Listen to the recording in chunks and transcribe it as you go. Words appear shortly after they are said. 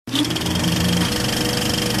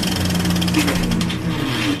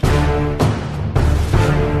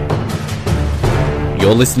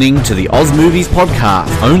You're listening to the Oz Movies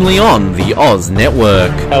Podcast, only on the Oz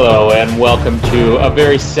Network. Hello, and welcome to a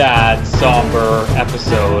very sad, somber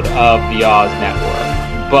episode of the Oz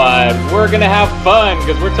Network. But we're going to have fun,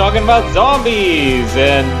 because we're talking about zombies,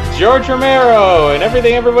 and George Romero, and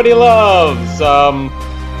everything everybody loves.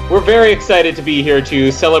 We're very excited to be here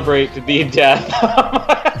to celebrate the death.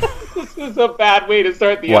 This is a bad way to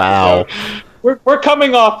start the episode. We're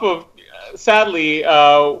coming off of, sadly,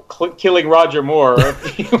 killing Roger Moore a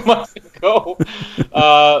few months ago.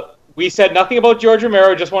 We said nothing about George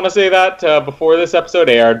Romero, just want to say that before this episode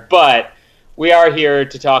aired, but we are here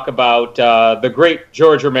to talk about the great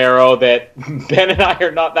George Romero that Ben and I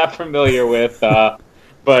are not that familiar with,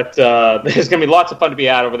 but there's going to be lots of fun to be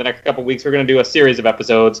had over the next couple of weeks. We're going to do a series of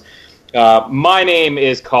episodes. My name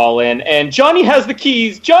is Colin, and Johnny has the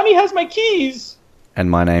keys. Johnny has my keys. And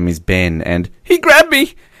my name is Ben, and he grabbed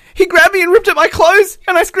me. He grabbed me and ripped at my clothes,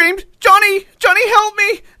 and I screamed, Johnny, Johnny, help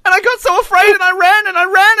me! And I got so afraid, and I ran,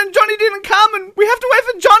 and Johnny didn't come, and we have to wait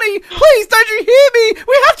for Johnny! Please, don't you hear me?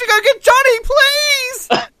 We have to go get Johnny,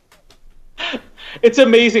 please! It's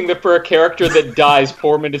amazing that for a character that dies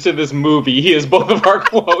 4 minutes in this movie, he is both of our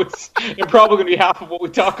quotes, and probably going to be half of what we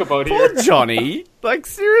talk about here. Poor Johnny. Like,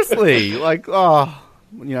 seriously. Like,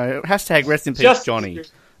 hashtag rest in peace, Johnny.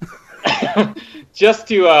 Just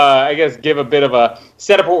to, I guess, give a bit of a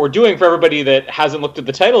setup of what we're doing for everybody that hasn't looked at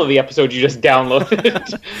the title of the episode you just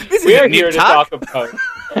downloaded. We are here to talk about...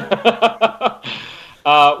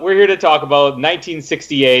 we're here to talk about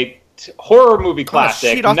 1968 horror movie classic.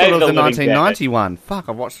 Oh, shit, I thought it was the 1991. Fuck,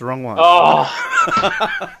 I watched the wrong one. Oh,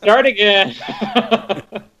 start again.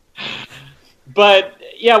 But,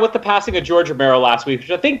 yeah, with the passing of George Romero last week,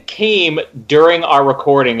 which I think came during our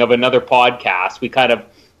recording of another podcast, we kind of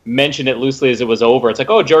mentioned it loosely as it was over. It's like,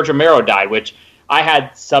 oh, George Romero died, which I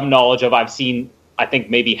had some knowledge of. I've seen, I think,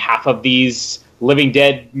 maybe half of these Living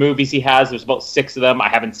Dead movies he has. There's about 6 of them. I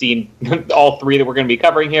haven't seen all 3 that we're going to be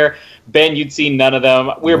covering here. Ben, you'd seen none of them.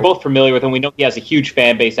 We were both familiar with him. We know he has a huge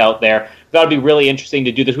fan base out there. That would be really interesting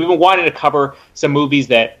to do this. We've been wanting to cover some movies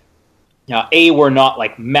that we're not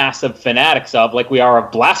like massive fanatics of, like we are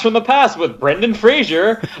of Blast from the Past with Brendan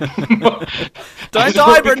Fraser. Don't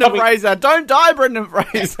die, Brendan Fraser! Don't die, Brendan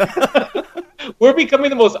Fraser! We're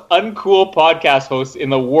becoming the most uncool podcast hosts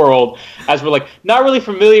in the world, as we're like not really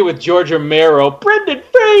familiar with George Romero. Brendan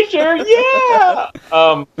Fraser, yeah!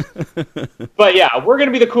 But yeah, we're going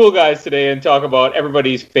to be the cool guys today and talk about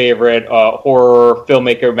everybody's favorite horror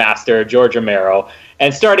filmmaker master, George Romero.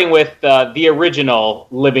 And starting with the original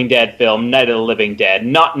Living Dead film, Night of the Living Dead,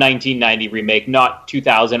 not 1990 remake, not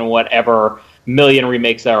 2000 and whatever million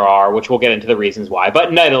remakes there are, which we'll get into the reasons why,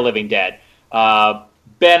 but Night of the Living Dead.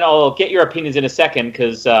 Ben, I'll get your opinions in a second,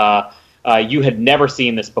 because you had never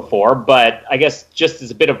seen this before, but I guess just as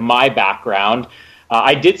a bit of my background,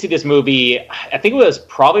 I did see this movie, I think it was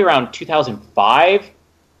probably around 2005,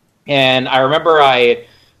 and I remember I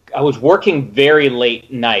was working very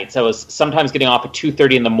late nights. I was sometimes getting off at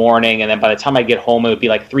 2:30 in the morning, and then by the time I get home, it would be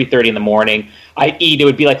like 3:30 in the morning. I'd eat, it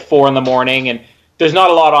would be like 4 in the morning, and there's not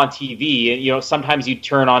a lot on TV. And, you know, sometimes you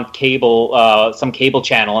turn on cable, some cable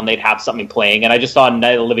channel, and they'd have something playing, and I just saw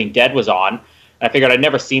Night of the Living Dead was on, and I figured I'd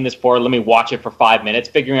never seen this before, let me watch it for 5 minutes,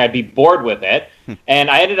 figuring I'd be bored with it, and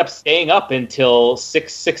I ended up staying up until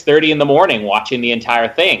 6:30 in the morning watching the entire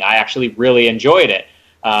thing. I actually really enjoyed it.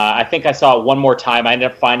 I think I saw it one more time. I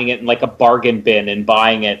ended up finding it in like a bargain bin and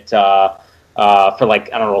buying it for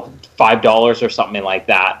like, I don't know, $5 or something like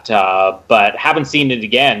that. But haven't seen it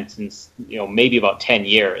again since, maybe about 10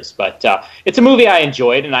 years. But it's a movie I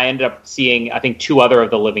enjoyed, and I ended up seeing, I think, 2 other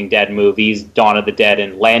of the Living Dead movies, Dawn of the Dead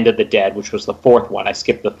and Land of the Dead, which was the 4th one. I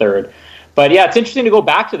skipped the 3rd. But yeah, it's interesting to go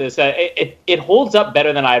back to this. It holds up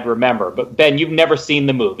better than I'd remember. But Ben, you've never seen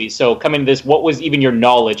the movie, so coming to this, what was even your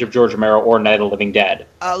knowledge of George Romero or Night of the Living Dead?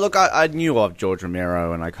 Look, I knew of George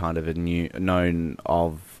Romero, and I kind of had known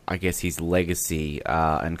of, I guess, his legacy,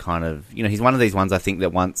 and kind of, he's one of these ones I think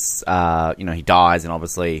that once, he dies, and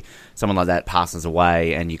obviously someone like that passes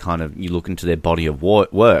away, and you look into their body of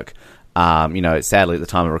work. Sadly at the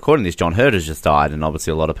time of recording this, John Hurt has just died, and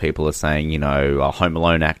obviously a lot of people are saying, a Home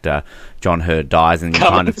Alone actor, John Hurt, dies, and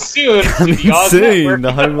coming soon,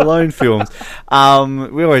 the Home Alone films.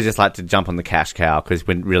 We always just like to jump on the cash cow because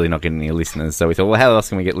we're really not getting any listeners, so we thought, well, how else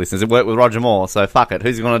can we get listeners? It worked with Roger Moore, so fuck it,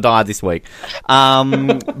 who's going to die this week?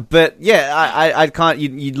 But yeah, I can't.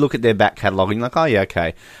 You look at their back catalogue and you're like, oh yeah,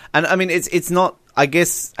 okay. And I mean, it's not, I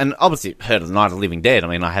guess, and obviously heard of the Night of the Living Dead. I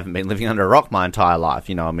mean, I haven't been living under a rock my entire life.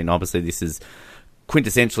 Obviously this is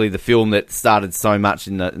quintessentially the film that started so much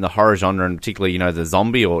in the horror genre, and particularly, the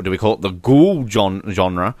zombie, or do we call it the ghoul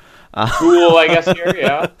genre? Ghoul, I guess, here,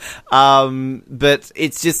 yeah. But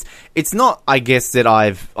it's not, I guess, that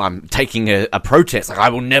I'm taking a protest, like I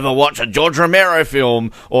will never watch a George Romero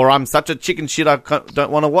film, or I'm such a chicken shit I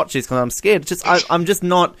don't want to watch this because I'm scared. I'm just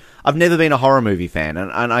not, I've never been a horror movie fan,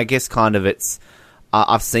 and I guess kind of it's,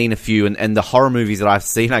 I've seen a few, and the horror movies that I've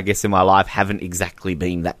seen, I guess, in my life haven't exactly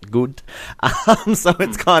been that good. So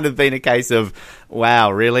it's kind of been a case of, wow,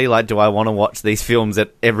 really? Like, do I want to watch these films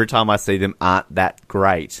that every time I see them aren't that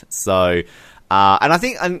great? So, and I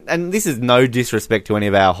think, and this is no disrespect to any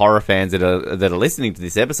of our horror fans that are listening to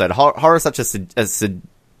this episode. Horror is such a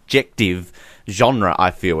subjective genre,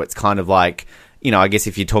 I feel. It's kind of like, I guess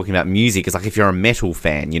if you're talking about music, it's like if you're a metal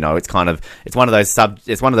fan, it's one of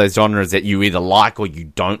those genres that you either like or you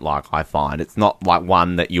don't like, I find. It's not like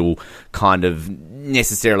one that you'll kind of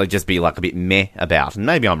necessarily just be like a bit meh about. And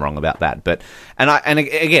maybe I'm wrong about that, but, and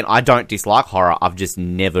again, I don't dislike horror. I've just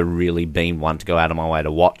never really been one to go out of my way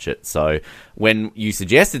to watch it. So when you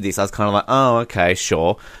suggested this, I was kind of like, oh, okay,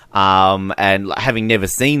 sure. And having never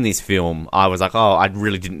seen this film, I was like, oh, I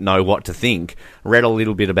really didn't know what to think. Read a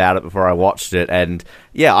little bit about it before I watched it, and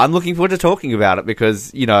yeah, I'm looking forward to talking about it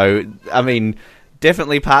because,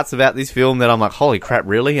 definitely parts about this film that I'm like, holy crap,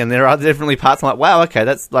 really? And there are definitely parts I'm like, wow, okay,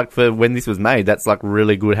 that's like for when this was made, that's like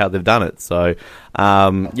really good how they've done it. So,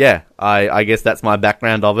 yeah, I guess that's my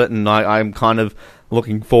background of it, and I'm kind of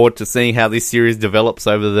looking forward to seeing how this series develops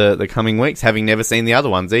over the coming weeks, having never seen the other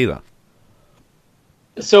ones either.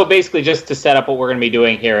 So basically, just to set up what we're going to be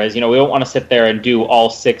doing here is, we don't want to sit there and do all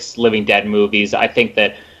 6 Living Dead movies. I think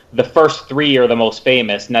that the first 3 are the most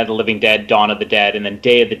famous: Night of the Living Dead, Dawn of the Dead, and then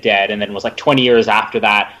Day of the Dead. And then it was like 20 years after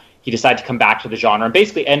that, he decided to come back to the genre and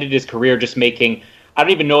basically ended his career just making, I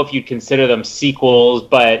don't even know if you'd consider them sequels,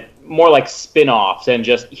 but more like spin-offs. And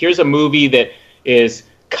just, here's a movie that is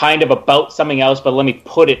kind of about something else, but let me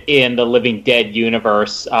put it in the Living Dead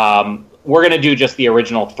universe. We're going to do just the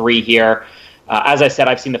original 3 here. As I said,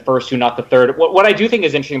 I've seen the first 2, not the third. What I do think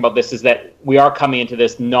is interesting about this is that we are coming into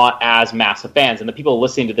this not as massive fans, and the people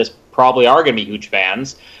listening to this probably are going to be huge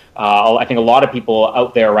fans. I think a lot of people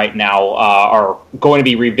out there right now are going to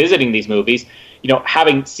be revisiting these movies.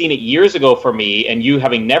 Having seen it years ago for me, and you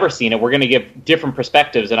having never seen it, we're going to give different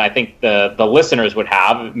perspectives than I think the listeners would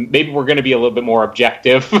have. Maybe we're going to be a little bit more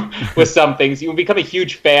objective with some things. You become a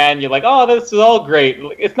huge fan, you're like, oh, this is all great.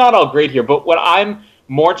 It's not all great here, but what I'm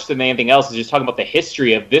more interested than anything else is just talking about the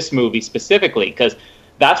history of this movie specifically, because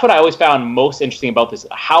that's what I always found most interesting about this,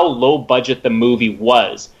 how low budget the movie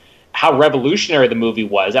was, how revolutionary the movie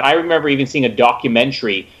was. And I remember even seeing a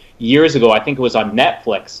documentary years ago, I think it was on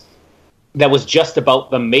Netflix, that was just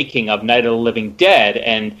about the making of Night of the Living Dead,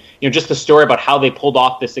 and just the story about how they pulled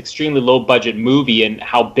off this extremely low budget movie and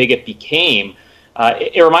how big it became.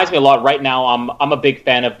 It reminds me a lot right now. I'm a big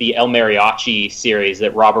fan of the El Mariachi series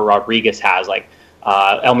that Robert Rodriguez has, like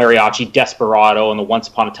El Mariachi, Desperado, and the Once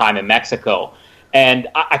Upon a Time in Mexico. And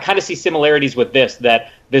I kind of see similarities with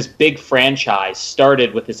that this big franchise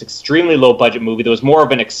started with this extremely low budget movie that was more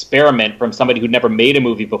of an experiment from somebody who'd never made a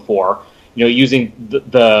movie before, using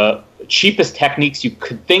the cheapest techniques you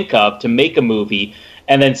could think of to make a movie.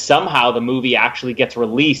 And then somehow the movie actually gets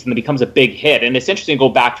released and it becomes a big hit. And it's interesting to go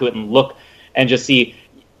back to it and look and just see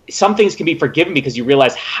some things can be forgiven because you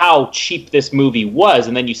realize how cheap this movie was,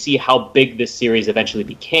 and then you see how big this series eventually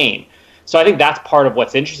became. So I think that's part of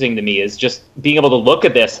what's interesting to me, is just being able to look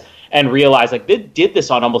at this and realize, like, they did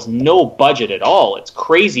this on almost no budget at all. It's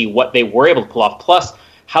crazy what they were able to pull off, plus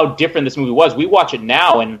how different this movie was. We watch it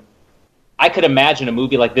now, and I could imagine a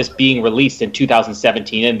movie like this being released in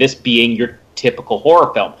 2017 and this being your typical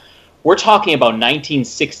horror film. We're talking about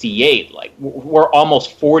 1968. Like, we're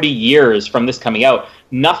almost 40 years from this coming out.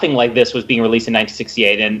 Nothing like this was being released in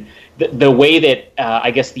 1968. And the way that, I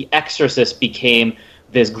guess, The Exorcist became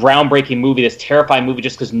this groundbreaking movie, this terrifying movie,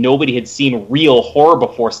 just because nobody had seen real horror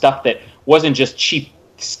before, stuff that wasn't just cheap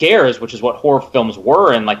scares, which is what horror films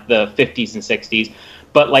were in, like, the 50s and 60s,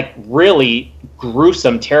 but, like, really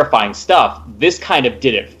gruesome, terrifying stuff. This kind of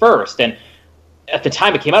did it first. And at the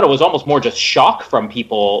time it came out, it was almost more just shock from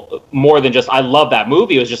people, more than just, I love that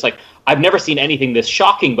movie. It was just like, I've never seen anything this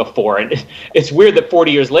shocking before. And it's weird that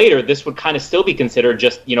 40 years later, this would kind of still be considered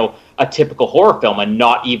just, a typical horror film and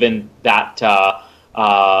not even that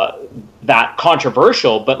that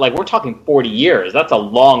controversial, but like we're talking 40 years. That's a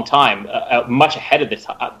long time, much ahead of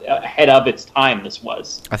its time. This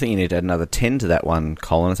was. I think you need to add another 10 to that one,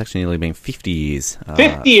 Colin. It's actually nearly been 50 years.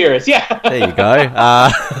 50 years, yeah. There you go.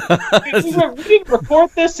 We didn't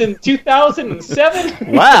record this in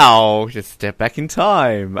 2007. Wow, just step back in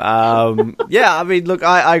time. Yeah, I mean, look,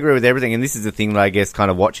 I agree with everything, and this is the thing that I guess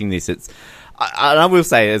kind of watching this, I will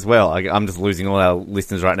say as well, I'm just losing all our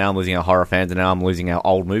listeners right now. I'm losing our horror fans, and now I'm losing our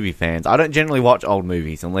old movie fans. I don't generally watch old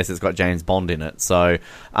movies unless it's got James Bond in it. So,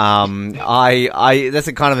 that's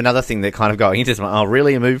a kind of another thing that kind of got into. Oh,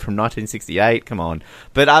 really? A movie from 1968? Come on.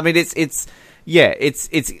 But I mean, it's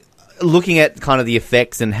looking at kind of the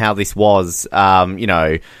effects and how this was, I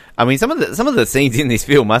mean, some of the scenes in this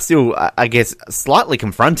film are still, I guess, slightly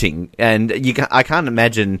confronting, and I can't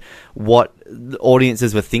imagine what the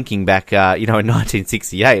audiences were thinking back, in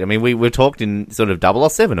 1968. I mean, we talked in sort of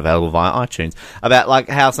 007 available via iTunes about like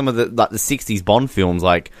how some of the 60s Bond films,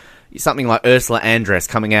 like something like Ursula Andress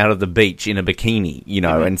coming out of the beach in a bikini,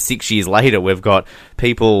 and 6 years later we've got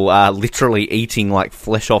people literally eating like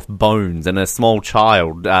flesh off bones, and a small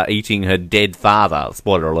child eating her dead father.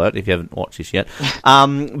 Spoiler alert if you haven't watched this yet.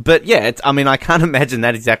 But yeah, I can't imagine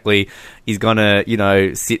that exactly is gonna,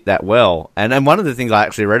 sit that well. And one of the things I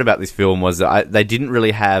actually read about this film was that they didn't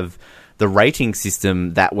really have the rating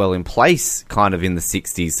system that well in place kind of in the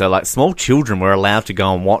 60s. So like small children were allowed to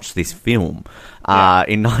go and watch this film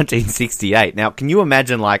in 1968. Now, can you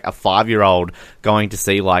imagine like a 5-year-old going to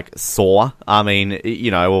see like Saw? I mean,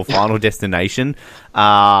 or Final Destination?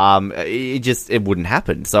 It wouldn't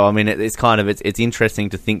happen. So, I mean, it's interesting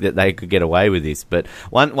to think that they could get away with this. But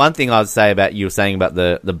one thing I'd say about, you were saying about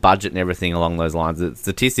the budget and everything along those lines, the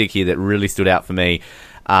statistic here that really stood out for me,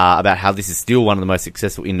 about how this is still one of the most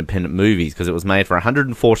successful independent movies, because it was made for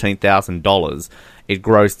 $114,000. It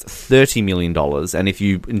grossed $30 million, and if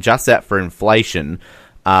you adjust that for inflation,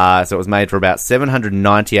 so it was made for about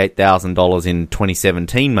 $798,000 in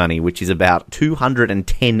 2017 money, which is about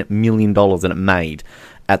 $210 million that it made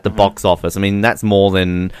at the box office. I mean, that's more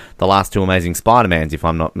than the last two Amazing Spider-Mans, if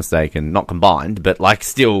I'm not mistaken. Not combined, but like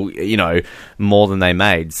still, more than they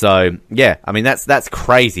made. So, yeah, I mean, that's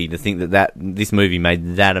crazy to think that this movie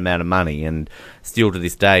made that amount of money, and still to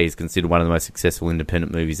this day is considered one of the most successful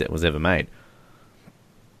independent movies that was ever made.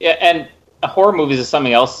 Yeah, and horror movies is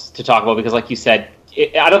something else to talk about, because like you said,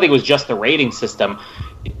 I don't think it was just the rating system.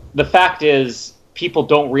 The fact is, people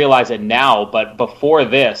don't realize it now, but before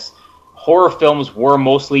this, horror films were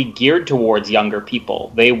mostly geared towards younger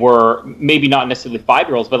people. They were maybe not necessarily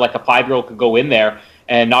 5-year-olds, but like a 5-year-old could go in there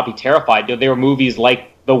and not be terrified. There were movies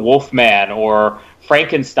like The Wolfman or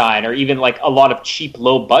Frankenstein, or even like a lot of cheap,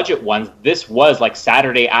 low-budget ones. This was like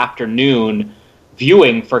Saturday afternoon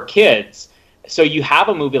viewing for kids. So you have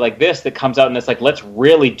a movie like this that comes out and it's like, let's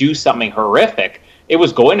really do something horrific. It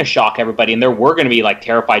was going to shock everybody, and there were going to be like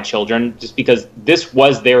terrified children, just because this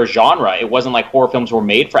was their genre. It wasn't like horror films were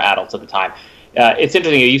made for adults at the time. It's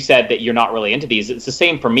interesting that you said that you're not really into these. It's the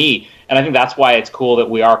same for me, and I think that's why it's cool that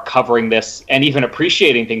we are covering this and even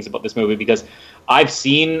appreciating things about this movie, because I've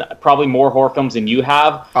seen probably more horror films than you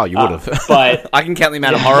have. Oh, you would have. But I can count the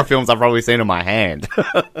amount of horror films I've probably seen in my hand.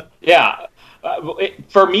 Yeah.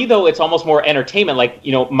 For me, though, it's almost more entertainment. Like,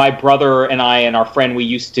 my brother and I and our friend, we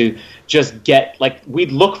used to just get, like,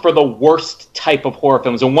 we'd look for the worst type of horror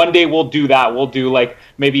films. And one day we'll do that. We'll do, like,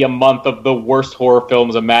 maybe a month of the worst horror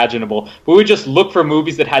films imaginable. But we just look for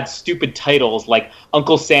movies that had stupid titles, like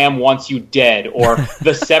Uncle Sam Wants You Dead, or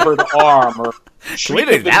The Severed Arm, or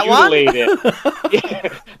Shriek of the Mutilated.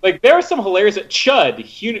 Yeah, like, there are some hilarious...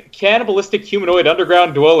 Chud, Cannibalistic Humanoid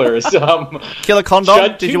Underground Dwellers. Killer Condom?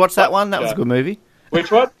 Chud, did you watch that one? That was a good movie.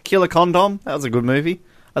 Which one? Killer Condom. That was a good movie.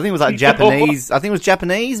 I think it was like Japanese. I think it was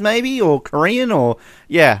Japanese, maybe, or Korean, or...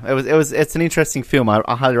 Yeah, it's an interesting film. I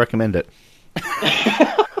highly recommend it.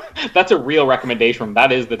 That's a real recommendation.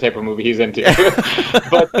 That is the type of movie he's into.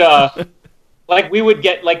 But... like, we would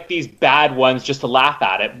get, like, these bad ones just to laugh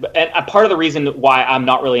at it. And a part of the reason why I'm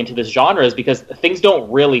not really into this genre is because things don't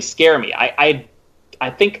really scare me. I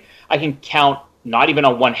think I can count, not even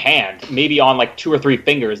on one hand, maybe on, like, 2 or 3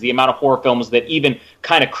 fingers, the amount of horror films that even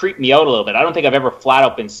kind of creep me out a little bit. I don't think I've ever flat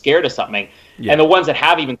out been scared of something. Yeah. And the ones that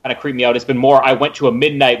have even kind of creeped me out, it's been more, I went to a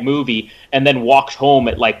midnight movie and then walked home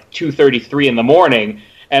at, like, 2:33 in the morning.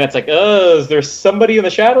 And it's like, oh, is there somebody in the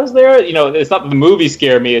shadows there? It's not that the movie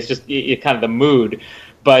scared me. It's just kind of the mood.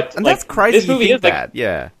 But and that's crazy. This movie is that, like,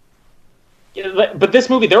 yeah. But this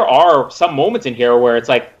movie, there are some moments in here where it's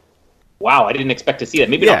like, wow, I didn't expect to see that.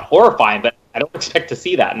 Maybe not horrifying, but I don't expect to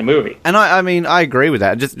see that in a movie. And I mean, I agree with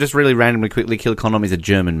that. Just really randomly, quickly, Kill Condom is a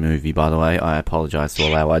German movie, by the way. I apologise to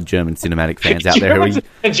all our German cinematic fans out there.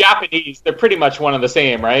 And Japanese, they're pretty much one and the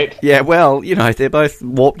same, right? Yeah, well, they're both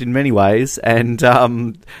warped in many ways, and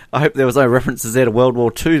I hope there was no references there to World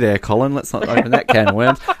War II there, Colin. Let's not open that can of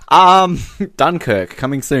worms. Dunkirk,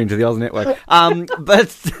 coming soon to the Oz Network. But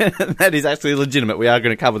that is actually legitimate. We are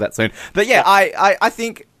going to cover that soon. But yeah, I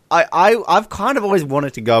think... I've kind of always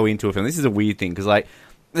wanted to go into a film. This is a weird thing, because, like,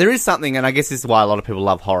 there is something, and I guess this is why a lot of people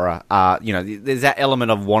love horror, there's that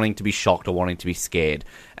element of wanting to be shocked or wanting to be scared,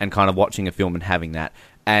 and kind of watching a film and having that.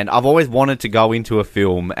 And I've always wanted to go into a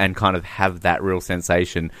film and kind of have that real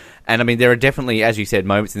sensation. And, I mean, there are definitely, as you said,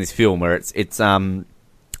 moments in this film where it's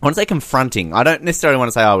I want to say confronting. I don't necessarily want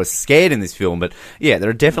to say I was scared in this film, but yeah, there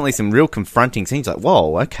are definitely some real confronting scenes. Like,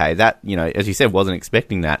 whoa, okay, that, as you said, wasn't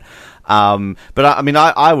expecting that. But I mean,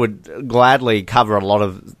 I would gladly cover a lot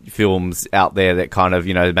of films out there that kind of,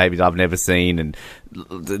 maybe I've never seen and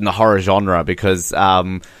in the horror genre, because,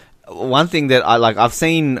 one thing that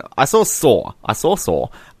I saw Saw,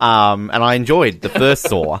 and I enjoyed the first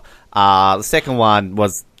Saw. The second one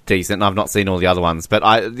was decent, and I've not seen all the other ones, but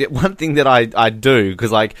one thing that I do,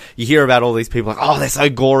 because, like, you hear about all these people, like, oh, they're so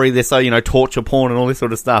gory, they're so, torture porn and all this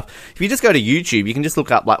sort of stuff. If you just go to YouTube, you can just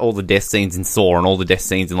look up, like, all the death scenes in Saw and all the death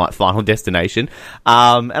scenes in, like, Final Destination,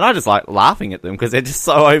 and I just like laughing at them, because they're just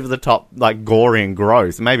so over the top, like, gory and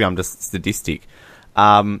gross. Maybe I'm just sadistic.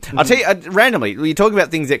 I'll tell you, randomly, you're talking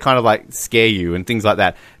about things that kind of, like, scare you and things like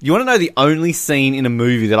that. You want to know the only scene in a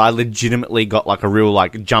movie that I legitimately got, like, a real,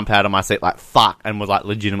 like, jump out of my seat, like, fuck, and was, like,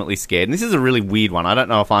 legitimately scared? And this is a really weird one. I don't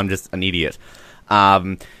know if I'm just an idiot.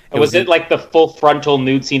 Was it like the full frontal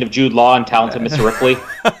nude scene of Jude Law and Talented Mr. Ripley?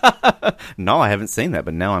 No, I haven't seen that,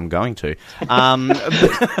 but now I'm going to.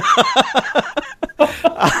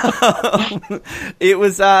 It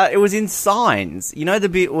was in Signs. You know the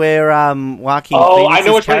bit where Joaquin Phoenix's I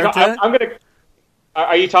know which character... one. I'm gonna.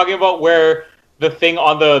 Are you talking about where the thing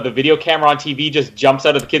on the video camera on TV just jumps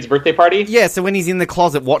out of the kid's birthday party? Yeah, so when he's in the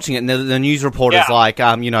closet watching it, and the news reporter's like,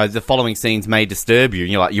 the following scenes may disturb you,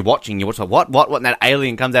 and you're watching, what, and that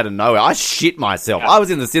alien comes out of nowhere. I shit myself. Yeah. I was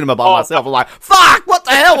in the cinema by myself. I'm like, fuck, what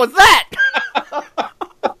the hell was that?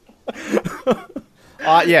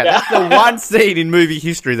 That's the one scene in movie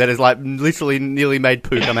history that has, like, literally nearly made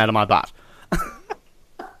poo come out of my butt.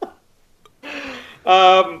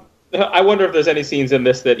 I wonder if there's any scenes in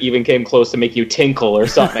this that even came close to make you tinkle or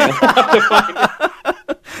something.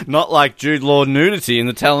 Not like Jude Law nudity in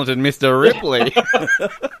The Talented Mr. Ripley.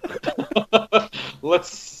 Let's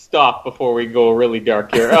stop before we go really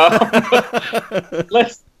dark here.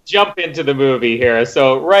 Let's jump into the movie here.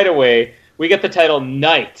 So right away, we get the title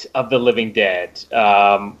Night of the Living Dead,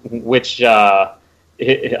 which I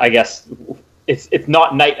guess it's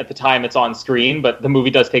not night at the time it's on screen, but the movie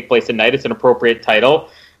does take place at night. It's an appropriate title.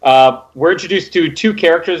 We're introduced to two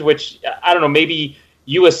characters, which, I don't know, maybe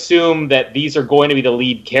you assume that these are going to be the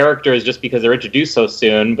lead characters just because they're introduced so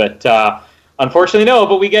soon, but unfortunately no.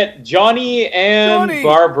 But we get Johnny and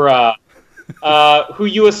Barbara, who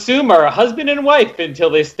you assume are a husband and wife until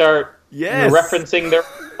they start referencing their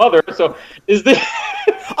mother. So is this...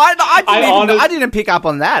 I didn't pick up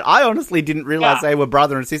on that. I honestly didn't realize they were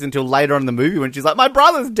brother and sister until later on in the movie when she's like, my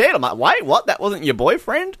brother's dead. I'm like, wait, what? That wasn't your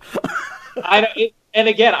boyfriend? And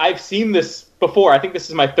again, I've seen this before. I think this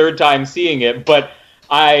is my third time seeing it, but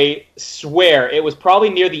I swear it was probably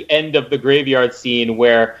near the end of the graveyard scene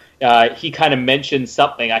where he kind of mentioned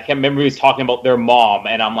something. I can't remember if he was talking about their mom,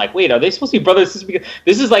 and I'm like, wait, are they supposed to be brothers?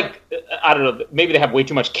 This is like, I don't know, maybe they have way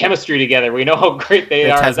too much chemistry together. We know how great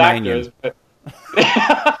they're are Tasmanian. As actors. But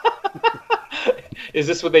is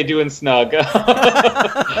this what they do in Snug?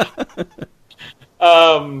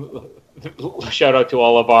 Shout out to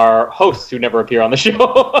all of our hosts who never appear on the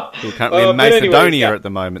show. Who currently in Macedonia at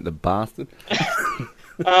the moment, the bastard.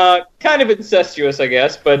 Kind of incestuous, I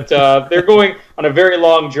guess, but they're going on a very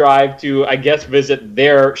long drive to, I guess, visit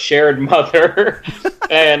their shared mother.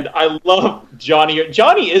 And I love Johnny.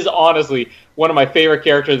 Johnny is honestly one of my favorite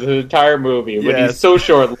characters in the entire movie, but he's so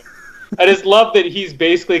short. I just love that he's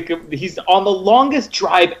on the longest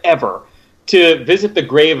drive ever to visit the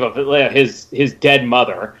grave of his dead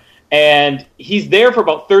mother. And he's there for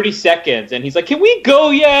about 30 seconds, and he's like, can we go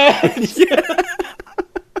yet? Do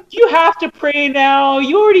you have to pray now?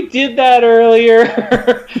 You already did that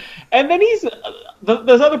earlier. And then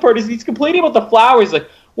this other part is he's complaining about the flowers. Like,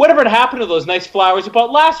 whatever had happened to those nice flowers you bought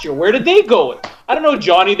last year? Where did they go? I don't know,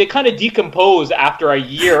 Johnny. They kind of decompose after a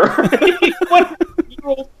year. What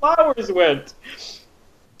year-old flowers went?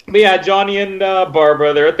 But yeah, Johnny and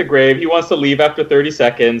Barbara, they're at the grave. He wants to leave after 30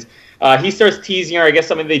 seconds. He starts teasing her. I guess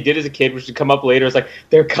something they did as a kid, which would come up later. It's like,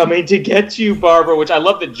 they're coming to get you, Barbara, which I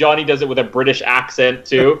love that Johnny does it with a British accent,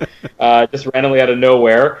 too, just randomly out of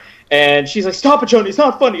nowhere. And she's like, stop it, Johnny, it's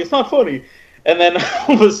not funny, it's not funny. And then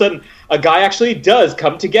all of a sudden, a guy actually does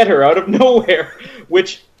come to get her out of nowhere,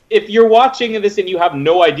 which, if you're watching this and you have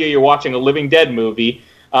no idea you're watching a Living Dead movie,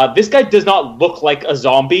 this guy does not look like a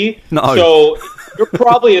zombie. No. So you're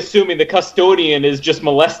probably assuming the custodian is just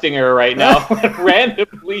molesting her right now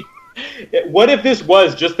randomly. What if this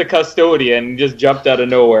was just the custodian and just jumped out of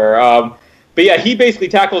nowhere? But yeah, he basically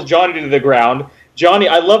tackles Johnny to the ground. Johnny,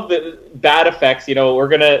 I love the bad effects. You know, we're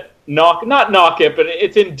going to not knock it, but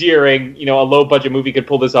it's endearing. You know, a low-budget movie could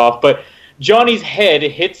pull this off. But Johnny's head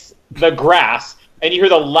hits the grass, and you hear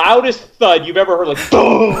the loudest thud you've ever heard, like,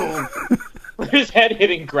 boom! His head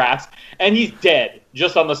hitting grass, and he's dead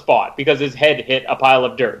just on the spot because his head hit a pile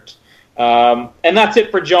of dirt. And that's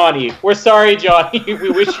it for Johnny. We're sorry, Johnny.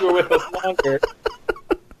 We wish you were with us longer.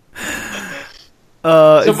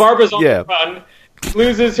 So Barbara's on the run,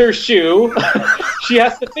 loses her shoe. She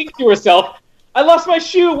has to think to herself, I lost my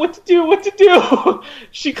shoe. What to do?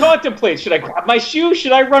 She contemplates, should I grab my shoe?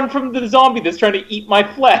 Should I run from the zombie that's trying to eat my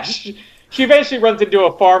flesh? She eventually runs into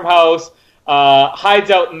a farmhouse,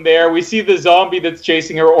 hides out in there. We see the zombie that's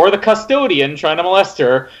chasing her, or the custodian trying to molest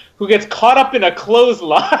her, who gets caught up in a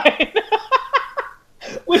clothesline.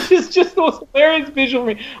 Which is just the most hilarious visual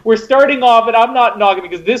for me. We're starting off, and I'm not knocking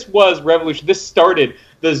because this was revolution. This started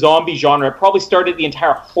the zombie genre. It probably started the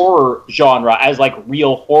entire horror genre as like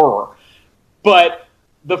real horror. But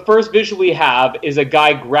the first visual we have is a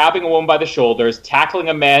guy grabbing a woman by the shoulders, tackling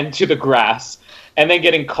a man to the grass, and then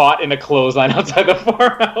getting caught in a clothesline outside the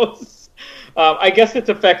farmhouse. I guess it's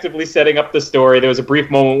effectively setting up the story. There was a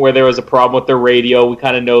brief moment where there was a problem with the radio. We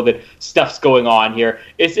kind of know that stuff's going on here.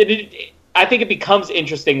 I think it becomes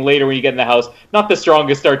interesting later when you get in the house. Not the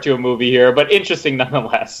strongest start to a movie here, but interesting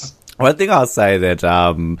nonetheless. One thing I'll say that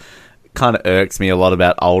kind of irks me a lot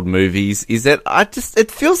about old movies is that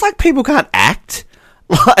it feels like people can't act.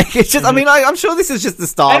 Like, it's just, I mean, I'm sure this is just the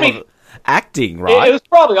style of acting, right? It was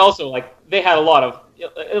probably also, like, they had a lot of,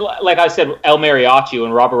 like I said, El Mariachi,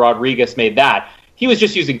 when Robert Rodriguez made that, he was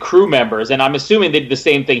just using crew members, and I'm assuming they did the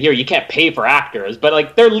same thing here. You can't pay for actors, but,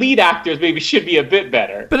 like, their lead actors maybe should be a bit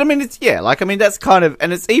better. But, I mean, that's kind of,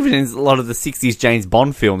 and it's even in a lot of the 60s James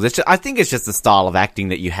Bond films. I think it's just the style of acting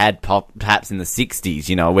that you had perhaps in the 60s,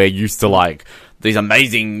 you know, where you used to, like, these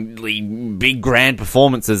amazingly big grand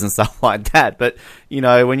performances and stuff like that. But, you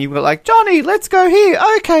know, when you've got like, Johnny, let's go here.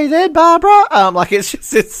 Okay then, Barbara. Like, it's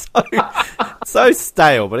so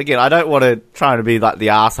stale. But again, I don't want to try to be like the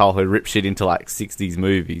asshole who rips shit into like 60s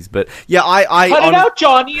movies. But yeah, Cut it out,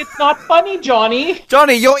 Johnny. It's not funny, Johnny.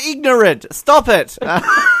 Johnny, you're ignorant. Stop it.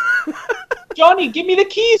 Johnny, give me the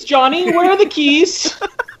keys, Johnny. Where are the keys?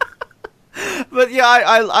 But yeah,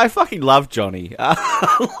 I fucking love Johnny.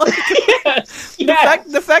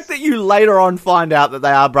 The fact that you later on find out that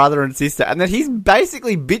they are brother and sister, and that he's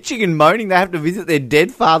basically bitching and moaning they have to visit their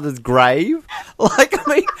dead father's grave. Like, I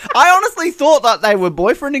mean, I honestly thought that they were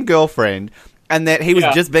boyfriend and girlfriend, and that he was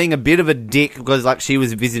just being a bit of a dick because, like, she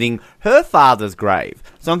was visiting her father's grave.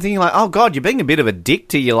 So I'm thinking, like, oh god, you're being a bit of a dick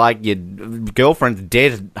to your girlfriend's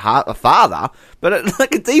dead father. But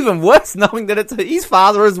it's even worse knowing that it's his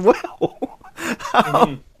father as well.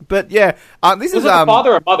 But yeah, this is it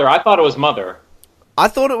father or mother? I thought it was mother. I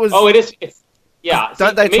thought it was. Oh, it is. Yeah,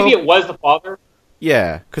 maybe it was the father.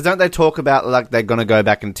 Yeah, because don't they talk about, like, they're going to go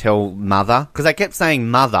back and tell mother? Because they kept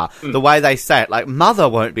saying mother, the way they say it. Like, mother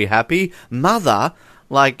won't be happy. Mother,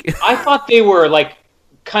 like... I thought they were, like,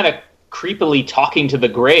 kind of creepily talking to the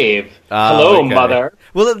grave. Hello, okay. Mother.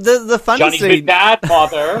 Well, the funny Johnny's scene... been bad,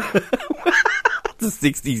 Mother. The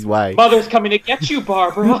 60s way. Mother's coming to get you,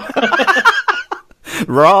 Barbara.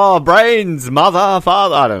 Raw brains, mother,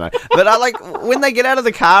 father, I don't know. But when they get out of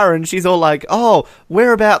the car and she's all like, oh,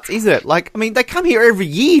 whereabouts is it? Like, I mean, they come here every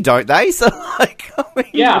year, don't they? So, like, I mean...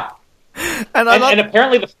 Yeah. And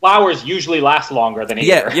apparently the flowers usually last longer than a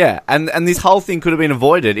year. Yeah, and this whole thing could have been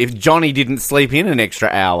avoided if Johnny didn't sleep in an extra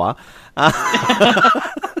hour.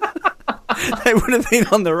 They would have been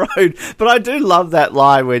on the road. But I do love that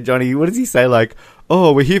line where Johnny, what does he say, like,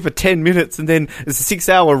 oh, we're here for 10 minutes and then it's a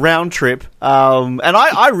 6-hour round trip. And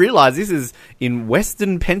I realised this is in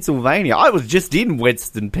Western Pennsylvania. I was just in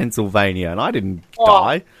Western Pennsylvania and I didn't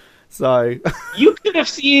die. So you could have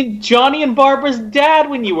seen Johnny and Barbara's dad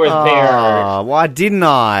when you were there. Why didn't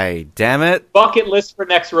I? Damn it! Bucket list for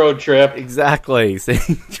next road trip. Exactly.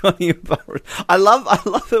 Seeing Johnny and Barbara. I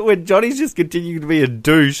love it when Johnny's just continuing to be a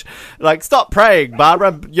douche. Like, stop praying,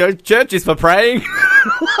 Barbara. Your church is for praying.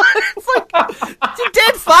 It's like, it's your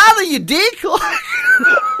dead father, you dick.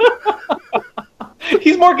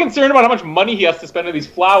 He's more concerned about how much money he has to spend on these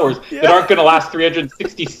flowers that aren't going to last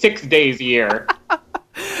 366 days a year.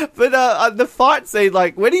 But the fight scene,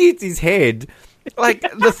 like, when he hits his head, like,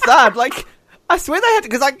 the thud, like, I swear they had to,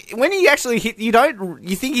 because, like, when he actually hit, you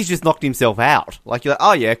think he's just knocked himself out. Like, you're like,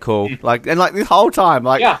 oh, yeah, cool. Like, and, like, this whole time,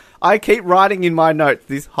 like, I keep writing in my notes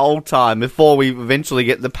this whole time before we eventually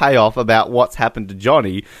get the payoff about what's happened to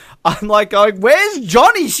Johnny. I'm like going, where's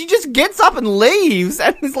Johnny? She just gets up and leaves,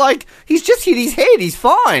 and it's like, he's just hit his head, he's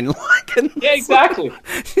fine. Like, yeah, exactly.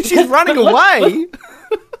 Like, she's running away.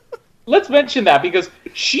 Let's mention that, because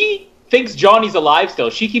she thinks Johnny's alive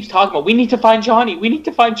still. She keeps talking about, we need to find Johnny, we need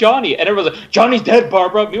to find Johnny. And everyone's like, Johnny's dead,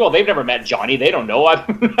 Barbara. Meanwhile, they've never met Johnny. They don't know.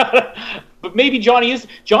 But maybe Johnny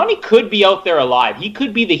could be out there alive. He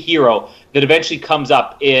could be the hero that eventually comes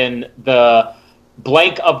up in the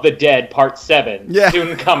Blank of the Dead Part 7,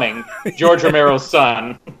 soon coming. George Romero's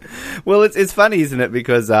son. Well, it's funny, isn't it?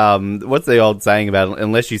 Because what's the old saying about,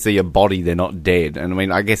 unless you see a body, they're not dead? And I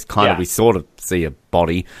mean, I guess kind of we sort of see a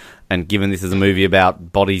body. And given this is a movie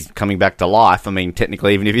about bodies coming back to life, I mean,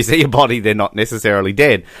 technically, even if you see a body, they're not necessarily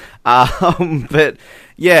dead. But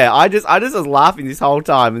yeah, I just was laughing this whole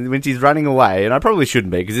time, and when she's running away, and I probably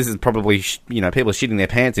shouldn't be, because this is probably, people are shitting their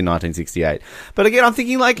pants in 1968. But again, I'm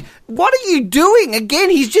thinking, like, what are you doing? Again,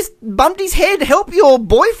 he's just bumped his head. Help your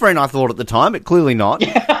boyfriend, I thought at the time, but clearly not.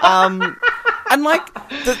 And like,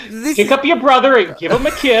 pick up your brother and give him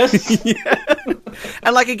a kiss.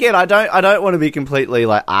 And like, again, I don't want to be completely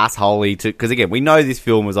like assholey to, because again, we know this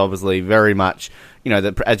film was obviously very much,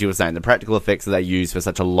 as you were saying, the practical effects that they use for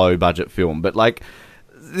such a low budget film. But like,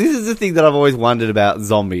 this is the thing that I've always wondered about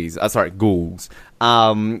zombies. Ghouls.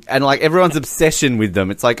 And like everyone's obsession with them.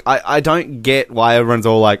 It's like, I don't get why everyone's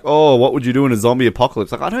all like, oh, what would you do in a zombie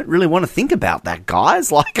apocalypse? Like, I don't really want to think about that,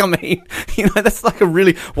 guys. Like, I mean, that's like a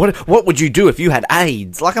really, what would you do if you had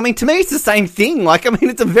AIDS? Like, I mean, to me, it's the same thing. Like, I mean,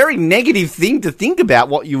 it's a very negative thing to think about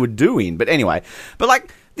what you would do in. But anyway,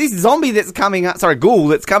 like, this zombie that's coming up, ghoul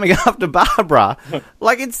that's coming after Barbara,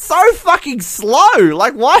 like, it's so fucking slow.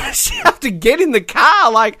 Like, why does she have to get in the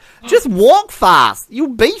car? Like, just walk fast. You'll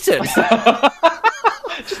beat it.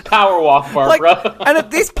 Just power walk, Barbara. Like, and at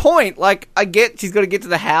this point, like, I get she's got to get to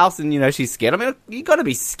the house and, she's scared. I mean, you got to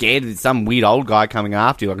be scared of some weird old guy coming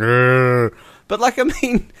after you, like, Rrr. But, like, I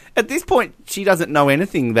mean, at this point, she doesn't know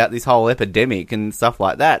anything about this whole epidemic and stuff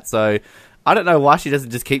like that, so I don't know why she doesn't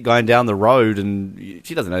just keep going down the road, and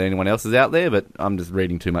she doesn't know anyone else is out there, but I'm just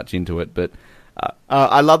reading too much into it. But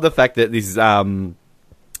I love the fact that this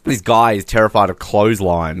guy is terrified of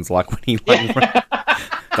clotheslines, like when he like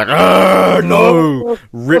no,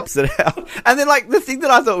 rips it out. And then like the thing that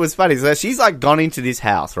I thought was funny is that she's like gone into this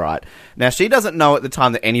house, right? Now she doesn't know at the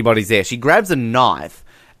time that anybody's there. She grabs a knife.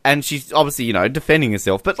 And she's obviously, defending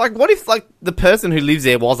herself. But, like, what if, like, the person who lives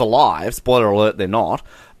there was alive? Spoiler alert, they're not.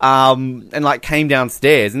 And, like, came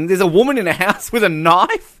downstairs. And there's a woman in a house with a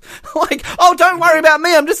knife. Like, oh, don't worry about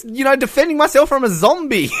me. I'm just, defending myself from a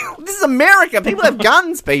zombie. This is America. People have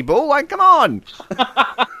guns, people. Like, come on.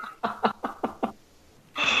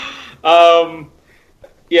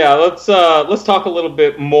 Yeah, let's talk a little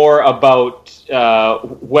bit more about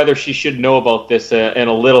whether she should know about this in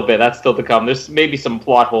a little bit. That's still to come. There's maybe some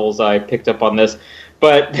plot holes I picked up on this,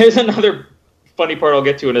 but there's another funny part I'll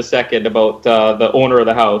get to in a second about the owner of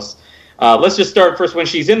the house. Let's just start first when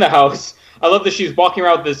she's in the house. I love that she's walking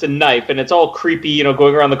around with this knife, and it's all creepy,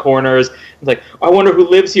 going around the corners. It's like, I wonder who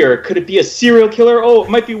lives here. Could it be a serial killer? Oh, it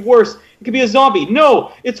might be worse. It could be a zombie.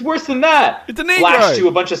 No, it's worse than that. It's a Negro. Flash to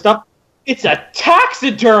a bunch of stuff. It's a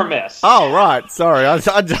taxidermist. Oh, right. Sorry. I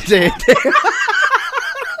thought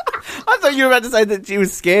you were about to say that she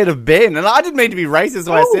was scared of Ben, and I didn't mean to be racist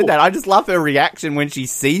when I said that. I just love her reaction when she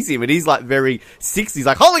sees him, and he's like very 60s,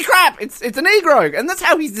 like, holy crap, it's a Negro, and that's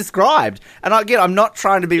how he's described. And again, I'm not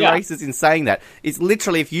trying to be racist in saying that. It's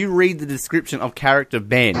literally, if you read the description of character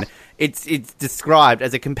Ben, it's described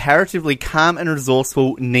as a comparatively calm and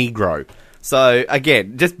resourceful Negro. So,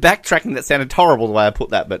 again, just backtracking, that sounded horrible the way I put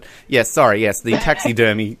that, but yes, the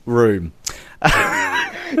taxidermy room.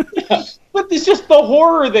 But it's just the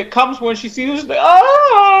horror that comes when she sees this.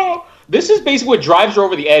 Oh! This is basically what drives her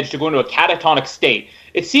over the edge to go into a catatonic state.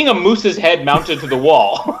 It's seeing a moose's head mounted to the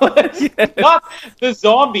wall. It's not the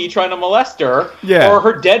zombie trying to molest her or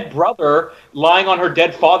her dead brother lying on her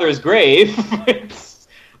dead father's grave. It's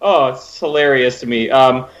hilarious to me.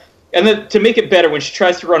 And then to make it better, when she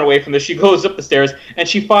tries to run away from this, she goes up the stairs and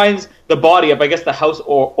she finds the body of, I guess, the house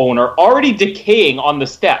owner already decaying on the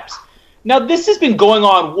steps. Now, this has been going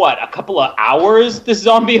on, a couple of hours, this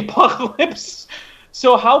zombie apocalypse?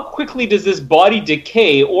 So how quickly does this body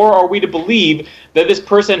decay, or are we to believe that this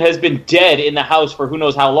person has been dead in the house for who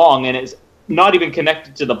knows how long and is not even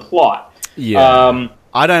connected to the plot? Yeah.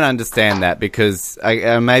 I don't understand that because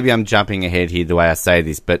maybe I'm jumping ahead here the way I say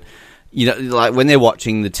this, but you know, like when they're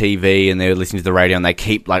watching the TV and they're listening to the radio and they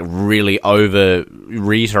keep like really over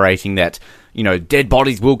reiterating that, you know, dead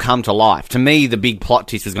bodies will come to life. To me, the big plot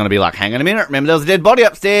twist was going to be like, hang on a minute, remember there was a dead body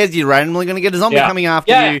upstairs, you're randomly going to get a zombie coming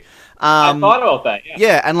after you. I thought about that.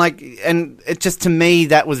 And it just, to me,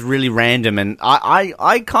 that was really random. And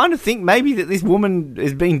I kind of think maybe that this woman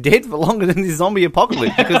has been dead for longer than this zombie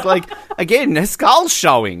apocalypse because, like, again, her skull's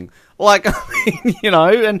showing. Like, I mean, you know,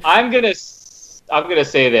 and I'm gonna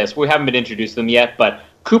say this. We haven't been introduced to them yet, but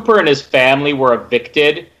Cooper and his family were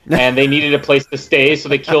evicted, and they needed a place to stay, so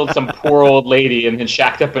they killed some poor old lady and then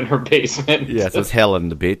shacked up in her basement. Yes, it's Helen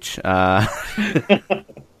the bitch.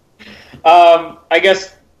 I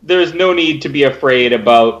guess there's no need to be afraid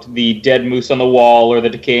about the dead moose on the wall or the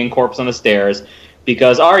decaying corpse on the stairs,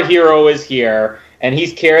 because our hero is here, and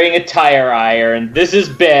he's carrying a tire iron. This is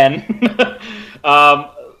Ben.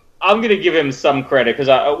 I'm going to give him some credit, because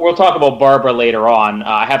we'll talk about Barbara later on.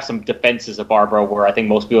 I have some defenses of Barbara where I think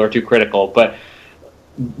most people are too critical, but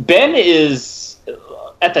Ben is,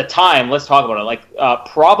 at the time, let's talk about it, like,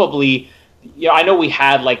 probably... You know, I know we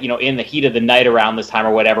had, like, you know, In the Heat of the Night around this time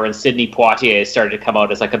or whatever, and Sidney Poitier started to come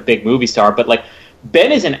out as, like, a big movie star, but, like,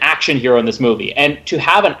 Ben is an action hero in this movie, and to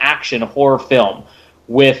have an action horror film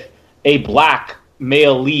with a black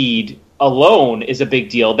male lead alone is a big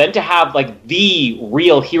deal. Then to have, like, the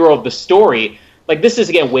real hero of the story, like, this is,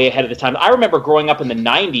 again, way ahead of the time. I remember growing up in the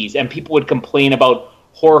 90s, and people would complain about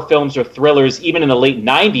horror films or thrillers, even in the late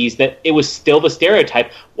 90s, that it was still the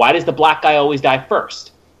stereotype. Why does the black guy always die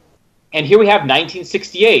first? And here we have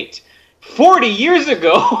 1968, 40 years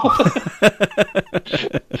ago.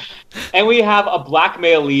 And we have a black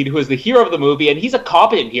male lead who is the hero of the movie, and he's a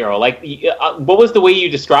competent hero. Like, what was the way you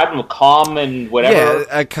described him? Calm and whatever?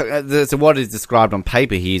 Yeah, so what is described on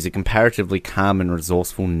paper here is a comparatively calm and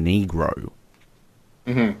resourceful Negro.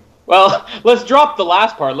 Mm-hmm. Well, let's drop the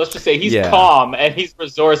last part. Let's just say he's calm and he's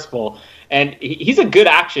resourceful. And he's a good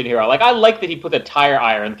action hero. Like, I like that he put a tire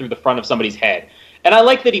iron through the front of somebody's head. And I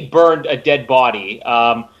like that he burned a dead body.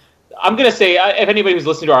 I'm going to say, if anybody who's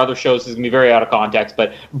listening to our other shows is going to be very out of context,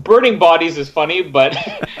 but burning bodies is funny, but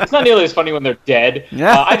it's not nearly as funny when they're dead.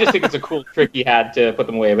 I just think it's a cool trick he had to put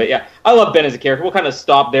them away. But yeah, I love Ben as a character. We'll kind of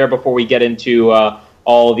stop there before we get into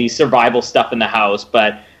all the survival stuff in the house.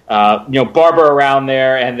 But, you know, Barbara around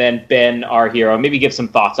there, and then Ben, our hero. Maybe give some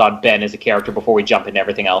thoughts on Ben as a character before we jump into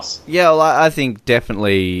everything else. Yeah, well, I think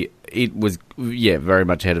definitely... It was, very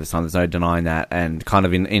much ahead of its time. There's no denying that. And kind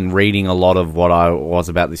of in reading a lot of what I was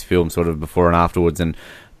about this film sort of before and afterwards. And,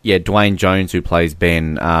 Dwayne Jones, who plays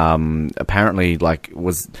Ben, apparently, like,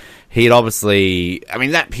 he had obviously... I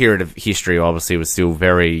mean, that period of history obviously was still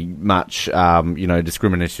very much,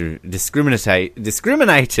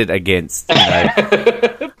 discriminated against,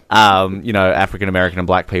 African-American and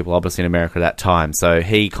black people, obviously, in America at that time. So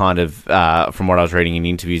he kind of, from what I was reading in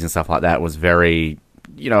interviews and stuff like that, was very...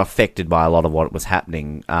 affected by a lot of what was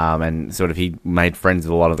happening, and sort of he made friends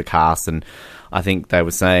with a lot of the cast, and I think they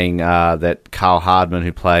were saying that Carl Hardman,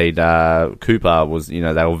 who played Cooper, was, they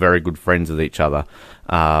were very good friends with each other.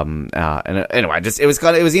 And anyway,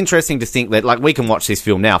 it was interesting to think that, like, we can watch this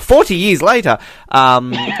film now, 40 years later,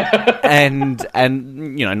 and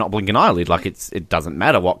not blink an eyelid. Like, it doesn't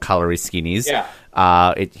matter what color his skin is. Yeah.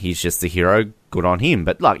 He's just the hero. Good on him.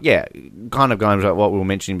 But, like, kind of going to what we were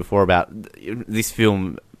mentioning before about this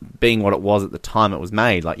film being what it was at the time it was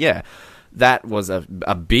made. Like, that was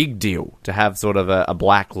a big deal to have sort of a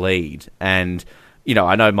black lead. And,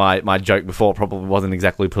 I know my joke before probably wasn't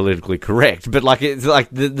exactly politically correct, but, like, it's like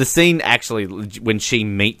the scene actually when she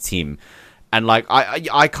meets him. And, like,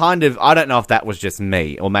 I don't know if that was just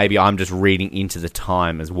me, or maybe I'm just reading into the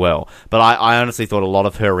time as well. But I honestly thought a lot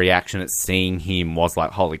of her reaction at seeing him was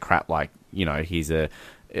like, holy crap, like, he's a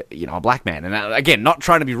black man. And again, not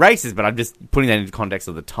trying to be racist, but I'm just putting that into context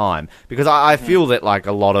of the time. Because I feel that, like,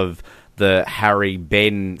 a lot of the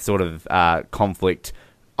Harry-Ben sort of conflict,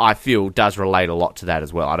 I feel, does relate a lot to that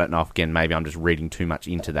as well. I don't know if, again, maybe I'm just reading too much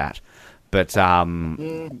into that. But you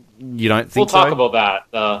don't think so? We'll talk about that.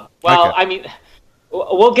 Okay. I mean,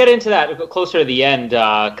 we'll get into that closer to the end,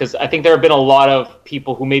 because I think there have been a lot of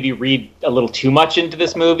people who maybe read a little too much into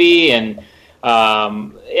this movie, and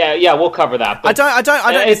we'll cover that. But I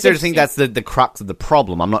don't necessarily think that's the crux of the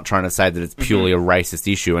problem. I'm not trying to say that it's purely a racist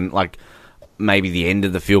issue, and, like, maybe the end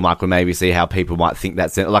of the film, I could maybe see how people might think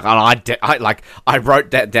that's like. I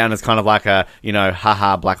wrote that down as kind of like a, you know,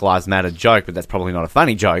 haha, Black Lives Matter joke, but that's probably not a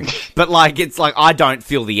funny joke. But like, it's like I don't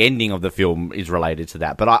feel the ending of the film is related to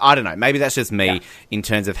that. But I don't know. Maybe that's just me in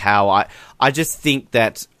terms of how I just think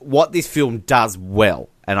that what this film does well.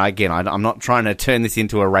 And again, I'm not trying to turn this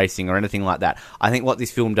into a racing or anything like that. I think what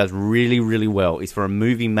this film does really, really well is, for a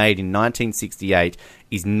movie made in 1968,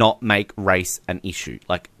 is not make race an issue.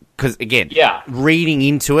 Like, because again, reading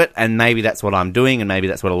into it, and maybe that's what I'm doing, and maybe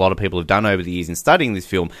that's what a lot of people have done over the years in studying this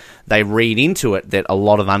film, they read into it that a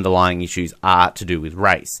lot of underlying issues are to do with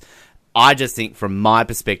race. I just think, from my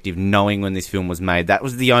perspective, knowing when this film was made, that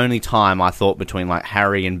was the only time I thought between like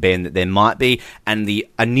Harry and Ben that there might be, and the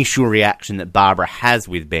initial reaction that Barbara has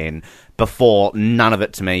with Ben before, none of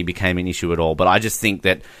it to me became an issue at all. But I just think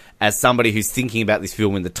that as somebody who's thinking about this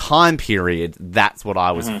film in the time period, that's what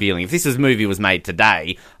I was feeling. If this movie was made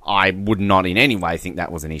today, I would not in any way think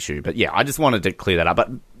that was an issue. But yeah, I just wanted to clear that up.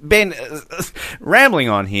 But Ben, rambling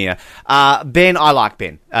on here, Ben, I like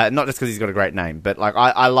Ben. Not just because he's got a great name, but like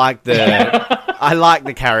I like the I like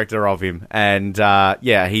the character of him, and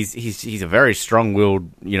he's a very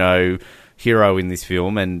strong-willed, you know, hero in this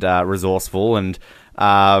film, and resourceful, and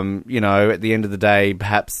you know, at the end of the day,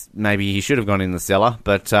 perhaps maybe he should have gone in the cellar,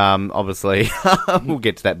 but obviously we'll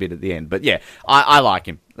get to that bit at the end. But yeah, I like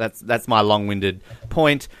him. That's my long-winded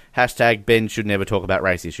point. Hashtag Ben should never talk about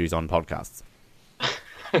race issues on podcasts.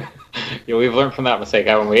 Yeah, we've learned from that mistake,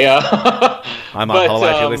 haven't we? I'm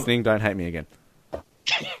Holloway, if you're listening, don't hate me again.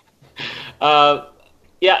 I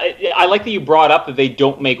like that you brought up that they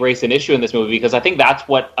don't make race an issue in this movie, because I think that's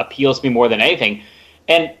what appeals to me more than anything.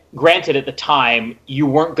 And granted, at the time, you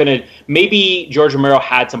weren't going to... Maybe George Romero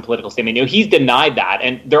had some political statement. You know, he's denied that.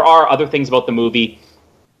 And there are other things about the movie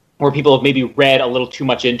where people have maybe read a little too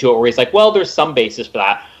much into it, where he's like, well, there's some basis for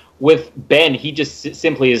that. With Ben, he just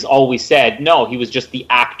simply has always said, no, he was just the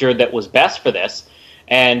actor that was best for this.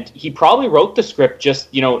 And he probably wrote the script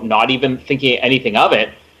just, you know, not even thinking anything of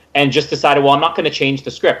it, and just decided, well, I'm not going to change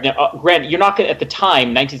the script. Now, granted, you're not going to, at the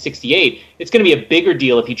time, 1968, it's going to be a bigger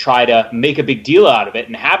deal if you try to make a big deal out of it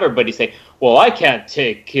and have everybody say, well, I can't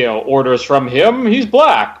take, you know, orders from him, he's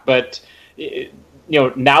black. But, you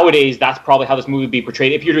know, nowadays, that's probably how this movie would be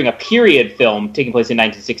portrayed if you're doing a period film taking place in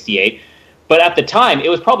 1968. But at the time, it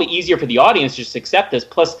was probably easier for the audience to just accept this.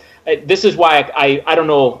 Plus, this is why I don't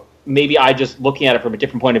know, maybe I just looking at it from a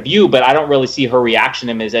different point of view, but I don't really see her reaction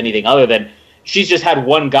to him as anything other than she's just had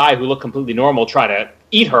one guy who looked completely normal try to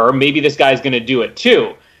eat her. Maybe this guy's going to do it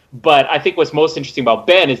too. But I think what's most interesting about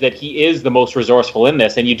Ben is that he is the most resourceful in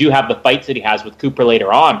this, and you do have the fights that he has with Cooper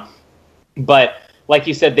later on. But like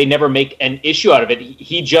you said, they never make an issue out of it.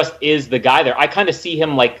 He just is the guy there. I kind of see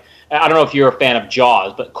him like, I don't know if you're a fan of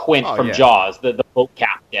Jaws, but Quint from Jaws, the boat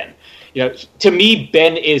captain. You know, to me,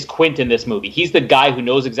 Ben is Quint in this movie. He's the guy who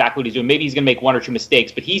knows exactly what he's doing. Maybe he's going to make one or two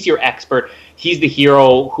mistakes, but he's your expert. He's the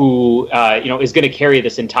hero who, you know, is going to carry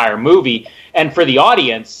this entire movie. And for the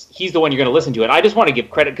audience, he's the one you're going to listen to. And I just want to give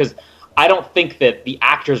credit because I don't think that the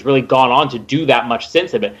actor's really gone on to do that much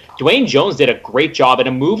since it. But Dwayne Jones did a great job in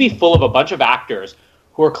a movie full of a bunch of actors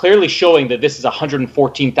who are clearly showing that this is a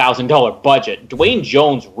 $114,000 budget. Dwayne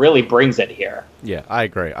Jones really brings it here. Yeah, I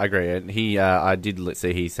agree. And he, I did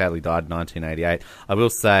see he sadly died in 1988. I will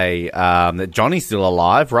say that Johnny's still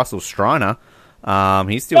alive. Russell Striner,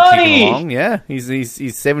 he's still kicking along. Yeah,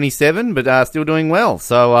 he's 77, but still doing well.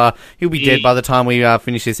 So he'll be dead by the time we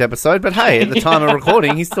finish this episode. But hey, at the time of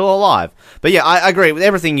recording, he's still alive. But yeah, I agree with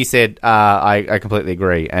everything you said. I completely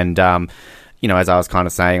agree. And you know, as I was kind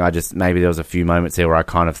of saying, maybe there was a few moments there where I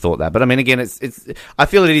kind of thought that. But I mean, again, I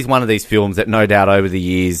feel it is one of these films that no doubt over the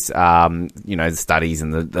years, you know, the studies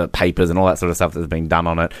and the papers and all that sort of stuff that's been done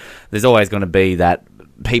on it, there's always going to be that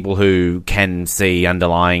people who can see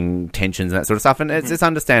underlying tensions and that sort of stuff. And it's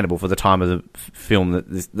understandable for the time of the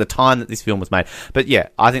film, the time that this film was made. But yeah,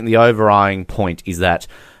 I think the overriding point is that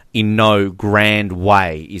in no grand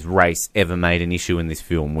way is race ever made an issue in this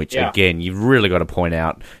film, which, again, you've really got to point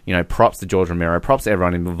out. You know, props to George Romero, props to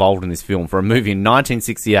everyone involved in this film. For a movie in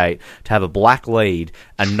 1968 to have a black lead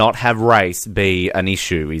and not have race be an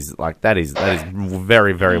issue is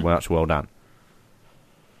very, very much well done.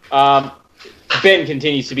 Ben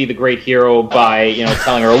continues to be the great hero by, you know,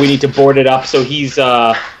 telling her, we need to board it up. So he's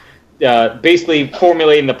basically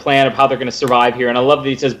formulating the plan of how they're going to survive here. And I love that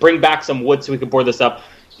he says, bring back some wood so we can board this up.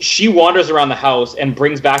 She wanders around the house and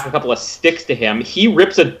brings back a couple of sticks to him. He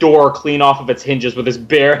rips a door clean off of its hinges with his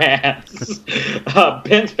bare hands.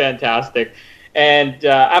 Ben's fantastic. And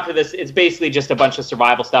after this, it's basically just a bunch of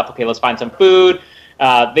survival stuff. Okay, let's find some food.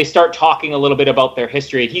 They start talking a little bit about their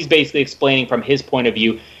history. He's basically explaining from his point of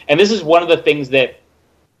view. And this is one of the things that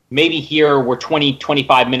maybe here we're 20,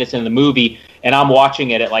 25 minutes into the movie, and I'm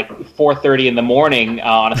watching it at like 4:30 in the morning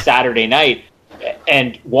on a Saturday night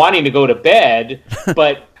and wanting to go to bed,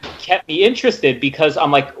 but kept me interested because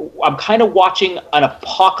I'm kind of watching an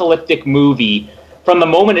apocalyptic movie. From the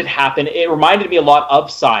moment it happened, it reminded me a lot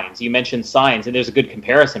of Signs. You mentioned Signs, and there's a good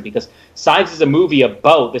comparison because Signs is a movie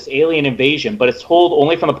about this alien invasion, but it's told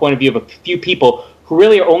only from the point of view of a few people who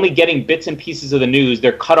really are only getting bits and pieces of the news.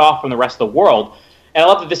 They're cut off from the rest of the world. And I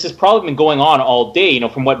love that this has probably been going on all day,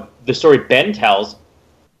 from what the story Ben tells.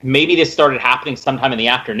 Maybe this started happening sometime in the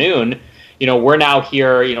afternoon. We're now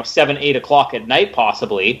here, 7, 8 o'clock at night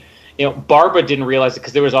possibly. Barbara didn't realize it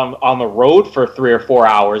because they was on the road for 3 or 4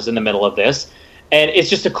 hours in the middle of this. And it's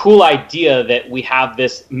just a cool idea that we have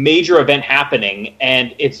this major event happening,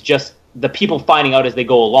 and it's just the people finding out as they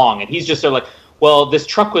go along. And he's just sort of like, well, this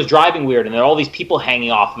truck was driving weird, and there are all these people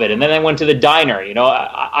hanging off of it. And then I went to the diner.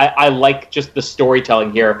 I like just the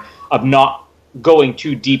storytelling here of not going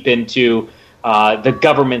too deep into the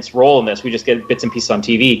government's role in this. We just get bits and pieces on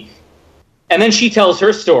TV. And then she tells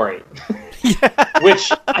her story,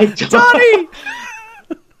 which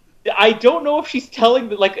I don't know if she's telling,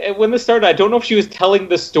 when this started, I don't know if she was telling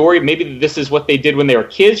the story. Maybe this is what they did when they were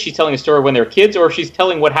kids. She's telling a story when they were kids, or she's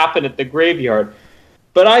telling what happened at the graveyard.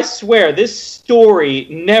 But I swear, this story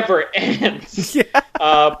never ends.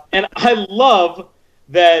 And I love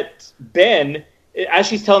that Ben, as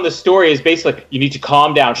she's telling the story, is basically like, you need to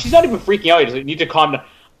calm down. She's not even freaking out. She's like, you need to calm down.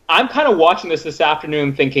 I'm kind of watching this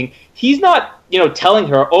afternoon thinking, he's not, telling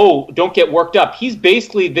her, oh, don't get worked up. He's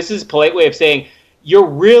basically, this is a polite way of saying, you're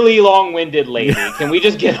really long-winded, lady. Can we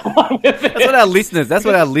just get on with it? That's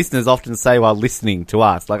what our listeners often say while listening to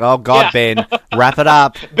us. Like, oh, God, Ben, wrap it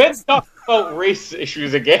up. Ben's talking about race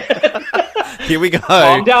issues again. Here we go.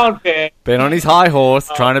 Calm down, Ben. Ben on his high horse,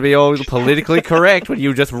 trying to be all politically correct when you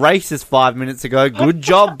were just racist 5 minutes ago. Good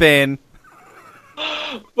job, Ben.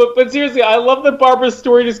 But seriously, I love that Barbara's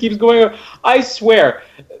story just keeps going on. I swear,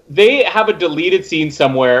 they have a deleted scene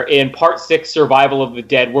somewhere in Part 6, Survival of the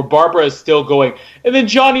Dead, where Barbara is still going. And then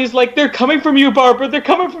Johnny is like, they're coming from you, Barbara. They're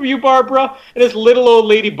coming from you, Barbara. And it's little old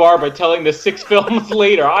lady Barbara telling this 6 films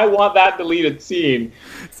later. I want that deleted scene.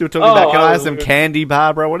 Still talking about, can I have some candy,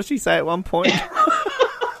 Barbara? What did she say at one point?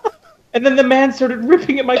 And then the man started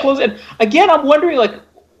ripping at my clothes. And again, I'm wondering,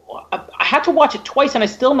 I had to watch it twice, and I'm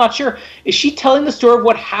still not sure. Is she telling the story of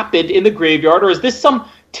what happened in the graveyard, or is this some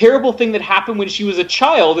terrible thing that happened when she was a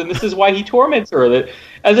child, and this is why he torments her? That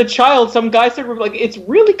as a child, some guy said, it's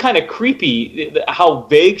really kind of creepy how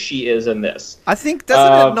vague she is in this. I think,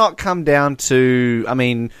 doesn't it not come down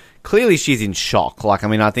to, clearly she's in shock. I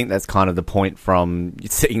think that's kind of the point from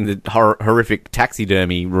seeing the horrific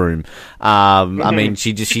taxidermy room.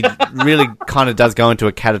 She really kind of does go into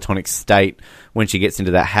a catatonic state when she gets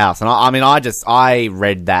into that house. And I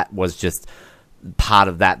read that was just part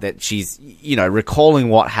of that she's, recalling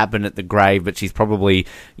what happened at the grave, but she's probably,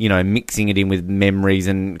 mixing it in with memories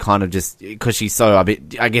and kind of just, because she's so a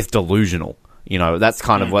bit, I guess, delusional. That's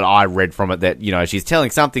kind of what I read from it, that, she's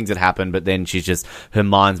telling some things that happened, but then she's just, her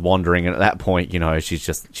mind's wandering, and at that point,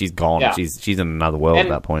 she's gone. Yeah. She's in another world at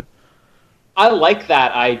that point. I like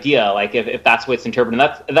that idea, if that's what it's interpreted.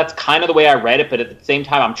 That's kind of the way I read it, but at the same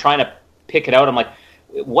time, I'm trying to pick it out. I'm like,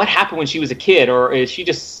 what happened when she was a kid? Or is she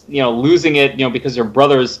just, losing it, because her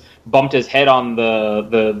brothers bumped his head on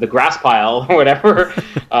the grass pile or whatever,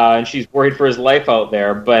 and she's worried for his life out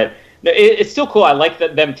there. But it's still cool. I like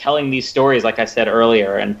them telling these stories, like I said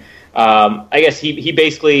earlier. And I guess he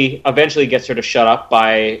basically eventually gets her to shut up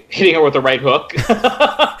by hitting her with the right hook.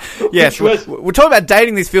 Yes, we're talking about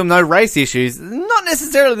dating this film, no race issues. Not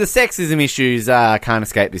necessarily the sexism issues can't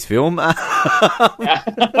escape this film.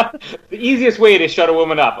 The easiest way to shut a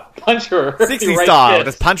woman up, punch her. 60s right style, fist.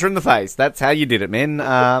 Just punch her in the face. That's how you did it, men.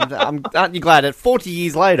 Aren't you glad that 40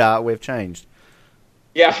 years later we've changed?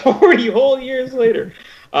 Yeah, 40 whole years later.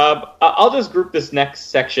 I'll just group this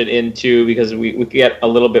next section into, because we get a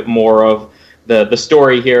little bit more of the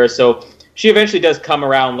story here. So she eventually does come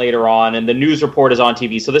around later on, and the news report is on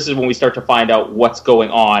TV. So this is when we start to find out what's going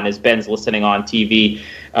on as Ben's listening on TV.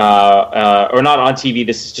 Or not on TV,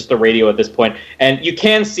 this is just the radio at this point. And you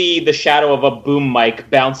can see the shadow of a boom mic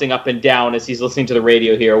bouncing up and down as he's listening to the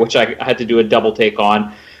radio here, which I had to do a double take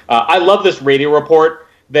on. I love this radio report.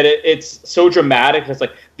 That it's so dramatic. It's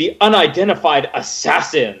like the unidentified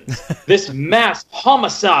assassins, this mass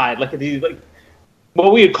homicide, like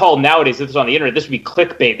what we would call nowadays, if this was on the internet, this would be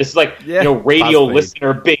clickbait. This is like radio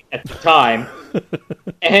listener bait at the time.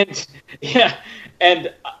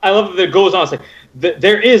 and I love that it goes on. It's like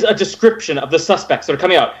there is a description of the suspects that are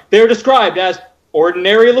coming out. They're described as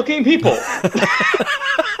ordinary looking people.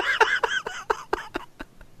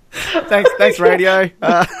 Thanks, radio.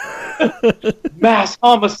 Mass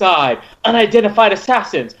homicide, unidentified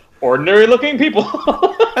assassins, ordinary-looking people.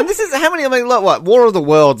 And this is how many? I mean, look, what War of the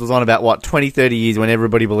Worlds was on about 20, 30 years when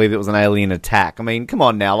everybody believed it was an alien attack. I mean, come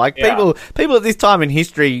on now, like people at this time in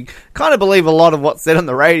history kind of believe a lot of what's said on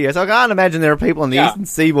the radio. So I can't imagine there are people on the eastern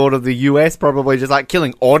seaboard of the US probably just like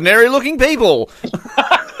killing ordinary-looking people.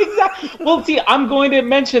 Exactly. Well, see, I'm going to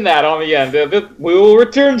mention that on the end. We will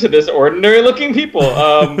return to this ordinary-looking people,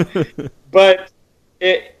 but.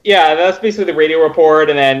 That's basically the radio report,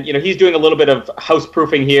 and then he's doing a little bit of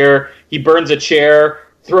houseproofing here. He burns a chair,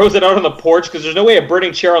 throws it out on the porch because there's no way a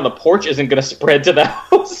burning chair on the porch isn't going to spread to the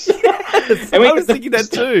house. Yes, and I was thinking that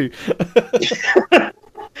too.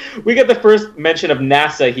 We get the first mention of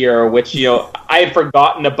NASA here, which I had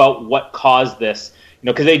forgotten about what caused this.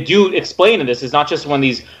 Because they do explain in this. It's not just one of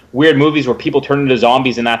these weird movies where people turn into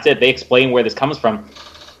zombies and that's it. They explain where this comes from.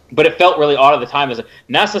 But it felt really odd at the time. As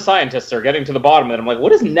NASA scientists are getting to the bottom of it. I'm like,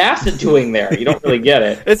 what is NASA doing there? You don't really get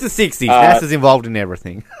it. It's the 60s. NASA's involved in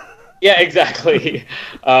everything. Yeah, exactly.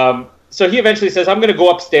 So he eventually says, I'm going to go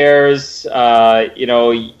upstairs.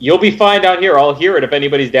 You'll be fine down here. I'll hear it if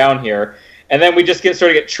anybody's down here. And then we just get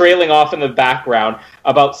trailing off in the background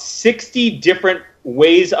about 60 different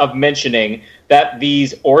ways of mentioning that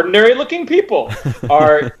these ordinary-looking people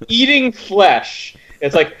are eating flesh.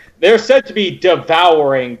 It's like, they're said to be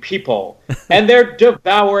devouring people, and they're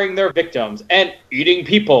devouring their victims, and eating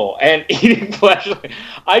people, and eating flesh.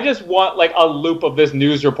 I just want a loop of this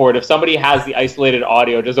news report. If somebody has the isolated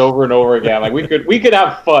audio just over and over again, we could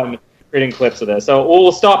have fun creating clips of this. So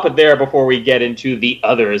we'll stop it there before we get into the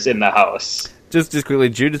others in the house. Just quickly,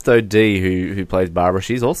 Judith O'Dea, who plays Barbara,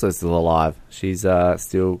 she's also still alive. She's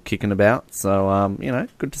still kicking about. So,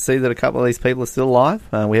 good to see that a couple of these people are still alive.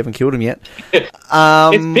 We haven't killed them yet.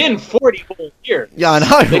 It's been 40 whole years. Yeah, I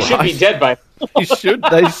know. They should be dead by now. They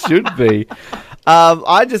should be.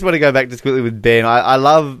 I just want to go back just quickly with Ben. I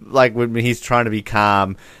love when he's trying to be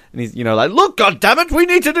calm. And he's, look, goddammit, we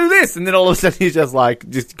need to do this. And then all of a sudden he's just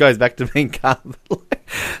goes back to being calm.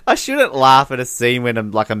 I shouldn't laugh at a scene when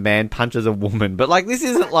a man punches a woman, but this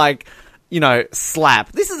isn't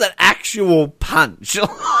slap. This is an actual punch.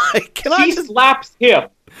 He slaps him.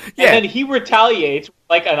 Yeah. And then he retaliates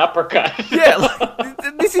like an uppercut. Yeah,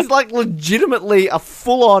 this is legitimately a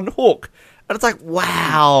full-on hook. And it's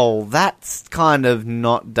wow, that's kind of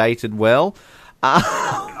not dated well.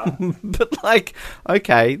 But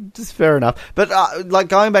okay, just fair enough. But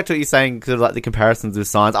going back to what you're saying, sort of the comparisons with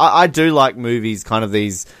science, I do like movies, kind of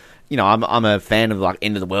these. I'm a fan of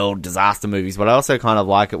end of the world disaster movies, but I also kind of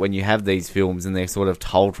like it when you have these films and they're sort of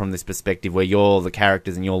told from this perspective where you're the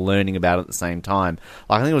characters and you're learning about it at the same time.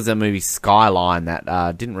 I think it was that movie Skyline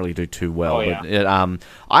that didn't really do too well. Oh, yeah. But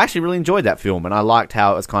I actually really enjoyed that film, and I liked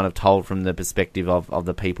how it was kind of told from the perspective of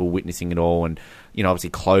the people witnessing it all. And obviously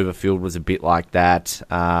Cloverfield was a bit like that.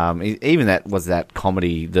 Even that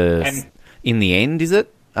comedy, In the End, is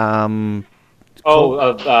it? The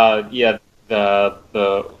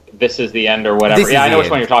This Is the End or whatever. Yeah, I know which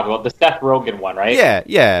one you're talking about. The Seth Rogen one, right?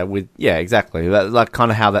 Yeah, exactly.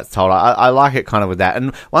 Kind of how that's told. I like it kind of with that.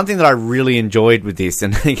 And one thing that I really enjoyed with this,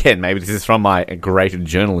 and again, maybe this is from my great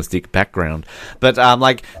journalistic background, but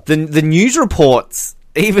the news reports,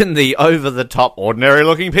 even the over-the-top,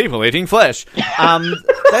 ordinary-looking people eating flesh,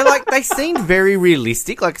 they seemed very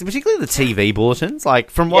realistic. Particularly the TV bulletins.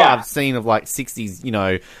 From what I've seen of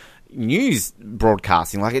 60s, news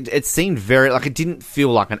broadcasting, it seemed very it didn't feel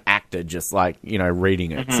like an actor just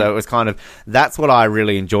reading it. Mm-hmm. So it was kind of, that's what I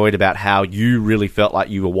really enjoyed about how you really felt like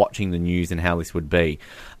you were watching the news and how this would be.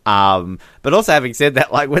 But also, having said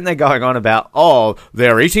that, when they're going on about,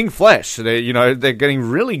 they're eating flesh, they're getting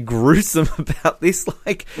really gruesome about this,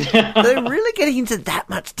 they're really getting into that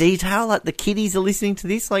much detail, the kiddies are listening to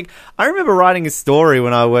this. I remember writing a story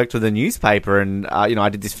when I worked with a newspaper, and I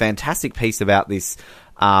did this fantastic piece about this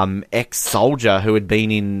ex-soldier who had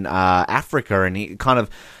been in Africa, and he kind of,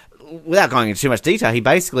 without going into too much detail, he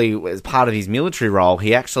basically, as part of his military role,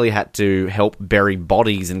 he actually had to help bury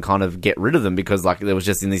bodies and kind of get rid of them because there was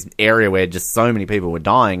just in this area where just so many people were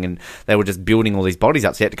dying and they were just building all these bodies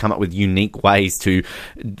up, so he had to come up with unique ways to,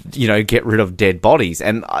 get rid of dead bodies.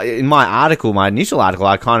 And in my initial article,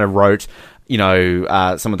 I kind of wrote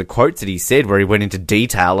some of the quotes that he said where he went into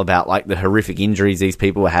detail about like the horrific injuries these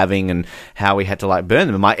people were having and how he had to like burn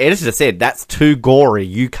them. And my editor said, that's too gory.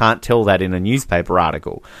 You can't tell that in a newspaper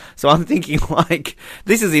article. So I'm thinking like,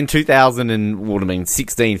 this is in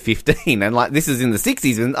 2016, 15, and like this is in the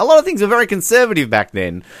 60s, and a lot of things were very conservative back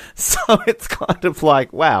then. So it's kind of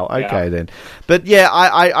like, wow, okay then. But yeah,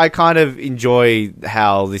 I kind of enjoy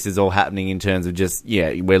how this is all happening in terms of just,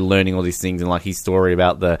 we're learning all these things, and like his story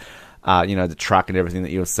about the truck and everything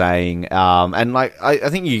that you were saying. And like, I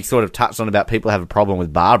think you sort of touched on about people have a problem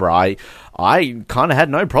with Barbara. I kind of had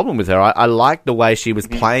no problem with her. I liked the way she was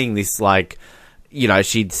playing this, like,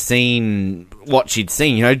 she'd seen what she'd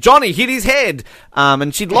seen. Johnny hit his head,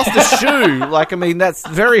 and she'd lost a shoe. Like, I mean, that's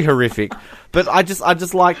very horrific. But I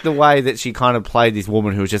just liked the way that she kind of played this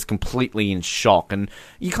woman who was just completely in shock. And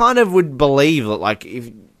you kind of would believe that, like,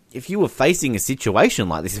 if you were facing a situation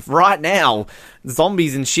like this, if right now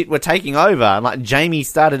zombies and shit were taking over and like Jamie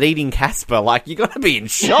started eating Casper, like you're going to be in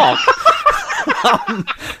shock. And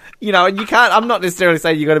you can't, I'm not necessarily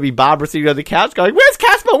saying you're going to be Barbara sitting on the couch going, where's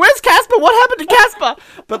Casper? Where's Casper? What happened to Casper?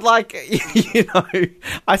 But like,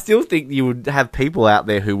 I still think you would have people out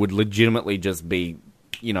there who would legitimately just be,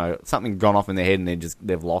 something gone off in their head and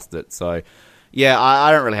they've lost it. So, yeah,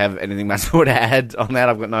 I don't really have anything much more to add on that.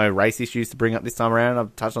 I've got no race issues to bring up this time around.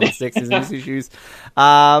 I've touched on the sexism issues.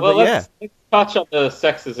 Let's touch on the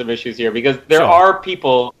sexism issues here, because there are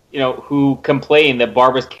people, who complain that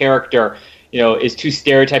Barbara's character, is too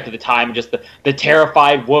stereotyped at the time, just the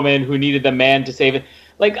terrified woman who needed the man to save it.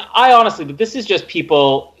 Like, but this is just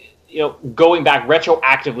people, going back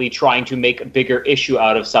retroactively trying to make a bigger issue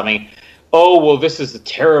out of something. Oh, well, this is a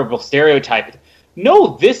terrible stereotype.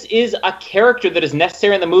 No, this is a character that is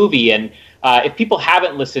necessary in the movie, and if people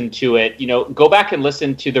haven't listened to it, go back and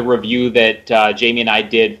listen to the review that Jamie and I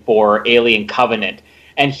did for Alien Covenant,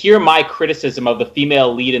 and hear my criticism of the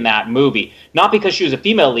female lead in that movie. Not because she was a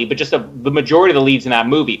female lead, but just the majority of the leads in that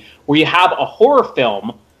movie, where you have a horror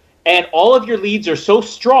film, and all of your leads are so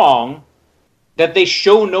strong that they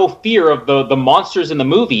show no fear of the monsters in the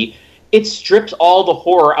movie. It strips all the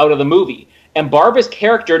horror out of the movie. And Barbara's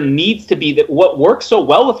character needs to be that. What works so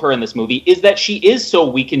well with her in this movie is that she is so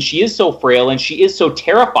weak and she is so frail and she is so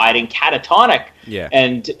terrified and catatonic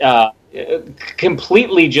and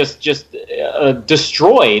completely just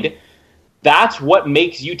destroyed. That's what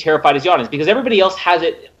makes you terrified as the audience, because everybody else has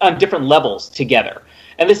it on different levels together.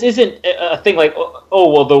 And this isn't a thing like,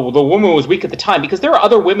 the woman was weak at the time, because there are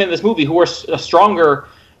other women in this movie who are a stronger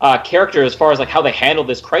character as far as like how they handle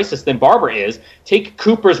this crisis than Barbara is. Take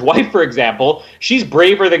Cooper's wife, for example. She's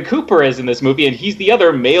braver than Cooper is in this movie, and he's the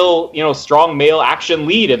other male, strong male action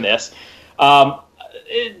lead in this.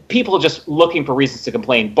 People just looking for reasons to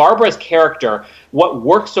complain. Barbara's character, what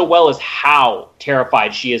works so well is how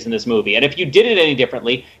terrified she is in this movie. And if you did it any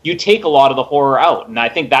differently, you take a lot of the horror out. And I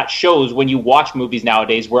think that shows when you watch movies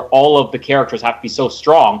nowadays where all of the characters have to be so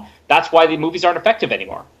strong. That's why the movies aren't effective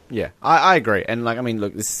anymore. Yeah, I agree. And, like, I mean,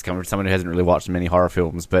 look, this is coming from someone who hasn't really watched many horror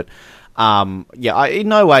films, but, in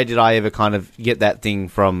no way did I ever kind of get that thing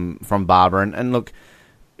from Barbara. And look,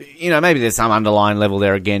 maybe there's some underlying level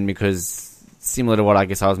there again, because similar to what I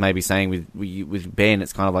guess I was maybe saying with Ben,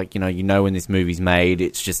 it's kind of like, when this movie's made,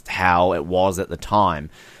 it's just how it was at the time.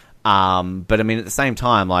 But, I mean, at the same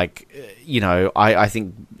time, like, I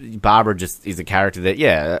think Barbara just is a character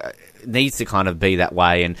that, needs to kind of be that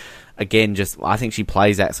way. And again, I think she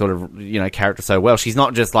plays that sort of, character so well. She's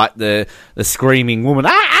not just like the screaming woman,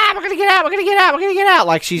 we're going to get out, we're going to get out, we're going to get out.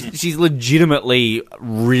 Like, she's legitimately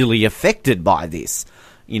really affected by this.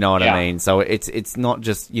 You know what I mean? So it's not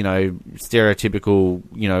just, stereotypical,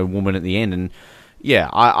 woman at the end. And yeah,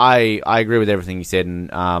 I agree with everything you said. And,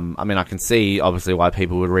 I mean, I can see obviously why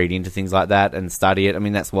people would read into things like that and study it. I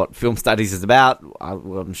mean, that's what film studies is about.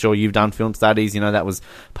 I'm sure you've done film studies. That was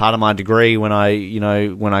part of my degree when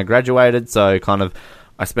I graduated. So kind of,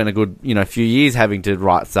 I spent a good, few years having to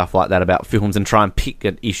write stuff like that about films and try and pick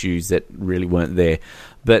at issues that really weren't there.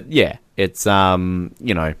 But yeah, it's, I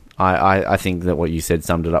think that what you said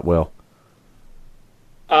summed it up well.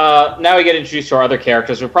 Now we get introduced to our other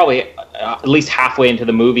characters. We're probably at least halfway into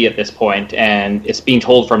the movie at this point, and it's being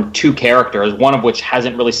told from two characters, one of which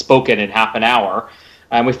hasn't really spoken in half an hour.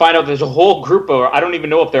 And we find out there's a whole group of, I don't even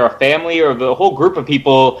know if they're a family or the whole group of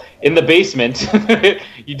people in the basement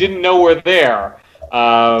you didn't know were there.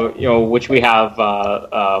 Which we have,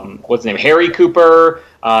 what's his name? Harry Cooper,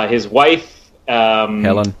 his wife,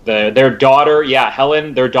 Helen. Their daughter,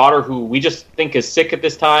 Helen, their daughter, who we just think is sick at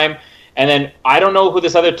this time. And then I don't know who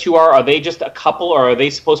this other two are. Are they just a couple, or are they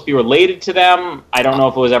supposed to be related to them? I don't know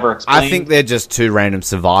if it was ever explained. I think they're just two random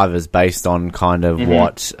survivors based on kind of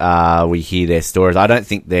what we hear their stories. I don't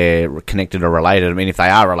think they're connected or related. I mean, if they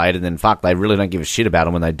are related, then fuck, they really don't give a shit about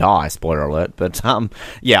them when they die. Spoiler alert. But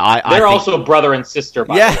yeah, I they're think... also brother and sister.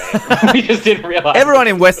 By the way, we just didn't realize. Everyone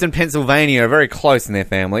in Western Pennsylvania are very close in their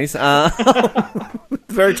families.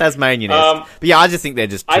 Very Tasmanian-esque. But yeah, I just think they're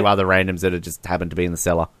just two other randoms that have just happened to be in the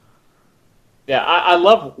cellar. Yeah, I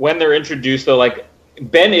love when they're introduced, though. Like,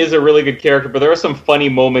 Ben is a really good character, but there are some funny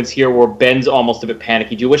moments here where Ben's almost a bit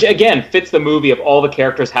panicky too, which, again, fits the movie if all the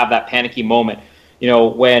characters have that panicky moment. You know,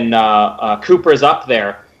 when Cooper's up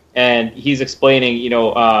there and he's explaining,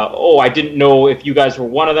 I didn't know if you guys were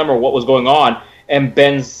one of them or what was going on. And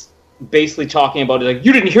Ben's basically talking about it, like,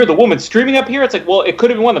 you didn't hear the woman screaming up here? It's like, well, it could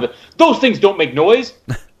have been one of them. Those things don't make noise.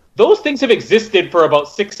 Those things have existed for about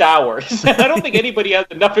 6 hours. I don't think anybody has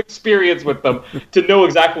enough experience with them to know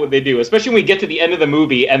exactly what they do, especially when we get to the end of the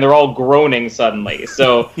movie and they're all groaning suddenly.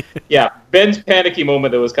 So, yeah, Ben's panicky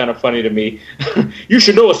moment that was kind of funny to me. You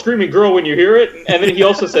should know a screaming girl when you hear it. And then he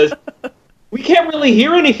also says, we can't really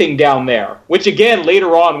hear anything down there, which, again,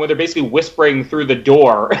 later on, when they're basically whispering through the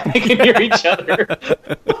door, they can hear each other.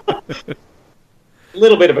 A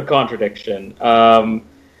little bit of a contradiction. But,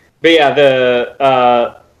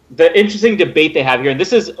 yeah, the interesting debate they have here, and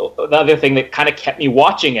this is the other thing that kind of kept me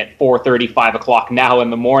watching at 4:30, 5 o'clock now in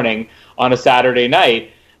the morning on a Saturday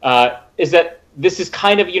night, is that this is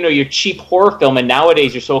kind of, your cheap horror film, and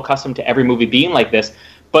nowadays you're so accustomed to every movie being like this,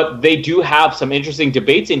 but they do have some interesting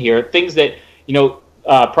debates in here, things that,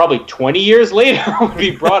 probably 20 years later would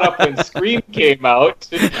be brought up when Scream came out.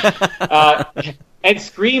 And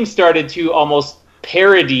Scream started to almost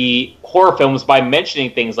parody horror films by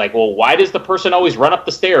mentioning things like, well, why does the person always run up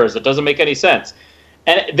the stairs? It doesn't make any sense.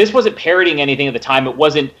 And this wasn't parodying anything at the time. It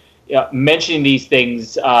wasn't mentioning these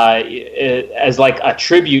things as like a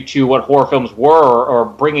tribute to what horror films were, or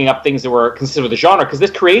bringing up things that were considered the genre, because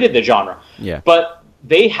this created the genre. Yeah. But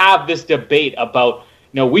they have this debate about,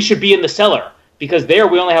 we should be in the cellar, because there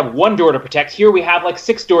we only have one door to protect. Here we have like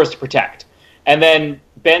 6 doors to protect. And then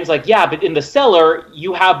Ben's like, yeah, but in the cellar,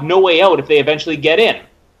 you have no way out if they eventually get in.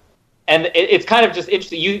 And it's kind of just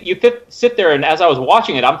interesting. You sit there, and as I was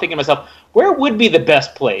watching it, I'm thinking to myself, where would be the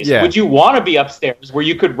best place? Yeah. Would you want to be upstairs where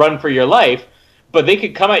you could run for your life, but they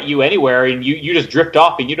could come at you anywhere and you just drift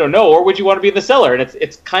off and you don't know? Or would you want to be in the cellar? And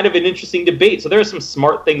it's kind of an interesting debate. So there are some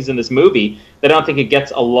smart things in this movie that I don't think it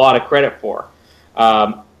gets a lot of credit for.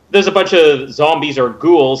 There's a bunch of zombies or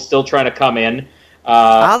ghouls still trying to come in.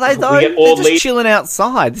 Are they though? They're just chilling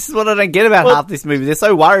outside. This is what I don't get about half this movie. They're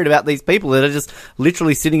so worried about these people that are just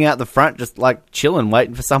literally sitting out the front, just like chilling,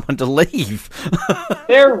 waiting for someone to leave.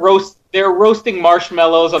 They're roasting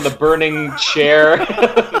marshmallows on the burning chair.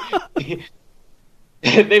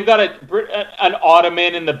 They've got an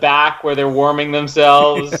ottoman in the back where they're warming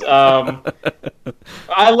themselves.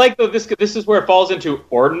 I like that this is where it falls into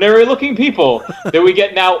ordinary looking people that we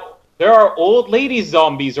get now. There are old lady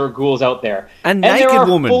zombies or ghouls out there. And naked there are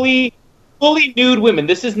woman. fully nude women.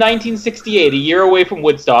 This is 1968, a year away from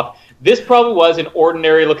Woodstock. This probably was an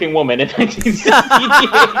ordinary-looking woman in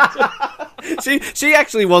 1968. She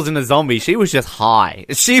actually wasn't a zombie. She was just high.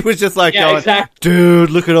 She was just like, going, exactly. Dude,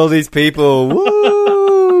 look at all these people.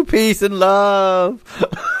 Woo! Peace and love.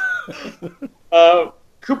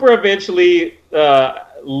 Cooper eventually...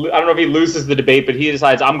 I don't know if he loses the debate, but he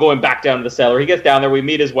decides, I'm going back down to the cellar. He gets down there, we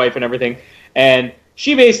meet his wife and everything, and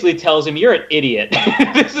she basically tells him, you're an idiot.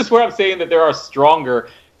 This is where I'm saying that there are stronger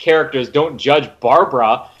characters. Don't judge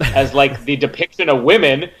Barbara as like the depiction of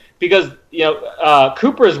women, because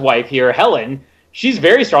Cooper's wife here, Helen, she's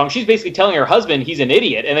very strong. She's basically telling her husband he's an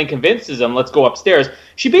idiot and then convinces him, let's go upstairs.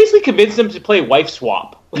 She basically convinced him to play wife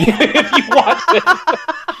swap. If you watch this.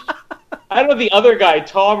 I don't know, the other guy,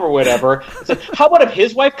 Tom or whatever, said, how about if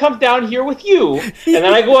his wife comes down here with you, and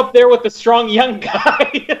then I go up there with the strong young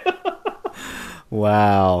guy?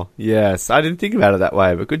 Wow. Yes. I didn't think about it that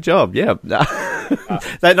way, but good job. Yeah.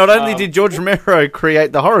 That not only did George Romero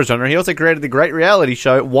create the horror genre, he also created the great reality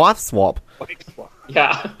show Wife Swap.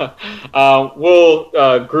 Yeah.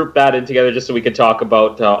 We'll group that in together just so we can talk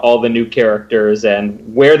about all the new characters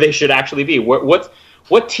and where they should actually be.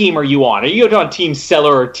 What team are you on? Are you on Team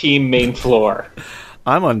Cellar or Team Main Floor?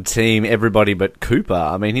 I'm on Team everybody but Cooper.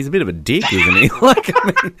 I mean, he's a bit of a dick, isn't he?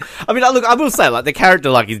 I mean, look, I will say, like, the character,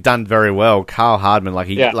 like, he's done very well. Carl Hardman,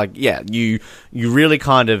 you really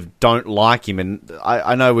kind of don't like him. And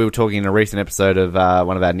I know we were talking in a recent episode of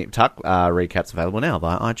one of our Nip Tuck recaps available now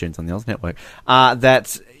by iTunes on the Oz Network,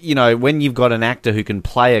 that, when you've got an actor who can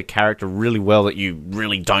play a character really well that you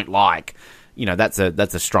really don't like, that's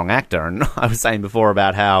a strong actor. And I was saying before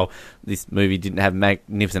about how this movie didn't have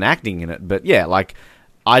magnificent acting in it, but yeah, like,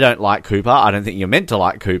 I don't like Cooper. I don't think you're meant to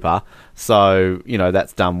like Cooper. So,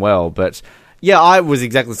 that's done well. But yeah, I was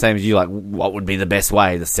exactly the same as you. Like, what would be the best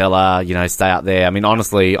way? The cellar, stay out there. I mean,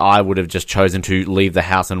 honestly, I would have just chosen to leave the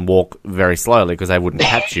house and walk very slowly because they wouldn't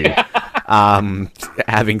catch you.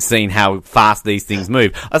 Having seen how fast these things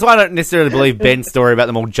move. That's why I don't necessarily believe Ben's story about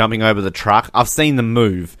them all jumping over the truck. I've seen them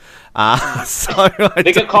move. So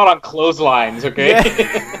they get caught on clotheslines, okay?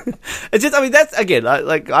 Yeah. It's just, I mean, that's, again,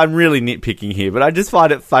 I'm really nitpicking here, but I just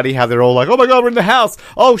find it funny how they're all like, oh my god, we're in the house.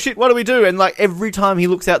 Oh shit, what do we do? And like, every time he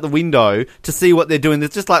looks out the window to see what they're doing,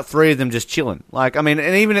 there's just like 3 of them just chilling. Like, I mean,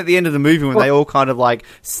 and even at the end of the movie when they all kind of like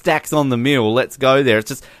stacks on the mill, let's go there. It's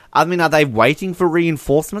just, I mean, are they waiting for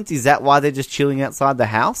reinforcements? Is that why they're just chilling outside the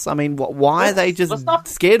house? I mean, why are they just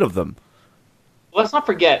scared of them? Let's not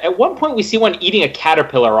forget, at one point we see one eating a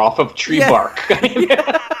caterpillar off of tree bark.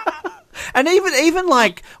 And even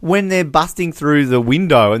like when they're busting through the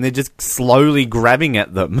window and they're just slowly grabbing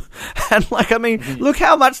at them. And like, I mean, look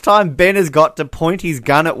how much time Ben has got to point his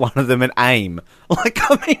gun at one of them and aim. Like,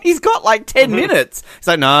 I mean, he's got like 10 minutes. He's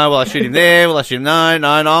like, no, will I shoot him there? Will I shoot him?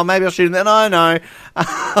 No, maybe I'll shoot him there. No.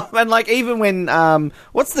 And like, even when,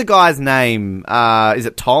 what's the guy's name? Is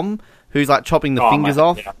it Tom? Who's like chopping the fingers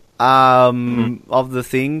off? Yeah. Of the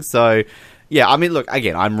thing. So yeah, I mean, look,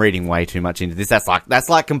 again, I'm reading way too much into this. That's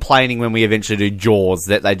like complaining when we eventually do Jaws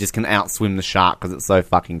that they just can outswim the shark because it's so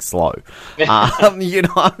fucking slow. You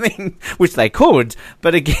know what I mean? Which they could,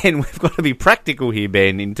 but again, we've got to be practical here,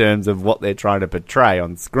 Ben, in terms of what they're trying to portray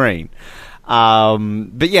on screen.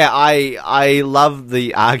 But yeah, I love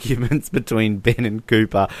the arguments between Ben and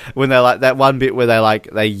Cooper when they're like that one bit where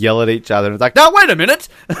they yell at each other and it's like, no, wait a minute.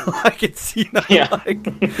 Like it's, like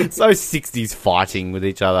so 60s fighting with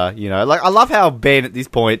each other, like I love how Ben at this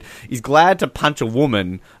point is glad to punch a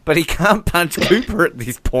woman, but he can't punch Cooper at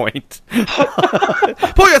this point.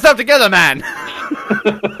 Pull yourself together, man.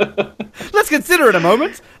 Let's consider it a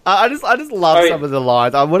moment. I just love some of the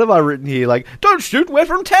lines. What have I written here? Like, don't shoot, we're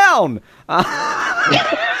from town.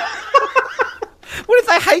 What if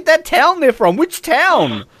they hate that town they're from? Which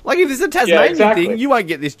town? Like, if it's a Tasmanian thing, you won't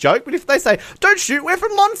get this joke. But if they say, don't shoot, we're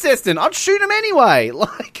from Launceston, I'd shoot them anyway.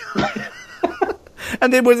 Like,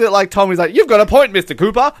 and then was it like Tommy's like, you've got a point, Mr.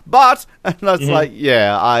 Cooper, but... And I was like,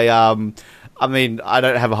 yeah, I mean, I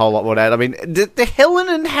don't have a whole lot more to add. I mean, the Helen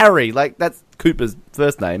and Harry, like, that's Cooper's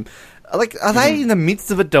first name. Like, are they in the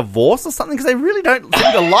midst of a divorce or something? Because they really don't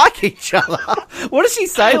seem to like each other. What does she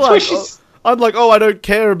say? Like, I'm like, I don't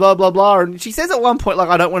care, blah, blah, blah. And she says at one point, like,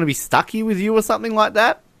 I don't want to be stuck here with you or something like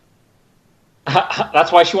that.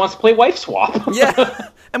 That's why she wants to play wife swap. Yeah.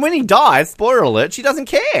 And when he dies, spoiler alert, she doesn't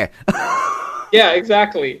care. Yeah,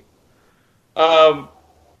 exactly. So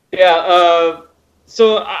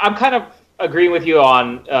I'm kind of agreeing with you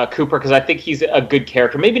on Cooper because I think he's a good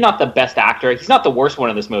character. Maybe not the best actor. He's not the worst one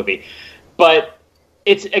in this movie. But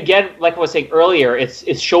it's, again, like I was saying earlier,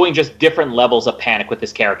 it's showing just different levels of panic with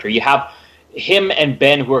this character. You have him and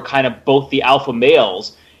Ben who are kind of both the alpha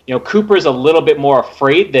males. Cooper's a little bit more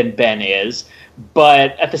afraid than Ben is.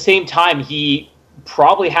 But at the same time, he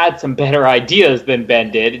probably had some better ideas than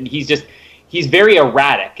Ben did. And he's very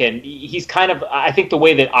erratic, and he's kind of, I think the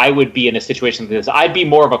way that I would be in a situation like this, I'd be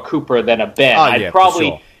more of a Cooper than a Ben. I'd probably,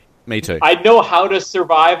 for sure. Me too. I'd know how to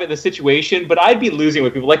survive in the situation, but I'd be losing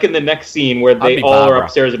with people. Like in the next scene where they all are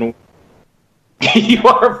upstairs and you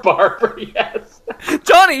are Barbara, yes.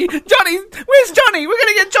 Johnny, where's Johnny? We're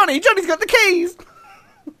gonna get Johnny. Johnny's got the keys.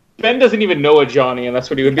 Ben doesn't even know a Johnny, and that's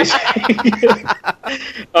what he would be saying.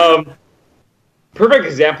 Perfect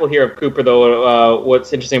example here of Cooper, though.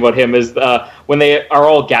 What's interesting about him is when they are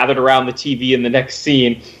all gathered around the TV in the next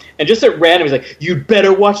scene, and just at random, he's like, "You'd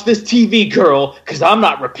better watch this TV, girl, because I'm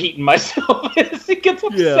not repeating myself." He gets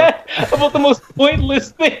upset about the most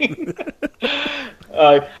pointless thing.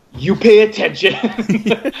 You pay attention.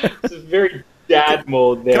 It's very dad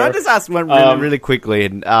mode there. Can I just ask one really quickly?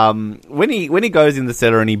 And when he goes in the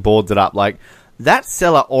cellar and he boards it up, like, that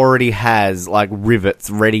cellar already has, like, rivets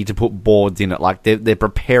ready to put boards in it. Like, they're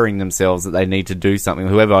preparing themselves that they need to do something.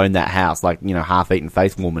 Whoever owned that house, like, half-eaten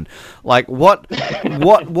face woman. Like, what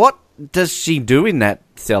does she do in that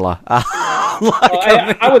cellar? I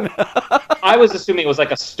was assuming it was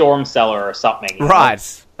like a storm cellar or something.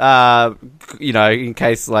 Right. In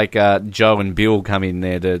case, like, Joe and Bill come in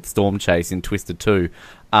there to storm chase in Twister 2.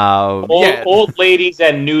 Old ladies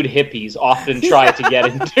and nude hippies often try to get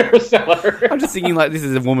into her cellar. I'm just thinking, like, this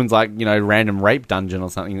is a woman's, like, random rape dungeon or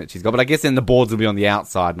something that she's got. But I guess then the boards will be on the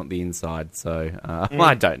outside, not the inside. So,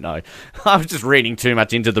 I don't know. I was just reading too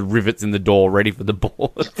much into the rivets in the door ready for the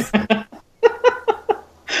boards.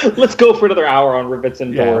 Let's go for another hour on rivets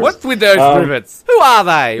and doors. What's with those rivets? Who are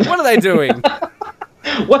they? What are they doing?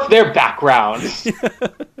 What's their background?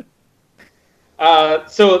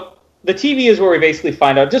 So the TV is where we basically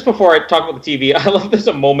find out. Just before I talk about the TV, I love there's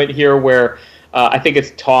a moment here where I think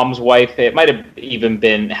it's Tom's wife. It might have even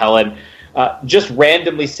been Helen. Just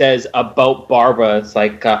randomly says about Barbara. It's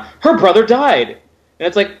like, her brother died. And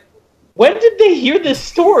it's like, when did they hear this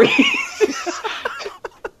story?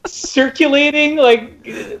 Circulating, like,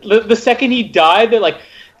 the second he died, they're like,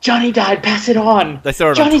 Johnny died, pass it on. They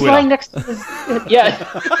saw it Johnny's on Twitter. lying next to his... Yeah.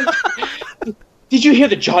 Did you hear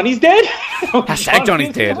that Johnny's dead? Hashtag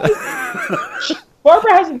Johnny's dead.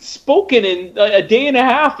 Barbara hasn't spoken in a day and a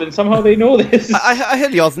half, and somehow they know this. I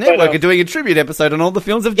heard the Oz Network are doing a tribute episode on all the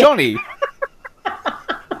films of Johnny.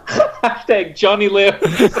 Hashtag Johnny lives.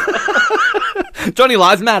 Johnny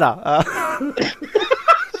Lives Matter.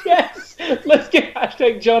 Yes, let's get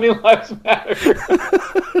hashtag Johnny Lives Matter.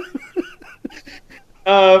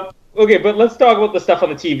 Okay, but let's talk about the stuff on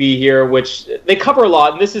the TV here, which they cover a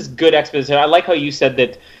lot, and this is good exposition. I like how you said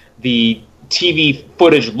that the TV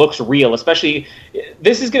footage looks real, especially,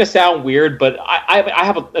 this is going to sound weird, but I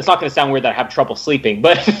have it's not going to sound weird that I have trouble sleeping,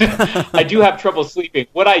 but I do have trouble sleeping.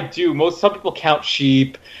 What I do, some people count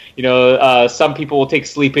sheep, some people will take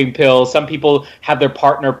sleeping pills, some people have their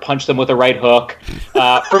partner punch them with a right hook.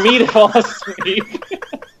 For me to fall asleep,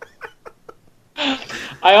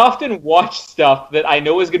 I often watch stuff that I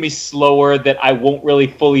know is going to be slower, that I won't really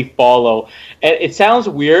fully follow. And it sounds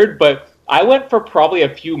weird, but I went for probably a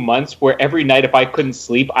few months where every night, if I couldn't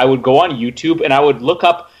sleep, I would go on YouTube and I would look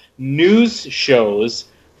up news shows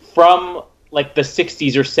from like the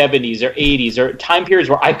 60s or 70s or 80s or time periods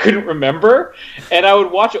where I couldn't remember. And I would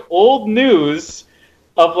watch old news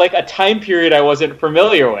of like a time period I wasn't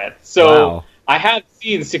familiar with. So wow. I have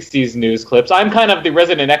seen 60s news clips. I'm kind of the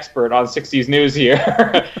resident expert on 60s news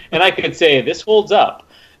here. And I could say this holds up.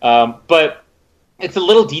 But it's the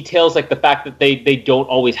little details, like the fact that they don't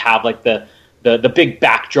always have like the big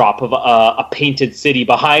backdrop of a painted city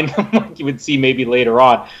behind them, like you would see maybe later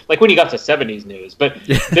on, like when you got to 70s news. But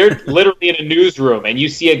they're literally in a newsroom, and you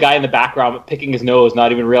see a guy in the background picking his nose,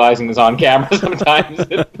 not even realizing he's on camera sometimes.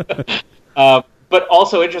 But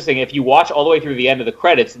also interesting, if you watch all the way through the end of the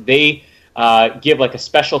credits, they give like a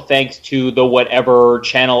special thanks to the whatever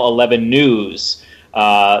Channel 11 News.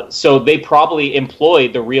 So they probably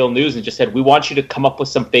employed the real news and just said, we want you to come up with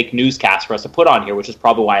some fake newscast for us to put on here, which is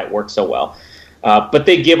probably why it works so well. But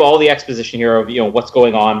they give all the exposition here of, what's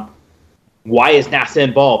going on. Why is NASA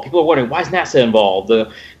involved? People are wondering, why is NASA involved?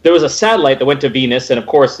 There was a satellite that went to Venus, and of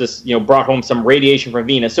course this, brought home some radiation from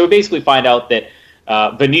Venus. So we basically find out that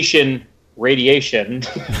Venetian radiation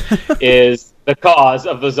is the cause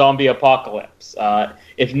of the zombie apocalypse.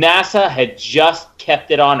 If NASA had just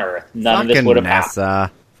kept it on Earth, none of this would have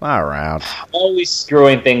happened. Far out. Always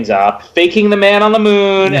screwing things up, faking the man on the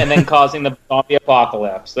moon, and then causing the zombie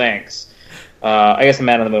apocalypse. Thanks. I guess the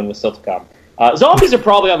man on the moon was still to come. Zombies are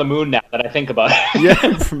probably on the moon now that I think about it.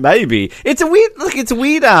 Yeah, maybe. It's a weird.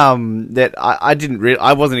 That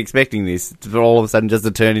I wasn't expecting this for all of a sudden just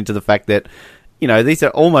to turn into the fact that these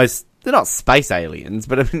are almost. They're not space aliens,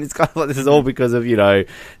 but I mean, it's kind of like this is all because of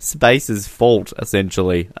space's fault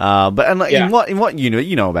essentially. In what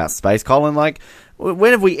you know about space, Colin? Like, when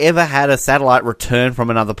have we ever had a satellite return from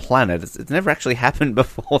another planet? It's never actually happened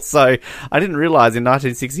before. So I didn't realize in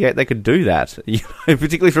 1968 they could do that.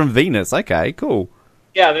 Particularly from Venus. Okay, cool.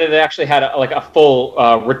 Yeah, they actually had a full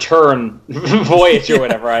return voyage or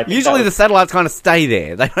whatever. Usually the satellites kind of stay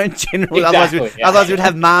there. They don't generally. Exactly, otherwise we'd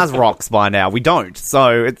have Mars rocks by now. We don't.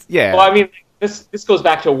 So it's yeah. Well, I mean, this goes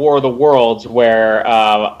back to War of the Worlds, where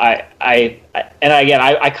I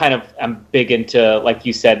kind of am big into, like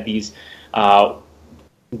you said, these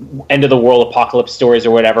end of the world apocalypse stories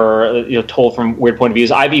or whatever, told from weird point of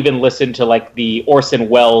views. I've even listened to like the Orson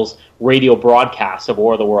Welles radio broadcasts of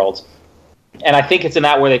War of the Worlds. And I think it's in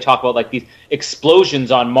that where they talk about like these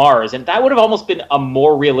explosions on Mars, and that would have almost been a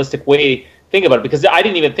more realistic way to think about it, because I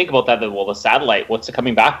didn't even think about that. Well, the satellite, what's it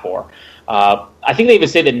coming back for? I think they even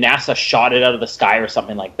say that NASA shot it out of the sky or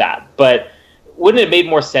something like that. But wouldn't it have made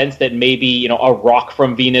more sense that maybe a rock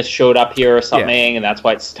from Venus showed up here or something, and that's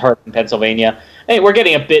why it started in Pennsylvania? Hey, we're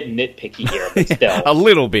getting a bit nitpicky here, but still a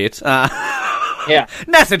little bit. Yeah,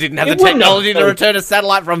 NASA didn't have the technology to return a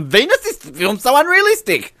satellite from Venus. This film's so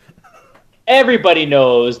unrealistic. Everybody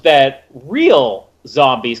knows that real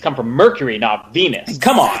zombies come from Mercury, not Venus. Exactly.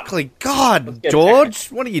 Come on. Exactly. God, George,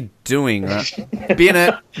 what are you doing? Being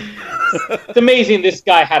it. It's amazing this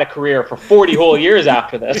guy had a career for 40 whole years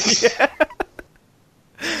after this. Yeah.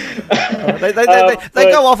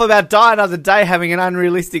 They go off about Die Another Day having an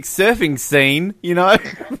unrealistic surfing scene, you know,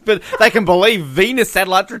 but they can believe Venus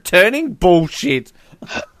satellites returning? Bullshit.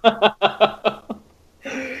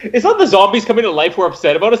 It's not the zombies coming to life we're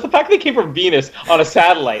upset about. It's the fact they came from Venus on a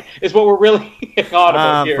satellite is what we're really on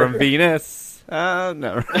about here. From Venus?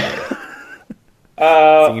 No.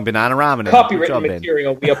 Singing Bananarama now. Copywritten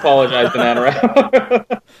material. We apologize,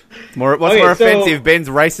 Bananarama. What's more offensive, Ben's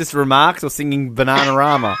racist remarks or singing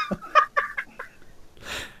Bananarama?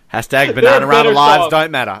 Hashtag Bananarama lives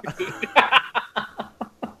don't matter.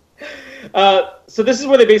 So this is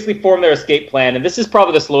where they basically form their escape plan, and this is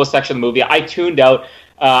probably the slowest section of the movie. I tuned out.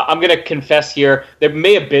 I'm going to confess here, there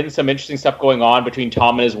may have been some interesting stuff going on between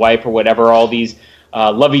Tom and his wife or whatever, all these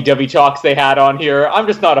lovey-dovey talks they had on here. I'm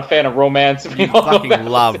just not a fan of romance. You fucking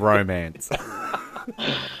love romance.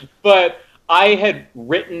 But I had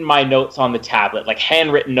written my notes on the tablet, like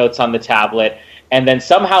handwritten notes on the tablet, and then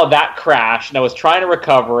somehow that crashed, and I was trying to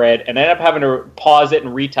recover it, and I ended up having to pause it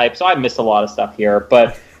and retype, so I missed a lot of stuff here.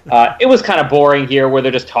 But it was kind of boring here, where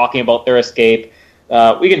they're just talking about their escape.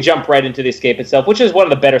 We can jump right into the escape itself, which is one of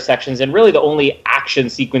the better sections, and really the only action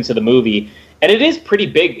sequence of the movie. And it is pretty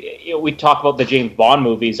big. You know, we talk about the James Bond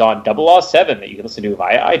movies on 007 that you can listen to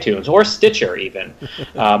via iTunes, or Stitcher even.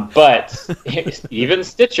 But even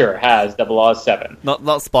Stitcher has 007. Not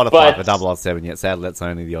Spotify for 007 yet. Sadly, that's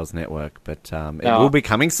only the Oz Network. But it will be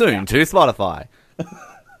coming soon to Spotify.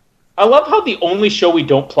 I love how the only show we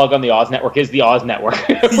don't plug on the Oz Network is the Oz Network.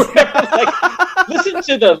 Listen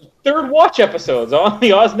to the Third Watch episodes on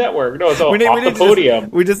the Oz Network. No, it's all off the podium.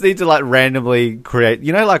 We just need to randomly create,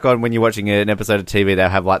 like when you're watching an episode of TV, they'll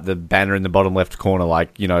have the banner in the bottom left corner,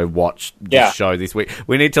 watch this show this week.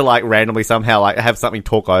 We need to randomly somehow have something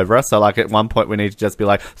talk over us. So at one point we need to just be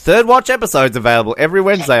Third Watch episodes available every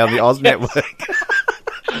Wednesday on the Oz Network.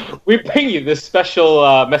 We bring you this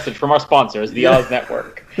special message from our sponsors, the Oz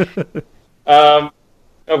Network.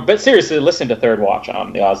 But seriously, listen to Third Watch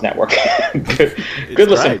on the Oz Network. Good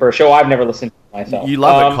listen for a show I've never listened to myself. You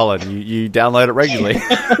love it, Colin. You download it regularly.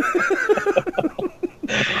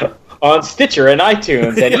 On Stitcher and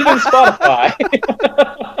iTunes and even Spotify.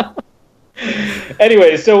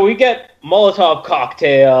 Anyway, so we get Molotov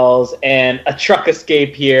cocktails and a truck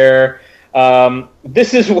escape here.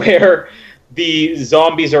 This is where the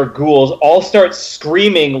zombies or ghouls all start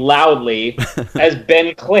screaming loudly. As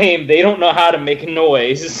Ben claimed, they don't know how to make a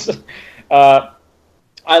noise. I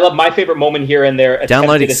love my favorite moment here and there.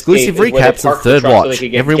 Download exclusive recaps of Third Watch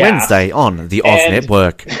every Wednesday on the Oz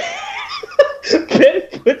Network. Ben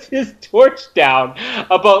puts his torch down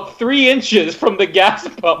about 3 inches from the gas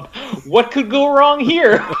pump. What could go wrong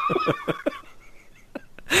here?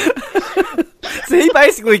 So he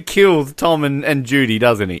basically kills Tom and Judy,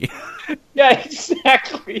 doesn't he? Yeah,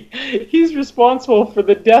 exactly. He's responsible for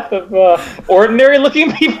the death of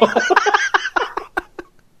ordinary-looking people.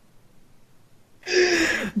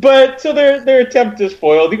 But so their attempt is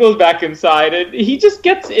foiled. He goes back inside, and he just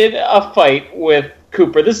gets in a fight with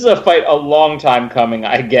Cooper. This is a fight a long time coming,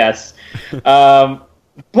 I guess.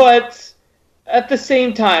 But at the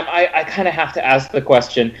same time, I kind of have to ask the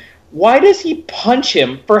question, why does he punch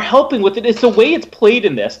him for helping with it? It's the way it's played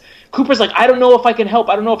in this. Cooper's like, I don't know if I can help.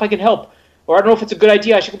 Or I don't know if it's a good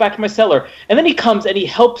idea. I should go back to my cellar. And then he comes and he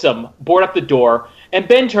helps him board up the door. And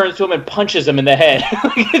Ben turns to him and punches him in the head.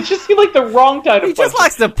 It just seemed like the wrong time to punch him. He just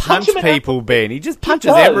likes to punch people, Ben. He just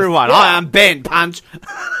punches everyone. Yeah. Hi, I'm Ben. Punch.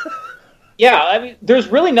 Yeah, I mean, there's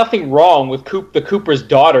really nothing wrong with the Cooper's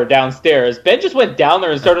daughter downstairs. Ben just went down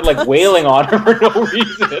there and started wailing on her for no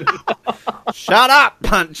reason. Shut up,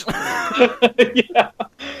 punch. Yeah.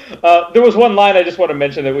 There was one line I just want to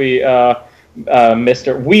mention that we missed.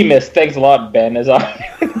 We missed. Thanks a lot, Ben, as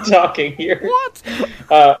I'm talking here.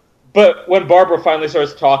 What? But when Barbara finally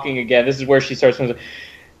starts talking again, this is where she starts.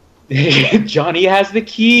 Johnny has the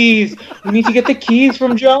keys. We need to get the keys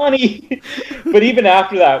from Johnny. But even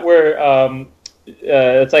after that, where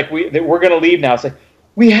it's like we're going to leave now. It's like,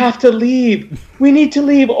 we have to leave. We need to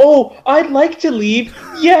leave. Oh, I'd like to leave.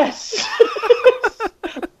 Yes.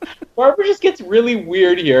 Barbara just gets really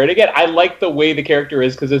weird here. And again, I like the way the character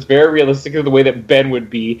is because it's very realistic to the way that Ben would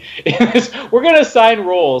be. We're going to assign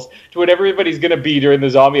roles to what everybody's going to be during the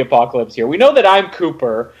zombie apocalypse here. We know that I'm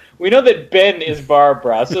Cooper. We know that Ben is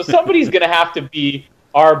Barbara. So somebody's going to have to be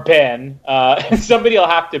our Ben. And somebody will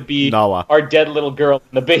have to be Noah, our dead little girl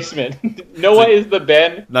in the basement. Noah is the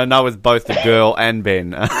Ben. No, Noah's both the girl and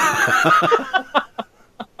Ben.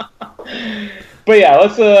 But yeah,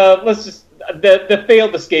 let's just... The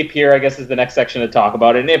failed escape here, I guess, is the next section to talk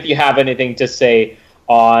about. And if you have anything to say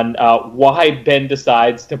on why Ben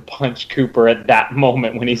decides to punch Cooper at that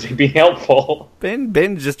moment when he's being helpful.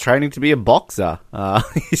 Ben's just training to be a boxer.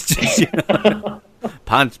 He's just,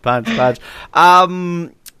 punch.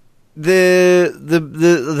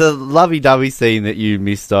 The lovey-dovey scene that you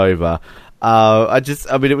missed over.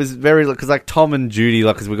 It was very, because like Tom and Judy,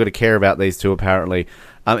 like, because we've got to care about these two apparently.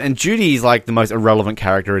 And Judy is like the most irrelevant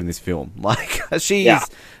character in this film. Like she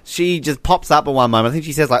just pops up at one moment. I think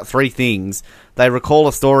she says like 3 things. They recall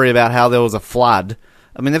a story about how there was a flood.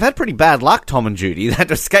 I mean, they've had pretty bad luck, Tom and Judy. They had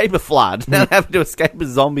to escape a flood. Now they're having to escape a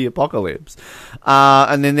zombie apocalypse.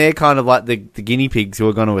 And then they're kind of like the guinea pigs who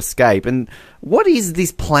are going to escape. And what is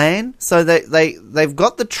this plan? So they've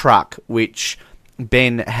got the truck, which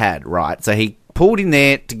Ben had, right? So he pulled in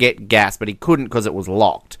there to get gas, but he couldn't because it was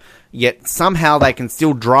locked. Yet somehow they can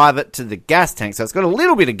still drive it to the gas tank. So it's got a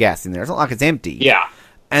little bit of gas in there. It's not like it's empty. Yeah.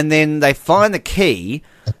 And then they find the key,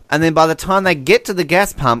 and then by the time they get to the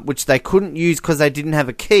gas pump, which they couldn't use because they didn't have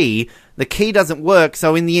a key, the key doesn't work,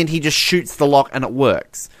 so in the end he just shoots the lock and it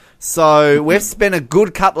works. So we've spent a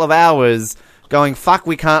good couple of hours going, fuck,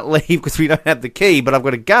 we can't leave because we don't have the key, but I've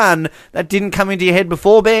got a gun. That didn't come into your head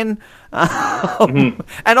before, Ben. And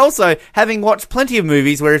also, having watched plenty of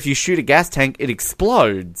movies where if you shoot a gas tank, it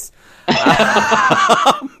explodes. He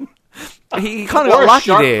kind of got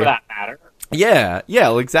lucky there. For that matter. Yeah,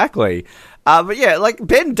 well, exactly. But yeah, like,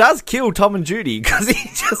 Ben does kill Tom and Judy because he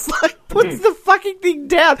just, like, puts the fucking thing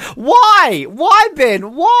down. Why? Why,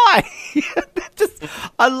 Ben? Why?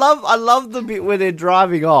 I love the bit where they're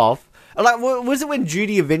driving off. Like, was it when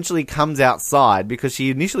Judy eventually comes outside because she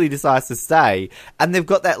initially decides to stay, and they've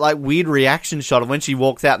got that, like, weird reaction shot of when she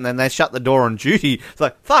walks out and then they shut the door on Judy. It's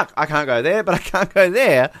like, fuck, I can't go there, but I can't go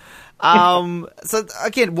there. So,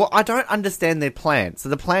 again, I don't understand their plan. So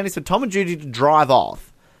the plan is for Tom and Judy to drive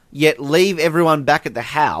off, yet leave everyone back at the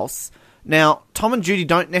house. Now, Tom and Judy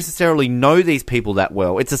don't necessarily know these people that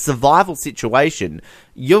well. It's a survival situation.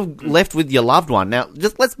 You're left with your loved one. Now,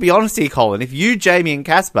 just let's be honest here, Colin. If you, Jamie, and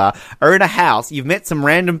Caspar are in a house, you've met some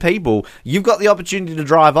random people, you've got the opportunity to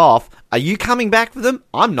drive off, are you coming back for them?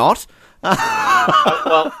 I'm not.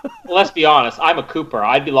 Well, let's be honest. I'm a Cooper.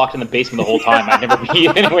 I'd be locked in the basement the whole time. I'd never be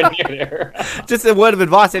anywhere near there. Just a word of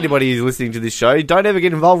advice, anybody who's listening to this show, don't ever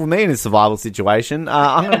get involved with me in a survival situation.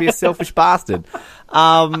 I'm going to be a selfish bastard.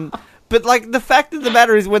 But, like, the fact of the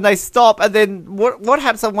matter is when they stop and then what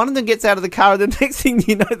happens? So one of them gets out of the car and the next thing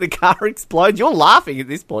you know, the car explodes. You're laughing at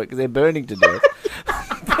this point because they're burning to death.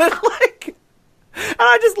 But, like... And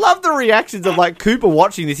I just love the reactions of, like, Cooper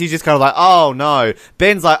watching this. He's just kind of like, oh, no.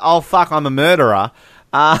 Ben's like, oh, fuck, I'm a murderer.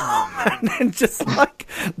 And then just, like,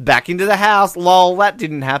 back into the house. Lol, that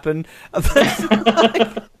didn't happen. But,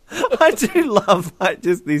 like, I do love, like,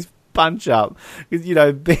 just this punch up. Because, you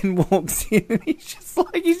know, Ben walks in and he's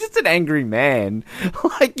just an angry man.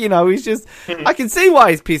 Like, you know, he's just... I can see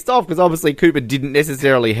why he's pissed off because obviously Cooper didn't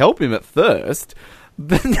necessarily help him at first.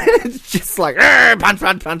 But then it's just like, punch.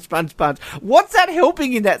 What's that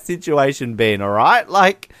helping in that situation, Ben, all right?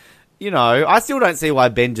 Like, you know, I still don't see why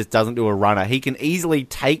Ben just doesn't do a runner. He can easily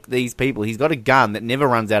take these people. He's got a gun that never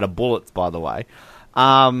runs out of bullets, by the way.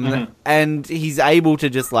 And he's able to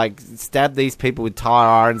just, like, stab these people with tire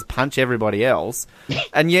irons, punch everybody else,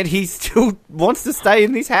 and yet he still wants to stay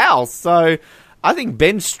in this house. So... I think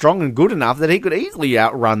Ben's strong and good enough that he could easily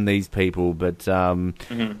outrun these people, but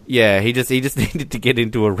yeah, he just needed to get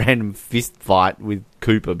into a random fist fight with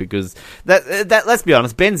Cooper because that let's be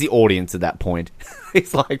honest, Ben's the audience at that point.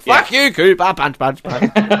 He's like, "Fuck you, Cooper!" Punch.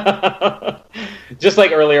 Just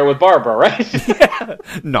like earlier with Barbara, right? Yeah.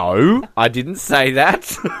 No, I didn't say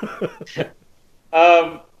that.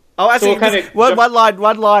 Oh, actually, so one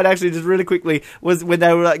line, actually, just really quickly, was when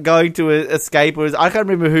they were like, going to escape. I can't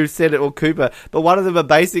remember who said it or Cooper, but one of them are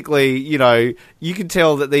basically, you know, you can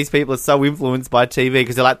tell that these people are so influenced by TV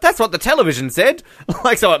because they're like, that's what the television said.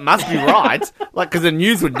 Like, so it must be right. Like, because the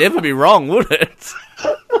news would never be wrong, would it?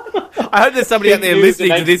 I hope there's somebody out there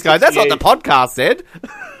listening to this guy. That's what the podcast said.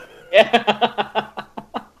 Yeah.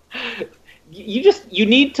 You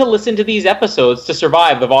need to listen to these episodes to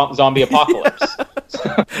survive the zombie apocalypse.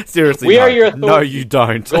 Seriously, we are your authority. No, you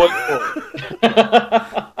don't.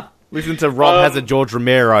 Listen to Rob has a George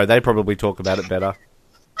Romero. They probably talk about it better.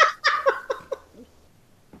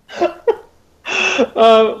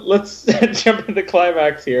 Let's jump into the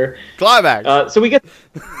climax here. Climax. So we get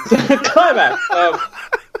climax.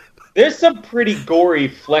 There's some pretty gory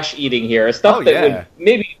flesh eating here. Stuff that would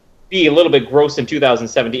maybe be a little bit gross in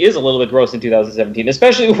 2017, is a little bit gross in 2017,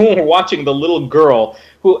 especially when we're watching the little girl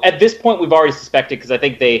who, at this point, we've already suspected, because I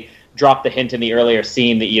think they dropped the hint in the earlier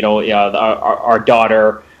scene that, you know, our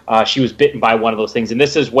daughter, she was bitten by one of those things. And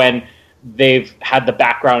this is when they've had the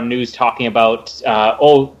background news talking about,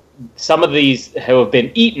 some of these who have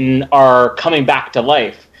been eaten are coming back to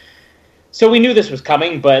life. So we knew this was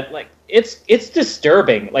coming, but like it's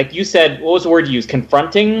disturbing. Like you said, what was the word you used?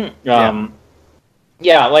 Confronting.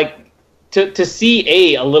 Like to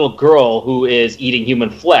see a little girl who is eating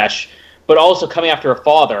human flesh, but also coming after her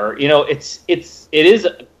father. You know, it is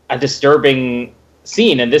a disturbing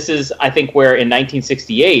scene, and this is, I think, where in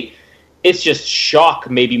 1968, it's just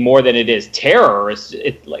shock maybe more than it is terror.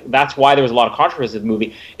 That's why there was a lot of controversy with the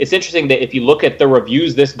movie. It's interesting that if you look at the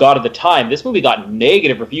reviews this got at the time, this movie got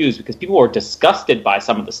negative reviews because people were disgusted by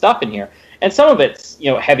some of the stuff in here, and some of it's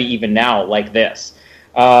heavy even now, like this.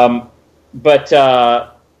 There's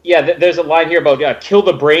a line here about kill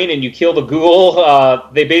the brain and you kill the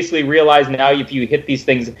ghoul. They basically realize now if you hit these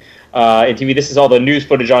things in TV, this is all the news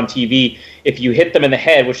footage on TV. If you hit them in the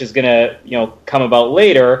head, which is going to come about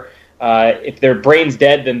later, if their brain's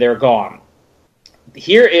dead, then they're gone.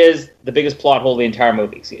 Here is the biggest plot hole of the entire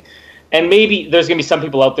movie. And maybe there's going to be some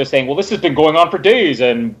people out there saying, well, this has been going on for days,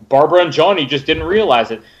 and Barbara and Johnny just didn't realize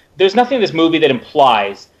it. There's nothing in this movie that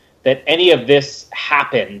implies that any of this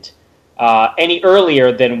happened any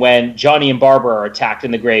earlier than when Johnny and Barbara are attacked in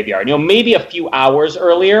the graveyard. Maybe a few hours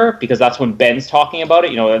earlier, because that's when Ben's talking about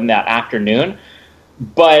it, in that afternoon.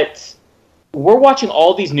 But we're watching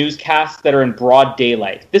all these newscasts that are in broad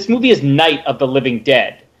daylight. This movie is Night of the Living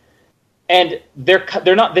Dead. And they're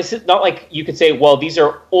not, this is not like you could say, well, these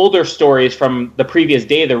are older stories from the previous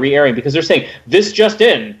day they're re-airing, because they're saying, this just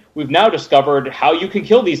in, we've now discovered how you can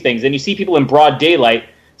kill these things. And you see people in broad daylight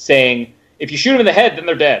saying, if you shoot them in the head, then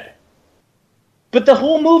they're dead. But the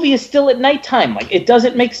whole movie is still at nighttime. Like, it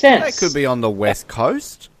doesn't make sense. That could be on the West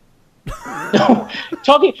Coast. No,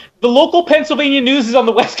 the local Pennsylvania news is on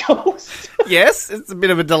the West Coast. Yes, it's a bit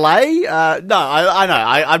of a delay. I know.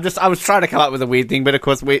 I was trying to come up with a weird thing, but of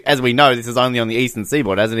course, as we know, this is only on the eastern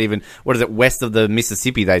seaboard. Hasn't even, west of the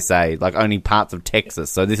Mississippi, they say, like only parts of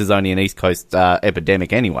Texas. So this is only an East Coast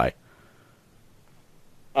epidemic anyway.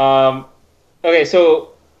 Okay,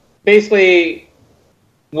 so basically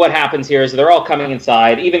what happens here is they're all coming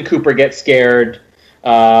inside. Even Cooper gets scared.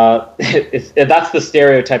 That's the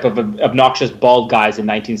stereotype of obnoxious bald guys in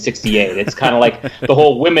 1968. It's kind of like the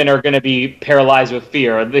whole women are going to be paralyzed with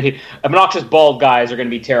fear. The obnoxious bald guys are going to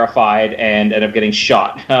be terrified and end up getting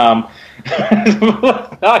shot.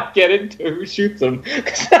 Let's not get into who shoots them,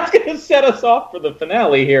 because that's going to set us off for the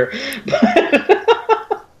finale here.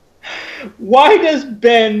 But why does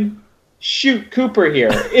Ben shoot Cooper here?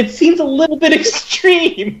 It seems a little bit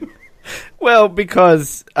extreme. Well,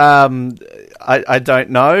 because I don't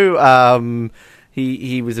know.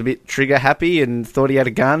 He was a bit trigger happy and thought he had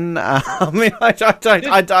a gun. I mean, I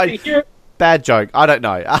don't. Bad joke. I don't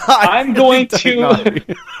know. I'm going to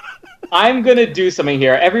do something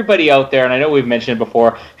here. Everybody out there, and I know we've mentioned it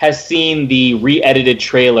before, has seen the re-edited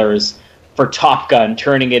trailers for Top Gun,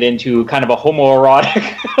 turning it into kind of a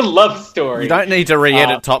homoerotic love story. You don't need to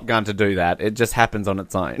re-edit Top Gun to do that. It just happens on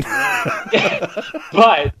its own.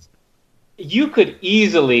 But you could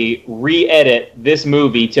easily re-edit this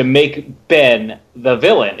movie to make Ben the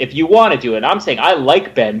villain if you want to do it. And I'm saying I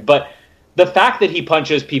like Ben, but the fact that he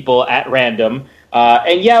punches people at random,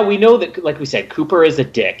 and yeah, we know that, like we said, Cooper is a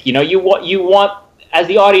dick. You want as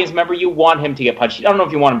the audience member, you want him to get punched. I don't know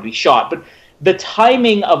if you want him to be shot, but the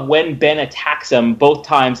timing of when Ben attacks him both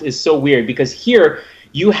times is so weird, because here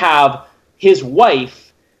you have his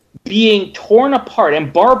wife being torn apart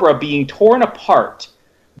and Barbara being torn apart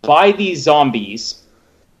by these zombies,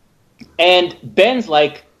 and Ben's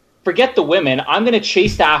like, forget the women, I'm going to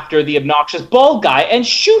chase after the obnoxious bald guy and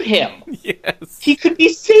shoot him. Yes. He could be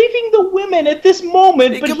saving the women at this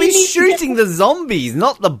moment, but he could be shooting the zombies,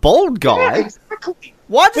 not the bald guy. Yeah, exactly.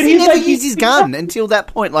 Why does he never use his gun until that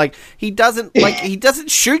point? Like, he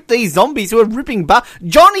doesn't shoot these zombies who are ripping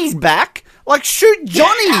Johnny's back. Like, shoot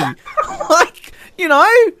Johnny. Like,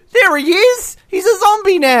 there he is. He's a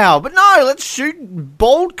zombie now. But no, let's shoot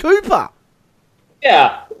bald Cooper.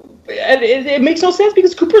 Yeah. And it makes no sense,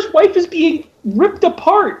 because Cooper's wife is being ripped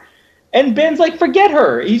apart. And Ben's like, forget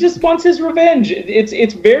her. He just wants his revenge.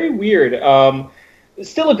 It's very weird.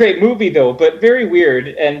 Still a great movie, though, but very weird.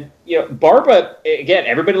 And, Barbara, again,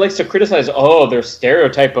 everybody likes to criticize, their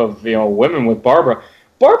stereotype of, women with Barbara.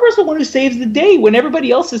 Barbara's the one who saves the day when everybody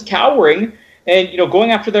else is cowering and,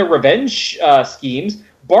 going after their revenge schemes.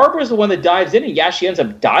 Barbara's the one that dives in, and yeah, she ends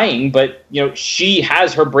up dying, but, she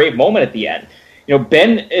has her brave moment at the end.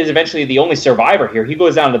 Ben is eventually the only survivor here. He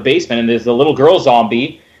goes down to the basement, and there's a little girl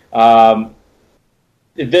zombie. The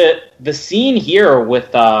scene here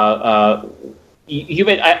with I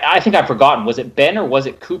think I've forgotten. Was it Ben or was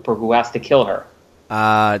it Cooper who has to kill her?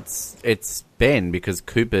 It's Ben, because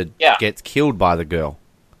Cooper gets killed by the girl.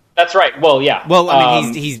 That's right. Well, yeah. Well, I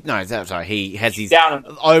mean, he has his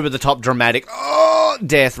over-the-top dramatic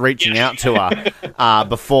death reaching out to her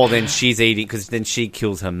before then she's eating, because then she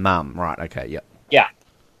kills her mum. Right, okay, yep.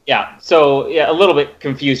 Yeah. So, a little bit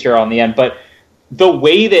confused here on the end, but the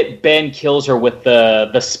way that Ben kills her with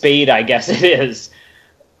the spade, I guess it is.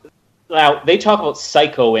 Now, they talk about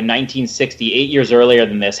Psycho in 1960, 8 years earlier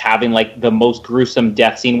than this, having like the most gruesome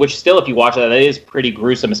death scene, which still, if you watch that is pretty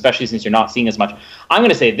gruesome, especially since you're not seeing as much. I'm going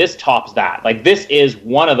to say this tops that. Like, this is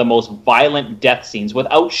one of the most violent death scenes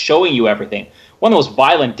without showing you everything. One of the most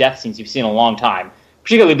violent death scenes you've seen in a long time,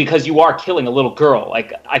 particularly because you are killing a little girl.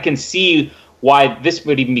 Like, I can see why this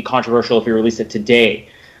would even be controversial if you released it today.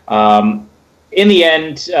 In the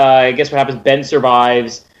end, I guess what happens, Ben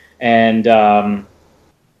survives, and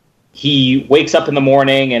he wakes up in the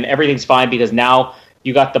morning and everything's fine, because now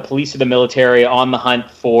you got the police or the military on the hunt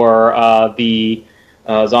for the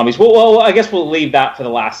zombies. Well, I guess we'll leave that for the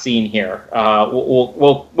last scene here.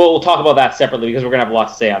 We'll talk about that separately, because we're gonna have a lot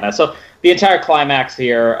to say on that. So the entire climax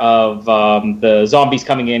here of the zombies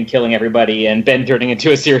coming in, killing everybody, and Ben turning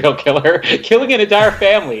into a serial killer, killing an entire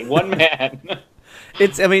family, one man.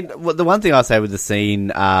 I mean, the one thing I say with the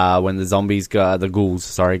scene when the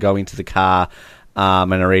ghouls go into the car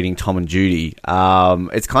and are eating Tom and Judy,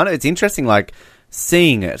 it's interesting, like,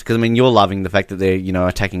 seeing it, because I mean, you're loving the fact that they're,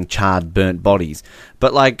 attacking charred, burnt bodies,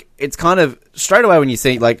 but like, it's kind of straight away when you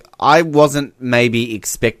see, like, I wasn't maybe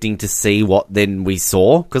expecting to see what then we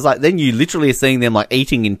saw, because like then you literally are seeing them like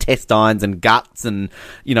eating intestines and guts and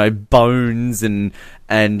bones and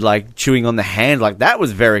like chewing on the hand. Like, that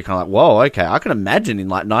was very kind of like, whoa, okay, I can imagine in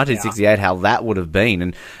like 1968 how that would have been.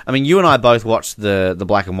 And I mean, you and I both watched the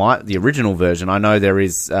black and white, the original version. I know there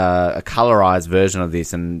is a colorized version of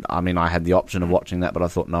this, and I mean, I had the option of watching that, but I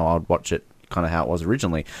thought, no, I'd watch it kind of how it was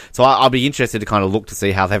originally. So I'll be interested to kind of look to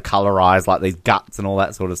see how they've colorized like these guts and all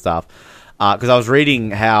that sort of stuff. Because I was reading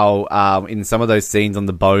how in some of those scenes on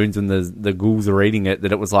the bones when the ghouls are eating it,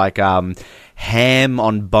 that it was like ham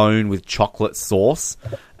on bone with chocolate sauce,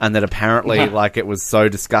 and that apparently like it was so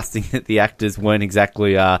disgusting that the actors weren't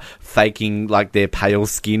exactly faking like their pale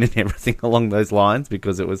skin and everything along those lines,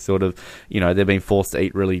 because it was sort of, they've been forced to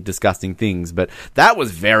eat really disgusting things. But that was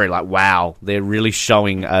very like, wow, they're really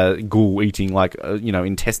showing a ghoul eating like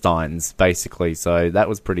intestines basically. So that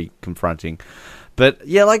was pretty confronting. But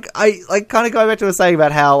yeah, like I kind of go back to what I was saying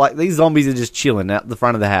about how like these zombies are just chilling out the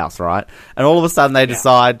front of the house, right? And all of a sudden they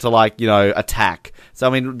decide to like, attack. So I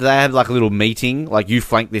mean, do they have like a little meeting? Like, you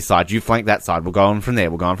flank this side, you flank that side. We'll go on from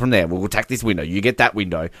there. We'll go on from there. We'll attack this window. You get that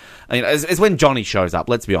window. I mean, it's when Johnny shows up.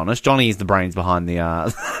 Let's be honest. Johnny is the brains behind the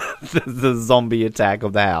the zombie attack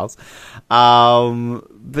of the house.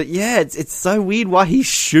 But yeah, it's so weird why he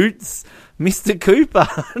shoots Mr. Cooper.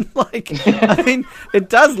 Like, I mean, it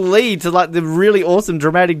does lead to like the really awesome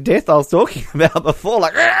dramatic death I was talking about before.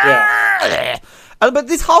 Like, but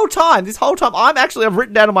this whole time, I've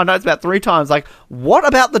written down in my notes about 3 times, like, what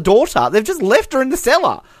about the daughter? They've just left her in the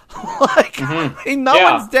cellar. Like, I mean, no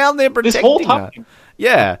one's down there protecting this whole time. her.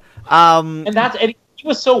 Yeah. And he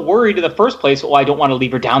was so worried in the first place, I don't want to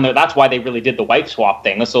leave her down there. That's why they really did the wife swap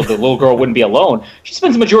thing, so the little girl wouldn't be alone. She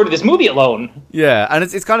spends the majority of this movie alone. Yeah, and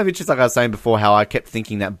it's kind of interesting, like I was saying before, how I kept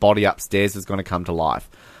thinking that body upstairs was going to come to life.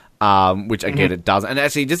 Which again it does. And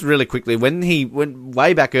actually, just really quickly, when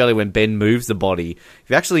way back early when Ben moves the body, if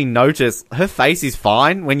you actually notice, her face is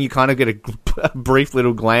fine when you kind of get a brief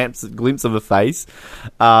little glimpse of her face.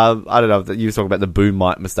 I don't know if you were talking about the boom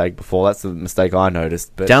mic mistake before. That's the mistake I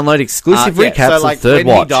noticed. But download exclusive recaps so like of Third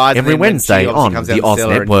Watch every Wednesday on the Oz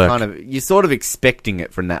Network. You're sort of expecting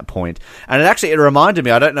it from that point. And it reminded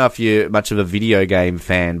me, I don't know if you're much of a video game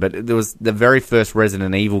fan, but there was the very first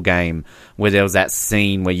Resident Evil game where there was that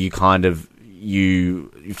scene where you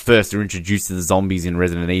first are introduced to the zombies in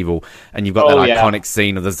Resident Evil, and you've got that iconic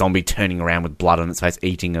scene of the zombie turning around with blood on its face,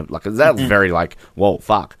 eating it. Like, that was very like, whoa,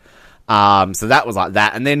 fuck. So that was like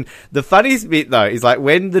that. And then the funniest bit though is like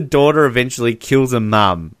when the daughter eventually kills her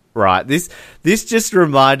mum. Right, this just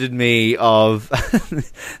reminded me of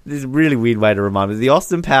this really weird way to remind me. The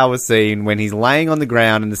Austin Powers scene when he's laying on the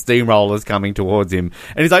ground and the steamroller's coming towards him,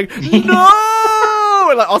 and he's like, no!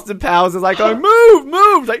 And like Austin Powers is like going,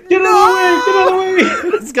 move! Like, get out of the way!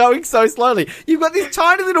 It's going so slowly. You've got this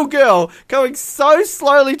tiny little girl going so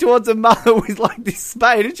slowly towards her mother with like this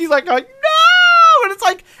spade, and she's like going, no! And it's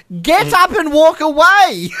like, get up and walk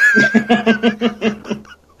away!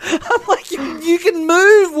 I'm like, you can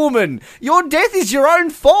move, woman. Your death is your own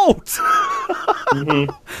fault.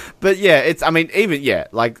 Mm-hmm. But yeah,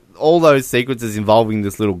 like all those sequences involving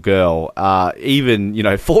this little girl,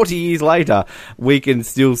 even 40 years later, we can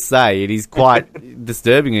still say it is quite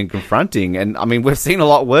disturbing and confronting. And I mean, we've seen a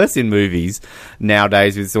lot worse in movies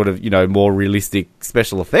nowadays with sort of more realistic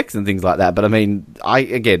special effects and things like that. But I mean,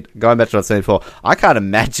 going back to what I was saying before, I can't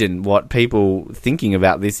imagine what people thinking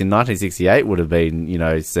about this in 1968 would have been,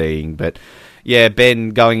 seeing. But yeah, Ben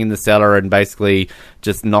going in the cellar and basically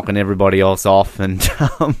just knocking everybody else off. And,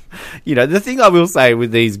 the thing I will say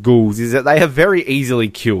with these ghouls is that they are very easily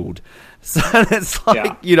killed. So it's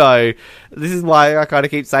like, this is why I kind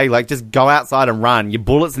of keep saying, like, just go outside and run. Your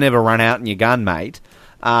bullets never run out in your gun, mate.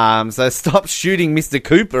 So stop shooting Mr.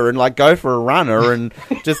 Cooper and, like, go for a runner and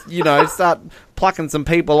just, start plucking some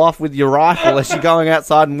people off with your rifle as you're going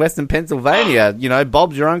outside in Western Pennsylvania.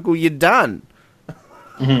 Bob's your uncle, you're done.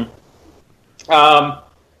 Mm-hmm. I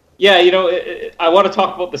want to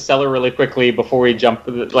talk about the cellar really quickly before we jump,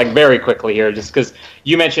 like very quickly here, just because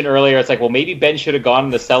you mentioned earlier, it's like, well, maybe Ben should have gone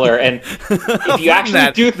in the cellar. And if you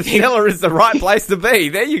actually do the cellar is the right place to be.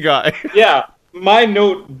 There you go. Yeah. My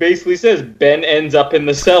note basically says Ben ends up in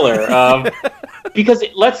the cellar. Because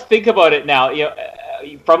let's think about it now.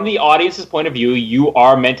 From the audience's point of view, you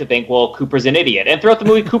are meant to think, well, Cooper's an idiot. And throughout the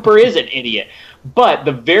movie, Cooper is an idiot. But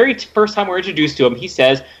the very first time we're introduced to him, he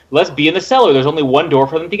says, let's be in the cellar. There's only one door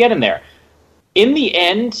for them to get in there. In the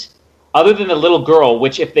end, other than the little girl,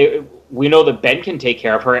 which we know that Ben can take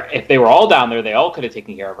care of her. If they were all down there, they all could have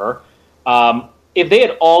taken care of her. If they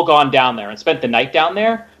had all gone down there and spent the night down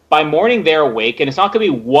there, by morning they're awake, and it's not going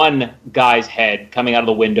to be one guy's head coming out of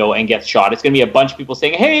the window and gets shot. It's going to be a bunch of people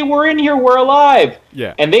saying, hey, we're in here, we're alive.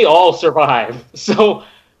 Yeah. And they all survive. So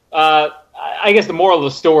I guess the moral of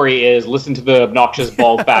the story is listen to the obnoxious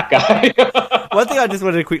bald fat guy. One thing I just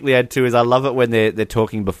wanted to quickly add too is I love it when they're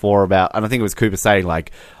talking before about, and I think it was Cooper saying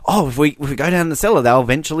like, oh, if we go down the cellar, they'll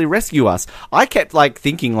eventually rescue us. I kept like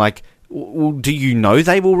thinking like, well, do you know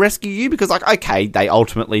they will rescue you? Because, like, okay, they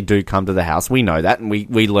ultimately do come to the house. We know that, and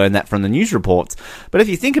we learn that from the news reports. But if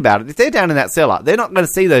you think about it, if they're down in that cellar, they're not going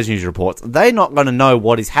to see those news reports. They're not going to know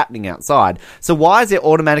what is happening outside. So why is there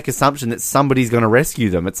automatic assumption that somebody's going to rescue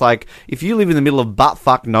them? It's like, if you live in the middle of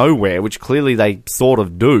buttfuck nowhere, which clearly they sort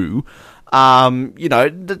of do,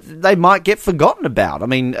 they might get forgotten about. I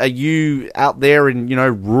mean, are you out there in,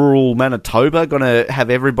 rural Manitoba going to have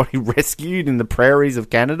everybody rescued in the prairies of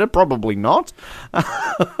Canada? Probably not.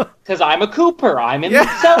 Because I'm a Cooper. I'm in the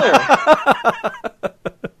cellar.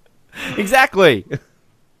 Exactly.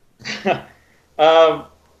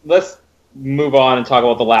 Let's move on and talk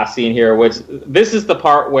about the last scene here, which this is the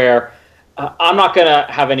part where I'm not going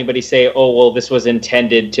to have anybody say, oh, well, this was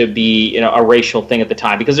intended to be, a racial thing at the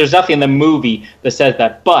time, because there's nothing in the movie that says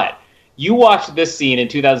that. But you watch this scene in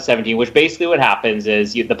 2017, which basically what happens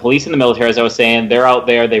is the police and the military, as I was saying, they're out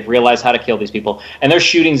there, they've realized how to kill these people, and they're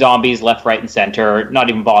shooting zombies left, right, and center, not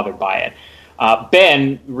even bothered by it.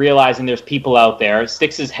 Ben, realizing there's people out there,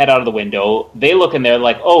 sticks his head out of the window. They look in there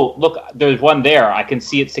like, oh, look, there's one there. I can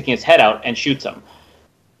see it sticking its head out, and shoots him.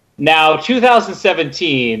 Now,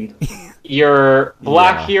 2017... your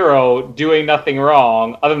black hero doing nothing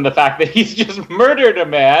wrong other than the fact that he's just murdered a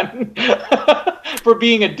man for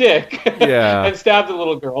being a dick and stabbed a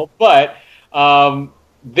little girl. But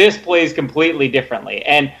this plays completely differently.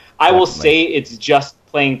 And I will say it's just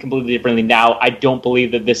playing completely differently now. I don't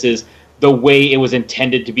believe that this is the way it was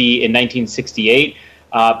intended to be in 1968.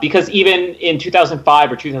 Because even in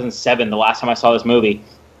 2005 or 2007, the last time I saw this movie,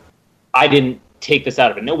 I didn't take this out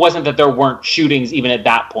of it. And it wasn't that there weren't shootings even at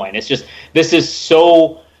that point. It's just, this is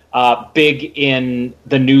so big in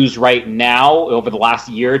the news right now over the last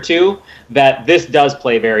year or two that this does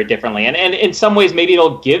play very differently. And in some ways, maybe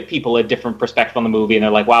it'll give people a different perspective on the movie and they're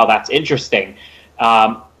like, wow, that's interesting.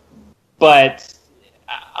 But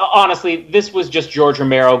honestly, this was just George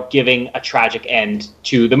Romero giving a tragic end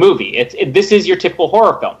to the movie. This is your typical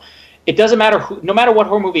horror film. It doesn't matter no matter what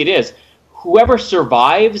horror movie it is, whoever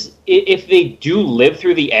survives, if they do live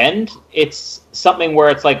through the end, it's something where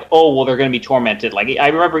it's like, oh, well, they're going to be tormented. Like, I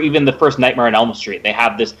remember even the first Nightmare on Elm Street, they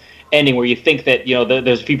have this ending where you think that,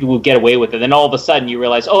 there's people who get away with it. Then all of a sudden you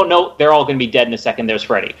realize, oh, no, they're all going to be dead in a second. There's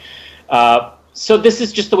Freddy. So this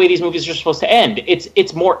is just the way these movies are supposed to end.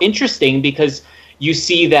 It's more interesting because you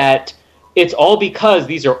see that it's all because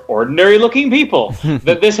these are ordinary-looking people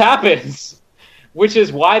that this happens. Which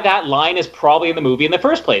is why that line is probably in the movie in the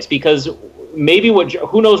first place, because maybe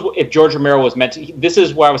who knows if George Romero was meant to. This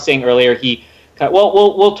is what I was saying earlier.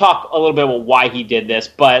 We'll talk a little bit about why he did this,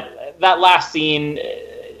 but that last scene,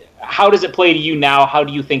 how does it play to you now? How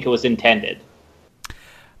do you think it was intended?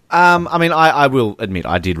 I mean, I will admit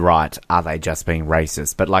I did write, are they just being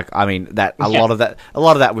racist? But like, I mean, a lot of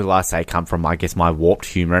that will, I say, come from, I guess, my warped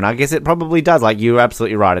humor, and I guess it probably does. Like, you're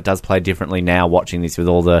absolutely right. It does play differently now watching this with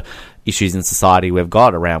all the issues in society we've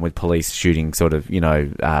got around with police shooting sort of,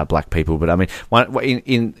 black people. But I mean,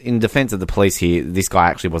 in defense of the police here, this guy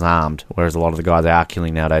actually was armed, whereas a lot of the guys they are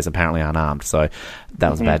killing nowadays apparently aren't armed. So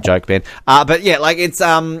that was a bad joke, Ben. But yeah, like it's,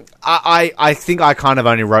 I think I kind of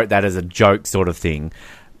only wrote that as a joke sort of thing.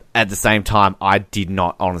 At the same time, I did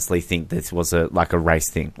not honestly think this was a race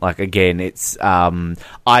thing. Like, again, it's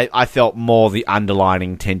I felt more the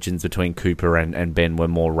underlining tensions between Cooper and Ben were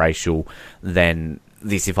more racial than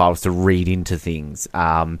this if I was to read into things.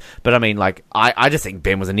 But I mean, like, I just think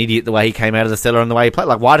Ben was an idiot the way he came out of the cellar and the way he played.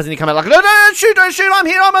 Like, why doesn't he come out like, no, don't shoot, I'm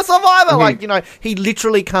here, I'm a survivor. Like, he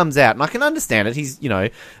literally comes out, and I can understand it. He's,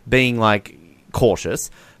 being like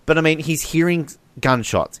cautious, but I mean, he's hearing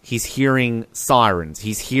gunshots, he's hearing sirens,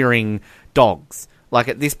 he's hearing dogs. Like,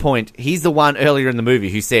 at this point, he's the one earlier in the movie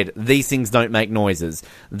who said, these things don't make noises,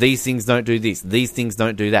 these things don't do this, these things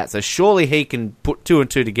don't do that. So surely he can put two and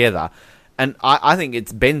two together. And I think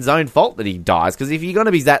it's Ben's own fault that he dies, because if you're going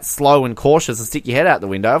to be that slow and cautious and stick your head out the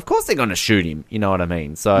window, of course they're going to shoot him. You know what I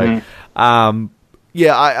mean? So,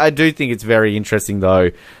 yeah, I do think it's very interesting, though,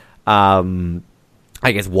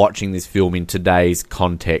 I guess, watching this film in today's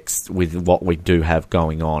context with what we do have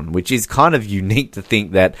going on, which is kind of unique to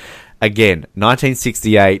think that, again,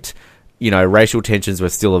 1968, racial tensions were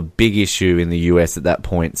still a big issue in the US at that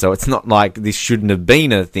point. So it's not like this shouldn't have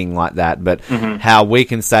been a thing like that, but how we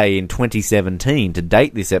can say in 2017, to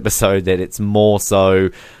date this episode, that it's more so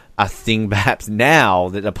a thing perhaps now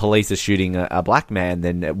that the police are shooting a black man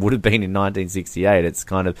than it would have been in 1968. It's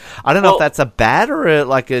kind of, I don't know if that's a bad or it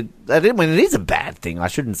is a bad thing. I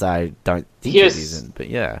shouldn't say I don't think it isn't, but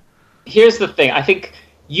yeah. Here's the thing. I think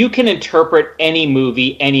you can interpret any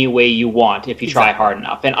movie any way you want if you try hard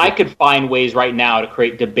enough. And I could find ways right now to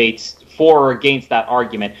create debates for or against that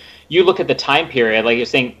argument. You look at the time period, like you're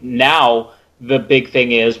saying, now the big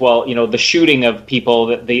thing is, well, the shooting of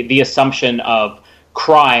people, the assumption of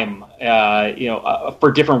crime,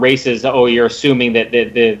 for different races. Oh, you're assuming that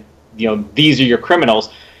these are your criminals.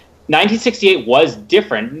 1968 was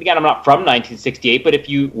different. Again, I'm not from 1968, but if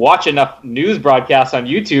you watch enough news broadcasts on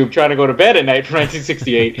YouTube trying to go to bed at night from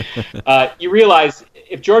 1968, you realize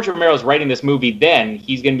if George Romero is writing this movie then,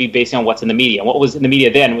 he's going to be based on what's in the media. And what was in the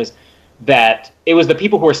media then was that it was the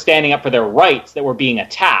people who were standing up for their rights that were being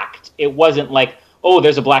attacked. It wasn't like, oh,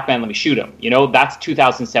 there's a black man, let me shoot him. That's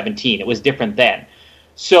 2017. It was different then.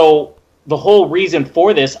 So the whole reason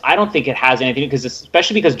for this, I don't think it has anything,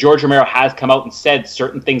 especially because George Romero has come out and said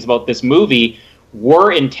certain things about this movie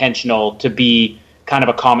were intentional to be kind of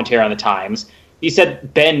a commentary on the times. He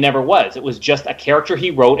said Ben never was. It was just a character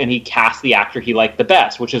he wrote, and he cast the actor he liked the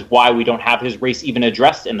best, which is why we don't have his race even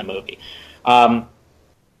addressed in the movie.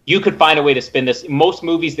 You could find a way to spin this. Most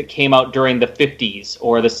movies that came out during the 50s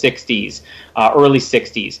or the 60s, early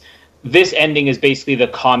 60s, this ending is basically the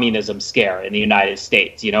communism scare in the United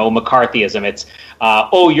States. McCarthyism. It's,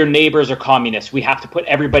 your neighbors are communists. We have to put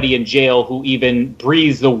everybody in jail who even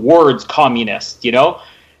breathes the words communist,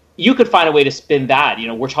 You could find a way to spin that.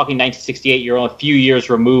 We're talking 1968. You're only a few years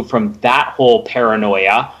removed from that whole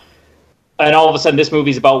paranoia. And all of a sudden, this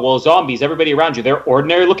movie's about, well, zombies, everybody around you, they're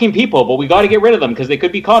ordinary-looking people, but we got to get rid of them because they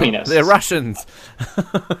could be communists. They're Russians.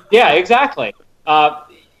 Yeah, exactly.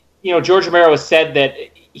 George Romero has said that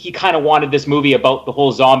he kind of wanted this movie about the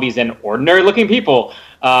whole zombies and ordinary-looking people.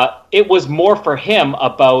 It was more for him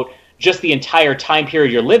about just the entire time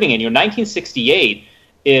period you're living in. 1968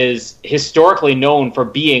 is historically known for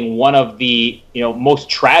being one of the most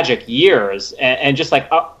tragic years and just like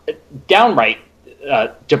downright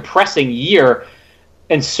depressing year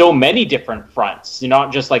in so many different fronts.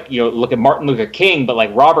 Not just like look at Martin Luther King, but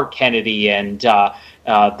like Robert Kennedy and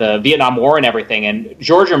the Vietnam War and everything. And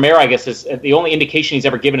George Romero, I guess, is the only indication he's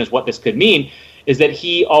ever given is what this could mean, is that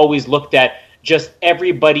he always looked at just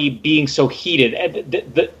everybody being so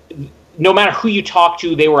heated. No matter who you talk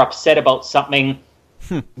to, they were upset about something.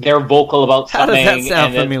 They're vocal about something. How does that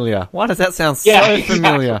sound familiar? Why does that sound so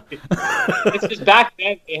familiar? It's just back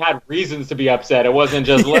then they had reasons to be upset. It wasn't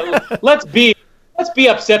just let's be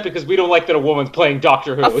upset because we don't like that a woman's playing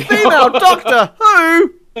Doctor Who. A female Doctor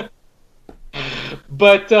Who.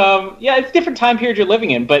 But it's a different time period you're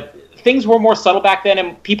living in. But things were more subtle back then,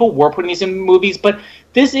 and people were putting these in movies. But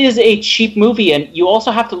this is a cheap movie, and you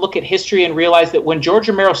also have to look at history and realize that when George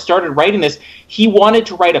Romero started writing this, he wanted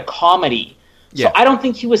to write a comedy. Yeah. So I don't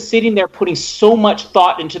think he was sitting there putting so much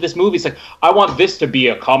thought into this movie. It's like, I want this to be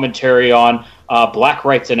a commentary on black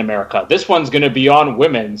rights in America. This one's going to be on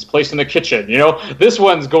women's place in the kitchen. This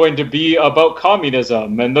one's going to be about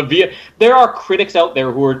communism and There are critics out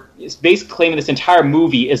there who are basically claiming this entire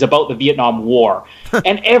movie is about the Vietnam War,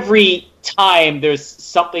 and every time there's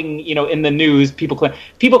something in the news, people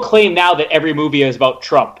claim now that every movie is about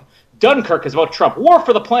Trump. Dunkirk is about Trump. War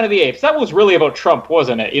for the Planet of the Apes. That was really about Trump,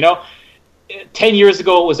 wasn't it? 10 years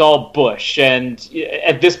ago, it was all Bush. And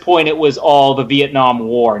at this point, it was all the Vietnam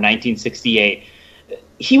War, 1968.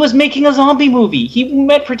 He was making a zombie movie. He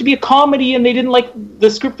meant for it to be a comedy, and they didn't like the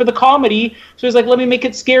script for the comedy. So he's like, let me make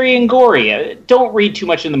it scary and gory. Don't read too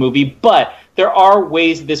much in the movie, but there are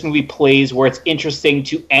ways that this movie plays where it's interesting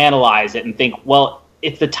to analyze it and think, well,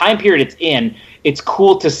 it's the time period it's in. It's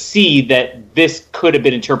cool to see that this could have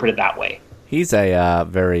been interpreted that way. Here's a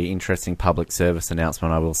very interesting public service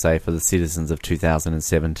announcement, I will say, for the citizens of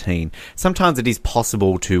 2017. Sometimes it is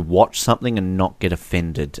possible to watch something and not get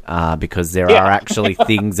offended because there are actually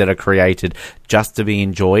things that are created just to be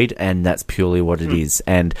enjoyed, and that's purely what it is.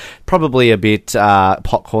 And probably a bit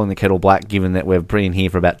pot calling the kettle black, given that we've been here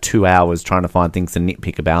for about 2 hours trying to find things to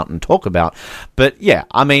nitpick about and talk about. But yeah,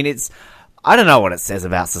 I mean, I don't know what it says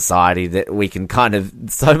about society that we can kind of...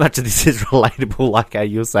 So much of this is relatable, like how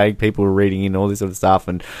you're saying, people are reading in all this sort of stuff,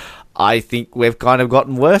 and I think we've kind of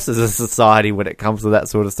gotten worse as a society when it comes to that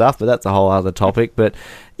sort of stuff, but that's a whole other topic. But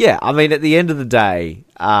yeah, I mean, at the end of the day,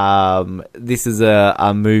 this is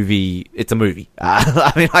a movie. It's a movie.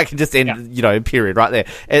 I mean, I can just end, period, right there.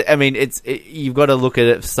 I mean, you've got to look at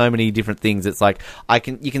it for so many different things. It's like,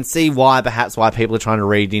 you can see why people are trying to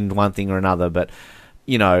read into one thing or another, but...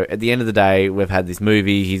 at the end of the day, we've had this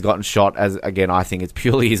movie. He's gotten shot as, again, I think it's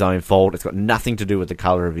purely his own fault. It's got nothing to do with the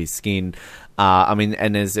colour of his skin. I mean,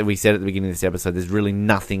 and as we said at the beginning of this episode, there's really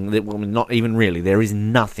nothing, not even really, there is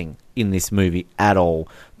nothing in this movie at all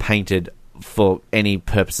painted for any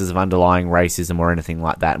purposes of underlying racism or anything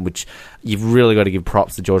like that, which you've really got to give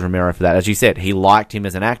props to George Romero for that. As you said, he liked him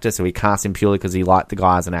as an actor, so he cast him purely because he liked the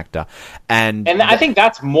guy as an actor. And I think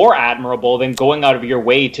that's more admirable than going out of your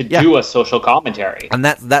way to do a social commentary. And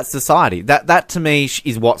that's society. That to me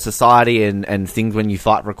is what society and things when you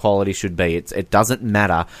fight for equality should be. It doesn't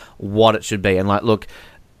matter what it should be. And like, look,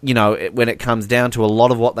 when it comes down to a lot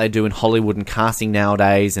of what they do in Hollywood and casting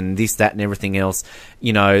nowadays and this, that, and everything else,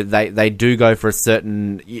 they do go for a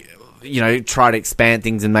certain, try to expand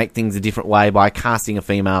things and make things a different way by casting a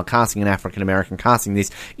female, casting an African-American, casting this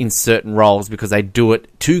in certain roles because they do it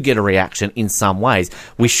to get a reaction in some ways.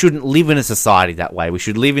 We shouldn't live in a society that way. We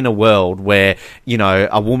should live in a world where,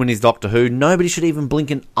 a woman is Doctor Who. Nobody should even blink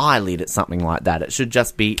an eyelid at something like that. It should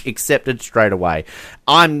just be accepted straight away.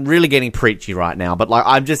 I'm really getting preachy right now, but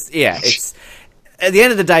it's... At the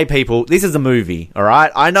end of the day, people, this is a movie, all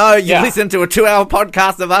right? I know you listen to a 2-hour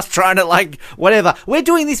podcast of us trying to, whatever. We're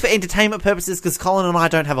doing this for entertainment purposes because Colin and I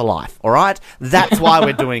don't have a life, all right? That's why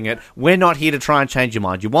we're doing it. We're not here to try and change your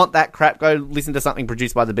mind. You want that crap? Go listen to something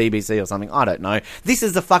produced by the BBC or something. I don't know. This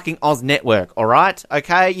is the fucking Oz Network, all right?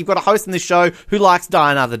 Okay? You've got a host in this show who likes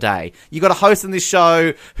Die Another Day. You've got a host in this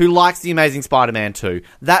show who likes The Amazing Spider-Man 2.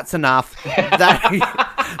 That's enough.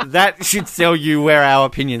 That should tell you where our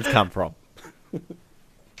opinions come from.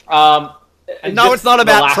 No, it's not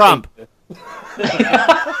about Trump.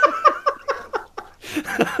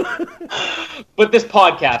 But this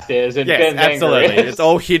podcast is, and yes, Ben's absolutely. It's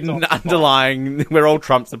all hidden, underlying. We're all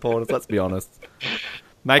Trump supporters. Let's be honest.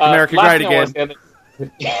 Make America great again.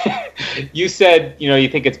 You said, you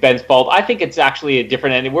think it's Ben's fault. I think it's actually a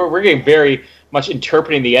different ending. We're getting very much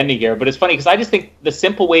interpreting the ending here, but it's funny because I just think the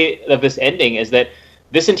simple way of this ending is that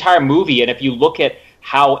this entire movie, and if you look at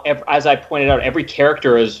how, as I pointed out, every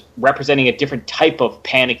character is representing a different type of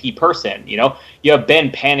panicky person. You have Ben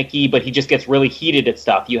panicky, but he just gets really heated at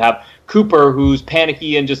stuff. You have Cooper, who's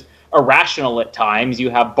panicky and just irrational at times. You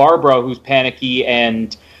have Barbara, who's panicky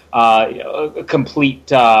and a complete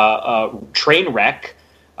train wreck.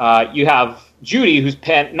 You have Judy, who's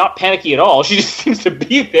not panicky at all. She just seems to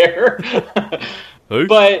be there. Who?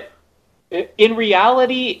 But in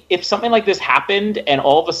reality, if something like this happened and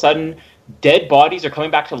all of a sudden dead bodies are coming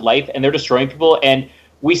back to life and they're destroying people, and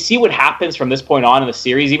we see what happens from this point on in the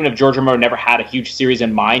series, even if George Romero never had a huge series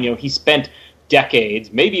in mind, he spent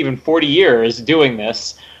decades, maybe even 40 years doing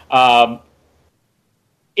this. It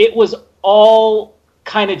was all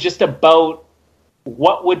kind of just about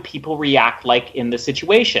what would people react like in the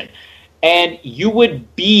situation. And you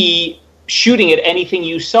would be shooting at anything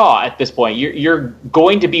you saw at this point. You're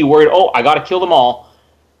going to be worried, I got to kill them all.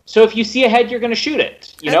 So if you see a head, you're going to shoot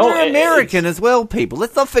it. They're American as well, people.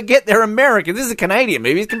 Let's not forget they're American. This is a Canadian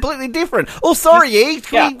movie. It's completely different. Oh, sorry, E.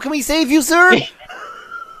 Can we save you, sir?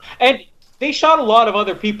 And they shot a lot of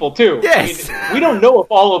other people too. Yes. I mean, we don't know if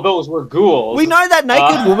all of those were ghouls. We know that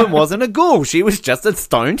naked woman wasn't a ghoul. She was just a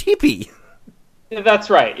stoned hippie. That's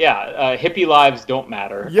right, yeah. Hippie lives don't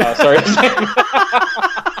matter. Yeah. Sorry.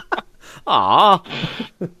 Aww.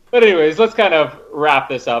 But anyways, let's kind of wrap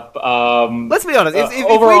this up. Let's be honest. If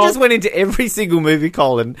overall, we just went into every single movie,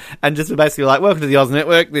 Colin, and just were basically like, welcome to the Oz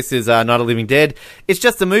Network, this is Night of the Living Dead. It's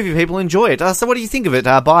just a movie, people enjoy it. So what do you think of it?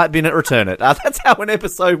 Buy it, bin it, return it. That's how an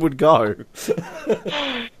episode would go.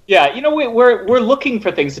 Yeah, we're looking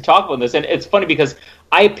for things to talk about in this, and it's funny because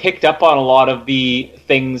I picked up on a lot of the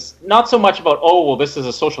things, not so much about, this is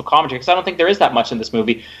a social commentary, because I don't think there is that much in this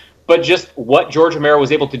movie, but just what George Romero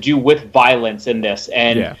was able to do with violence in this,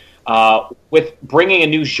 and with bringing a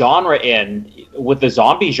new genre in, with the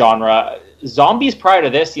zombie genre. Zombies prior to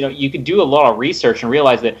this, you could do a lot of research and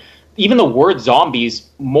realize that even the word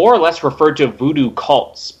zombies more or less referred to voodoo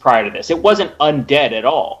cults prior to this. It wasn't undead at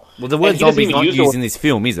all. Well, the word zombie is not used in this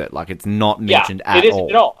film, is it? Like, it's not mentioned at all. It isn't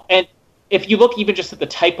at all. And if you look even just at the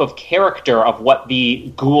type of character of what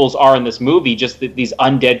the ghouls are in this movie, just that these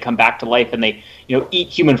undead come back to life and they, eat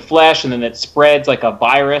human flesh, and then it spreads like a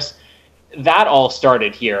virus. That all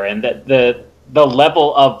started here, and that the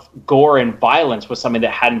level of gore and violence was something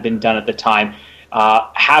that hadn't been done at the time.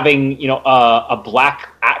 Having a black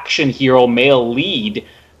action hero male lead,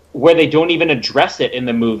 where they don't even address it in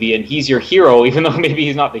the movie, and he's your hero, even though maybe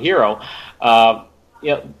he's not the hero.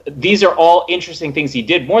 These are all interesting things he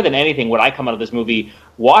did. More than anything, what I come out of this movie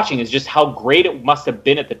watching is just how great it must have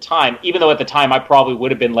been at the time, even though at the time I probably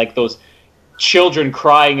would have been like those children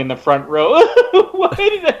crying in the front row. Why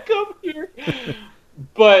did I come here?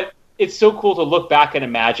 But it's so cool to look back and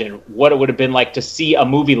imagine what it would have been like to see a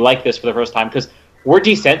movie like this for the first time, because we're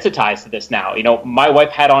desensitized to this now. My wife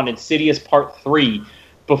had on Insidious Part 3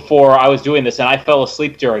 before I was doing this, and I fell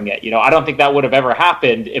asleep during it. I don't think that would have ever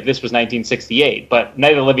happened if this was 1968, but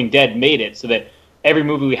Night of the Living Dead made it so that every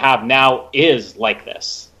movie we have now is like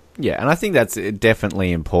this. Yeah, and I think that's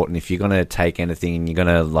definitely important. If you're going to take anything and you're going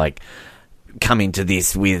to, come into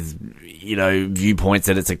this with, viewpoints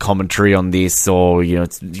that it's a commentary on this, or,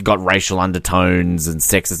 you've got racial undertones and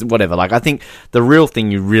sexist, whatever. I think the real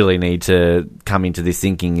thing you really need to come into this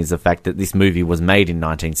thinking is the fact that this movie was made in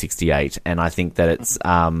 1968, and I think that it's,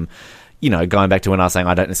 going back to when I was saying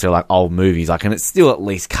I don't necessarily like old movies, I can still at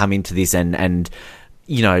least come into this and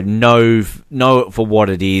know it for what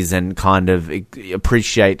it is, and kind of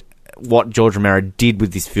appreciate what George Romero did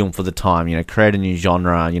with this film for the time, create a new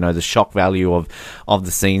genre, the shock value of the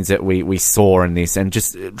scenes that we saw in this, and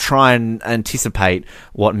just try and anticipate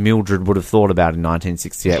what Mildred would have thought about in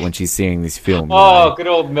 1968 when she's seeing this film. Good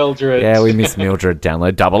old Mildred. Yeah, we miss Mildred.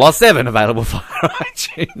 Download 007, available via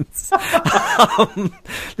iTunes.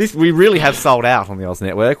 We really have sold out on the Oz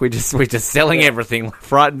Network. We're just selling everything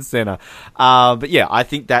left, right, and centre. But yeah, I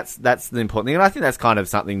think that's the important thing, and I think that's kind of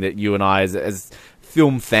something that you and I as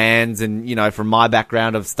film fans, and from my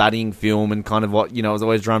background of studying film and kind of what was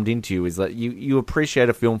always drummed into you, is that you appreciate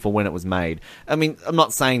a film for when it was made. I mean, I'm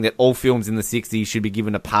not saying that all films in the 60s should be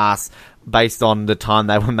given a pass based on the time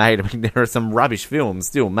they were made. I mean, there are some rubbish films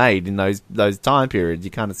still made in those time periods.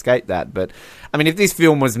 You can't escape that. But I mean, if this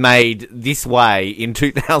film was made this way in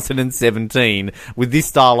 2017 with this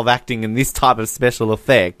style of acting and this type of special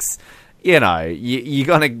effects, you're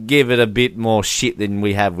gonna give it a bit more shit than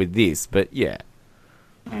we have with this. But yeah.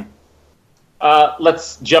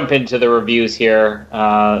 Let's jump into the reviews here.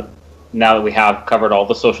 Now that we have covered all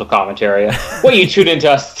the social commentary, what you tune into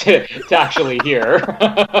us to actually hear.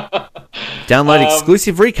 Download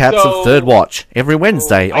exclusive recaps of Third Watch every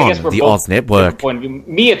Wednesday on the Oz Network.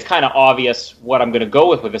 Me, it's kind of obvious what I'm going to go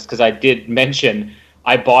with this, because I did mention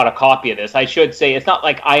I bought a copy of this. I should say it's not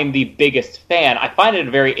like I'm the biggest fan. I find it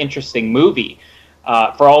a very interesting movie.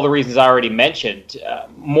 For all the reasons I already mentioned,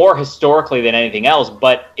 more historically than anything else,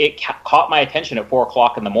 but it caught my attention at 4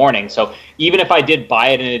 o'clock in the morning. So even if I did buy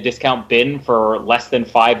it in a discount bin for less than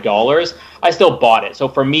 $5, I still bought it. So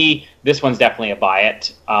for me, this one's definitely a buy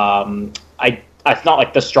it. It's not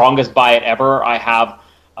like the strongest buy it ever. I have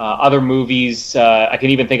other movies. I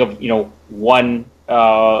can even think of one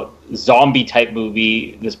zombie type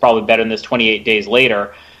movie that's probably better than this, 28 Days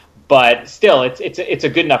Later. But still, it's a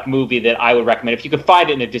good enough movie that I would recommend if you could find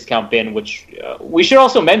it in a discount bin. Which we should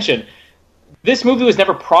also mention, this movie was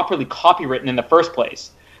never properly copywritten in the first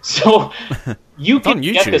place, so you can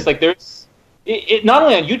get this. There's it not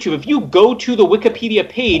only on YouTube. If you go to the Wikipedia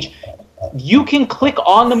page, you can click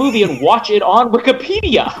on the movie and watch it on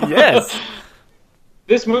Wikipedia. Yes.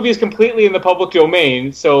 This movie is completely in the public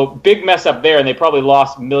domain, so big mess up there, and they probably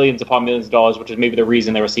lost millions upon millions of dollars, which is maybe the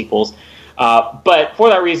reason there were sequels. But for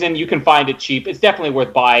that reason, you can find it cheap. It's definitely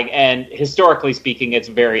worth buying, and historically speaking, it's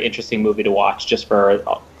a very interesting movie to watch just for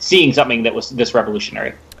seeing something that was this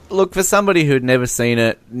revolutionary. Look, for somebody who'd never seen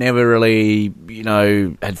it, never really,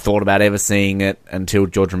 had thought about ever seeing it until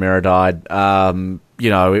George Romero died,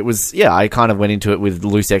 it was, I kind of went into it with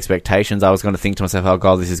loose expectations. I was going to think to myself, oh,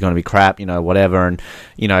 God, this is going to be crap, whatever, and,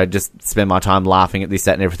 just spend my time laughing at this,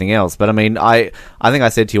 that, and everything else. But, I mean, I think I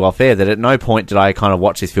said to you off air that at no point did I kind of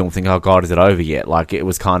watch this film and think, oh, God, is it over yet? Like,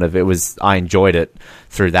 I enjoyed it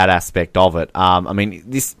through that aspect of it.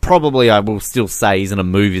 This probably, I will still say, isn't a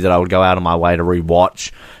movie that I would go out of my way to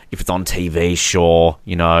rewatch. If it's on TV, sure,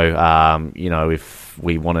 if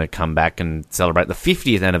we want to come back and celebrate the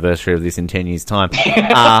 50th anniversary of this in 10 years' time,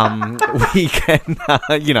 we can,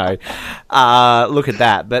 look at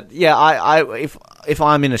that. But yeah, if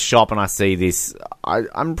I'm in a shop and I see this,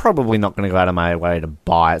 I'm probably not going to go out of my way to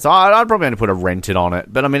buy it. So I'd probably only put a rented on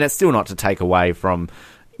it. But I mean, it's still not to take away from,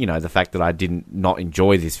 the fact that I didn't not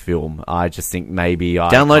enjoy this film. I just think maybe I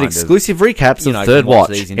download exclusive recaps of Third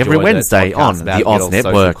Watch every Wednesday on the Oz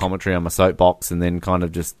Network. Commentary on my soapbox, and then kind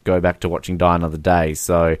of just go back to watching Die Another Day.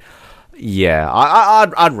 So, yeah,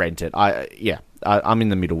 I'd rent it. I'm in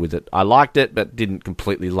the middle with it. I liked it, but didn't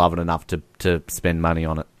completely love it enough to spend money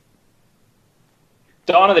on it.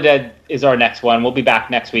 Dawn of the Dead is our next one. We'll be back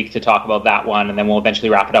next week to talk about that one, and then we'll eventually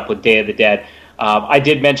wrap it up with Day of the Dead. I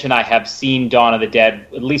did mention I have seen Dawn of the Dead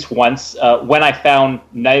at least once. When I found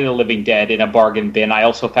Night of the Living Dead in a bargain bin, I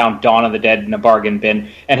also found Dawn of the Dead in a bargain bin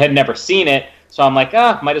and had never seen it. So I'm like,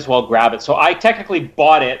 might as well grab it. So I technically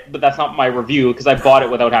bought it, but that's not my review because I bought it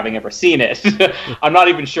without having ever seen it. I'm not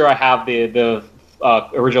even sure I have the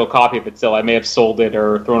original copy of it still. I may have sold it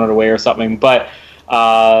or thrown it away or something. But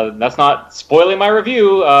that's not spoiling my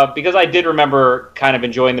review because I did remember kind of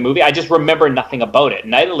enjoying the movie. I just remember nothing about it.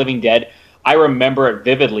 Night of the Living Dead, I remember it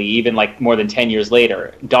vividly, even like more than 10 years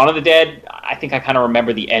later. Dawn of the Dead, I think I kind of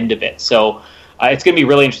remember the end of it. So it's going to be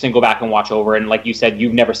really interesting to go back and watch over. And like you said,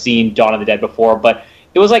 you've never seen Dawn of the Dead before, but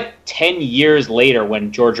it was like 10 years later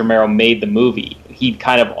when George Romero made the movie. He'd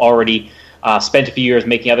kind of already spent a few years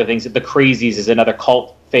making other things. The Crazies is another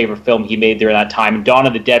cult favorite film he made during that time. And Dawn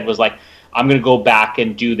of the Dead was like, I'm going to go back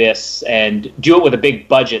and do this and do it with a big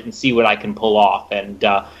budget and see what I can pull off. And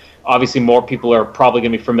obviously, more people are probably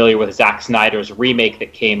going to be familiar with Zack Snyder's remake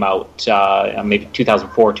that came out maybe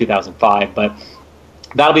 2004, 2005. But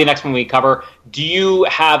that'll be the next one we cover. Do you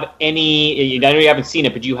have any, I know you haven't seen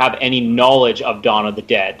it, but do you have any knowledge of Dawn of the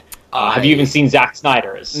Dead? Have you even seen Zack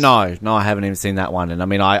Snyder's? No, I haven't even seen that one. And I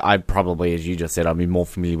mean, I probably, as you just said, I'd be more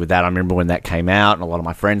familiar with that. I remember when that came out, and a lot of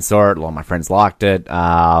my friends saw it, a lot of my friends liked it.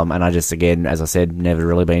 And I just, again, as I said, never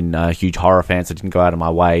really been a huge horror fan, so I didn't go out of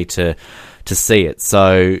my way to see it.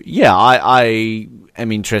 So, yeah, I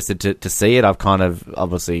am interested to see it. I've kind of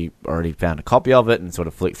obviously already found a copy of it and sort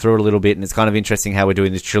of flicked through it a little bit. And it's kind of interesting how we're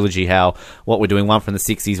doing this trilogy, what we're doing, one from the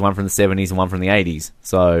 60s, one from the 70s, and one from the 80s.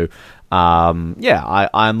 So,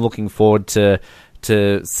 I'm looking forward to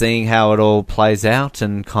seeing how it all plays out,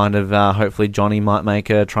 and kind of hopefully Johnny might make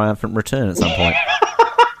a triumphant return at some point.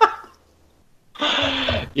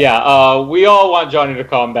 Yeah, we all want Johnny to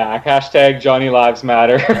come back. # Johnny Lives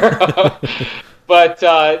Matter. But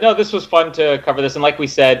no, this was fun to cover this. And like we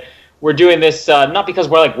said, we're doing this not because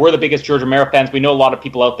we're the biggest George Romero fans. We know a lot of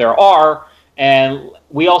people out there are. And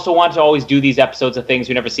we also want to always do these episodes of things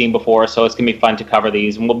we've never seen before. So it's going to be fun to cover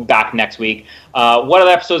these. And we'll be back next week. What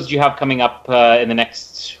other episodes do you have coming up in the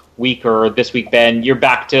next week or this week, Ben? You're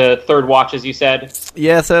back to Third Watch, as you said.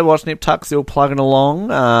 Yeah, Third Watch, Nip Tuck, still plugging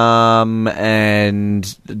along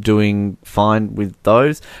and doing fine with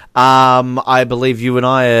those. I believe you and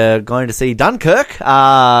I are going to see Dunkirk.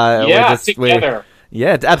 Together.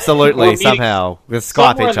 Yeah, absolutely. Somehow we'll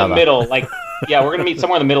Skype each other. In the middle, we're going to meet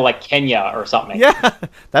somewhere in the middle, like Kenya or something. Yeah,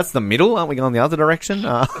 that's the middle. Aren't we going the other direction?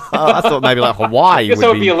 I thought maybe like Hawaii. I guess that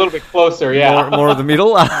would be a little bit closer. Yeah, more of the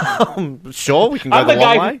middle. Sure, we can go the long way.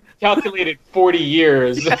 I'm the guy who calculated 40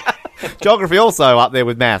 years. Yeah. Geography also up there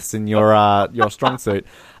with maths in your strong suit.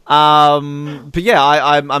 But yeah,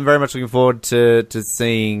 I'm very much looking forward to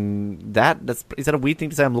seeing that. Is that a weird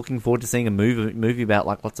thing to say? I'm looking forward to seeing a movie about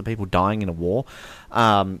like lots of people dying in a war.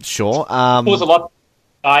 Sure. There's a lot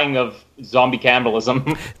dying of zombie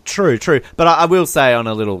cannibalism. True. But I will say, on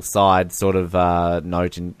a little side sort of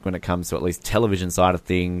note, when it comes to at least television side of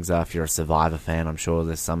things, if you're a Survivor fan, I'm sure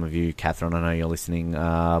there's some of you, Catherine, I know you're listening,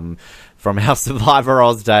 from our Survivor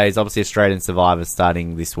Oz days. Obviously, Australian Survivor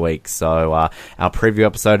starting this week. So our preview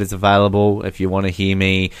episode is available. If you want to hear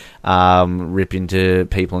me rip into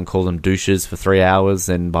people and call them douches for 3 hours,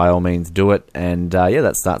 then by all means do it. And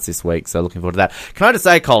that starts this week. So looking forward to that. Can I just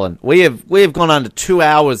say, Colin, we have gone under 2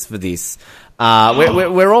 hours for this. this.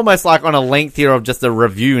 We're almost like on a length here of just a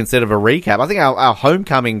review instead of a recap. I think our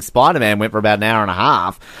Homecoming Spider-Man went for about an hour and a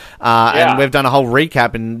half, and we've done a whole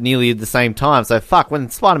recap in nearly the same time. So when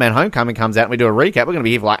Spider-Man Homecoming comes out and we do a recap, we're going to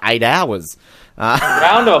be here for like 8 hours.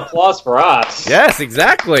 Round of applause for us. Yes,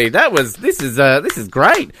 exactly. This is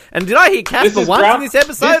great. And did I hear Casper once in this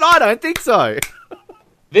episode? I don't think so.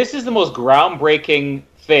 This is the most groundbreaking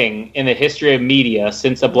thing in the history of media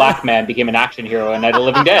since a black man became an action hero in Night of the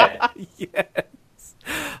Living Dead. Yes.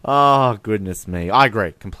 Oh, goodness me. I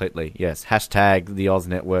agree completely. Yes. Hashtag the Oz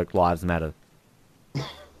Network Lives Matter.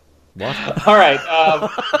 What? All right.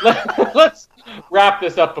 Let's wrap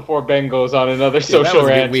this up before Ben goes on another social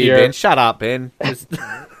rant weird, here. Ben. Shut up, Ben.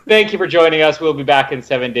 Thank you for joining us. We'll be back in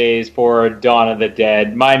 7 days for Dawn of the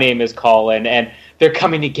Dead. My name is Colin, and they're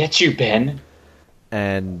coming to get you, Ben.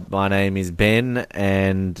 And my name is Ben,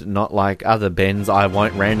 and not like other Bens, I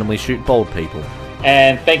won't randomly shoot bald people.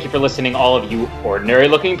 And thank you for listening, all of you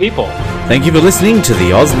ordinary-looking people. Thank you for listening to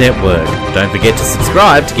the Oz Network. Don't forget to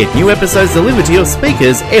subscribe to get new episodes delivered to your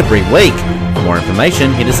speakers every week. For more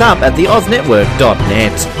information, hit us up at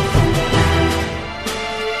theoznetwork.net.